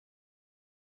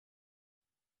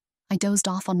 I dozed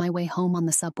off on my way home on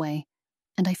the subway,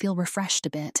 and I feel refreshed a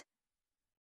bit.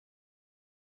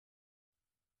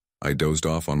 I dozed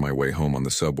off on my way home on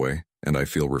the subway and I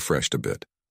feel refreshed a bit.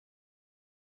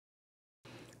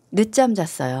 늦잠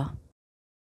잤어요.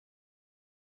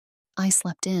 I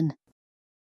slept in.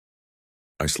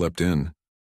 I slept in.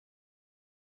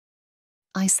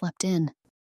 I slept in.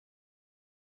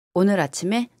 오늘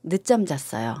아침에 늦잠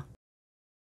잤어요.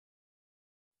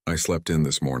 I slept in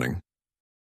this morning.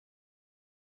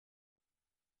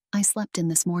 I slept in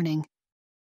this morning.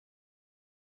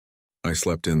 I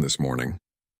slept in this morning.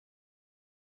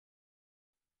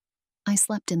 I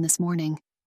slept in this morning.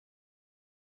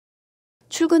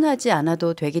 출근하지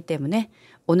않아도 되기 때문에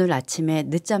오늘 아침에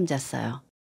늦잠 잤어요.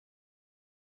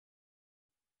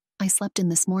 I slept in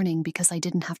this morning because I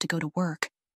didn't have to go to work.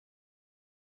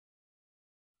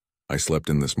 I slept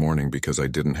in this morning because I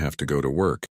didn't have to go to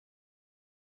work.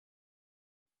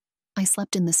 I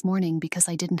slept in this morning because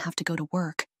I didn't have to go to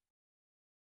work.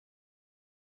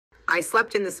 I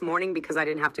slept in this morning because I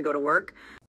didn't have to go to work.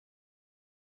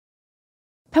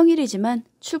 평일이지만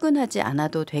출근하지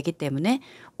않아도 되기 때문에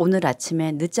오늘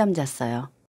아침에 늦잠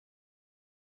잤어요.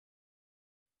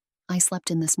 I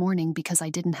slept in this morning because I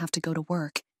didn't have to go to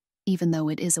work, even though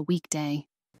it is a weekday.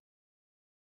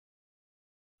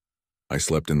 I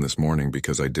slept in this morning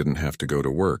because I didn't have to go to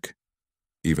work,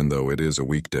 even though it is a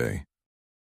weekday.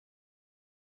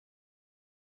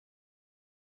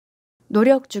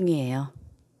 노력 중이에요.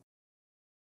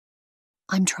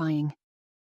 I'm trying.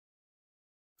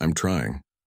 I'm trying.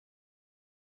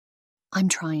 I'm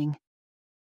trying.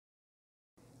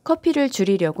 커피를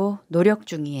줄이려고 노력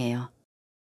중이에요.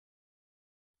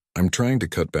 I'm trying to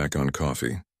cut back on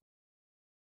coffee.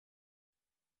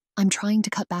 I'm trying to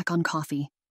cut back on coffee.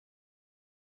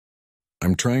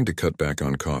 I'm trying to cut back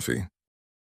on coffee.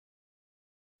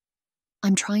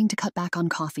 I'm trying to cut back on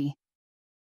coffee.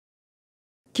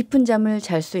 깊은 잠을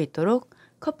잘 수 있도록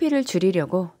커피를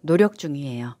줄이려고 노력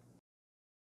중이에요.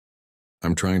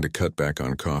 I'm trying to cut back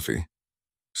on coffee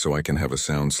so I can have a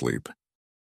sound sleep.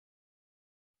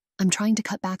 I'm trying to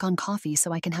cut back on coffee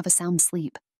so I can have a sound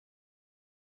sleep.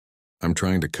 I'm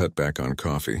trying to cut back on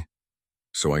coffee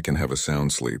so I can have a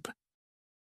sound sleep.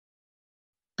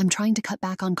 I'm trying to cut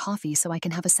back on coffee so I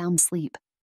can have a sound sleep.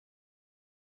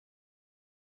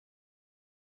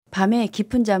 밤에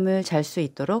깊은 잠을 잘 수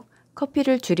있도록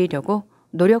커피를 줄이려고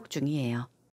노력 중이에요.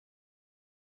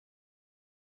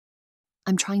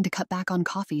 I'm trying to cut back on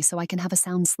coffee so I can have a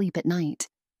sound sleep at night.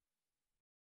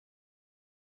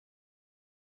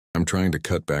 I'm trying to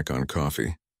cut back on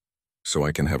coffee so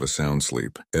I can have a sound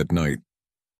sleep at night.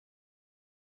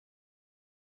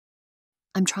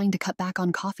 I'm trying to cut back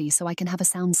on coffee so I can have a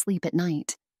sound sleep at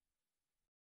night.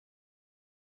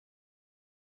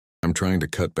 I'm trying to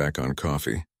cut back on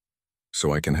coffee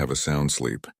so I can have a sound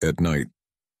sleep at night.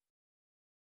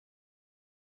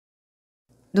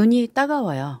 눈이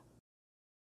따가워요.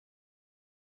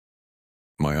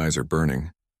 My eyes are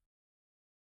burning.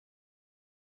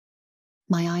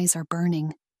 My eyes are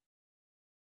burning.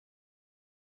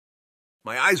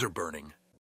 My eyes are burning.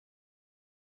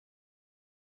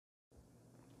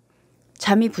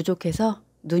 잠이 부족해서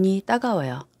눈이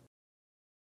따가워요.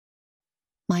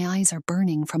 My eyes are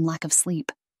burning from lack of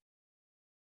sleep.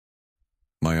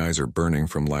 My eyes are burning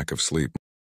from lack of sleep.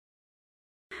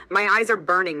 My eyes are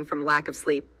burning from lack of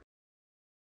sleep.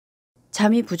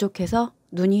 잠이 부족해서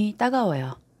눈이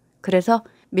따가워요. 그래서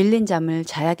밀린 잠을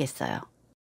자야겠어요.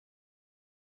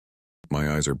 My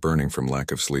eyes are burning from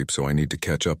lack of sleep, so I need to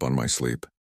catch up on my sleep.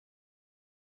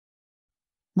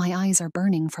 My eyes are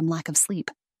burning from lack of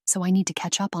sleep, so I need to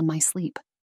catch up on my sleep.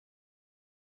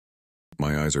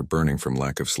 My eyes are burning from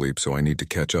lack of sleep, so I need to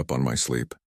catch up on my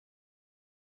sleep.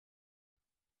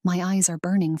 My eyes are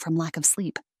burning from lack of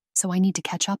sleep, so I need to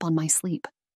catch up on my sleep.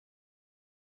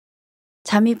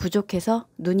 잠이 부족해서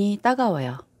눈이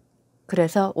따가워요.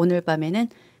 그래서 오늘 밤에는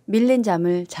밀린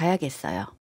잠을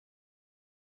자야겠어요.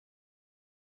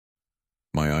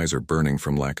 My eyes are burning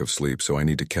from lack of sleep, so I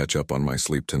need to catch up on my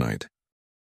sleep tonight.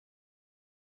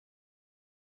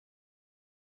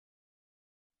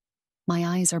 My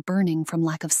eyes are burning from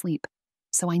lack of sleep,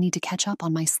 so I need to catch up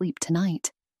on my sleep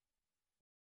tonight.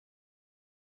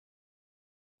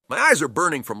 My eyes are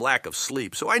burning from lack of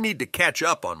sleep, so I need to catch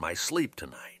up on my sleep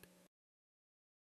tonight.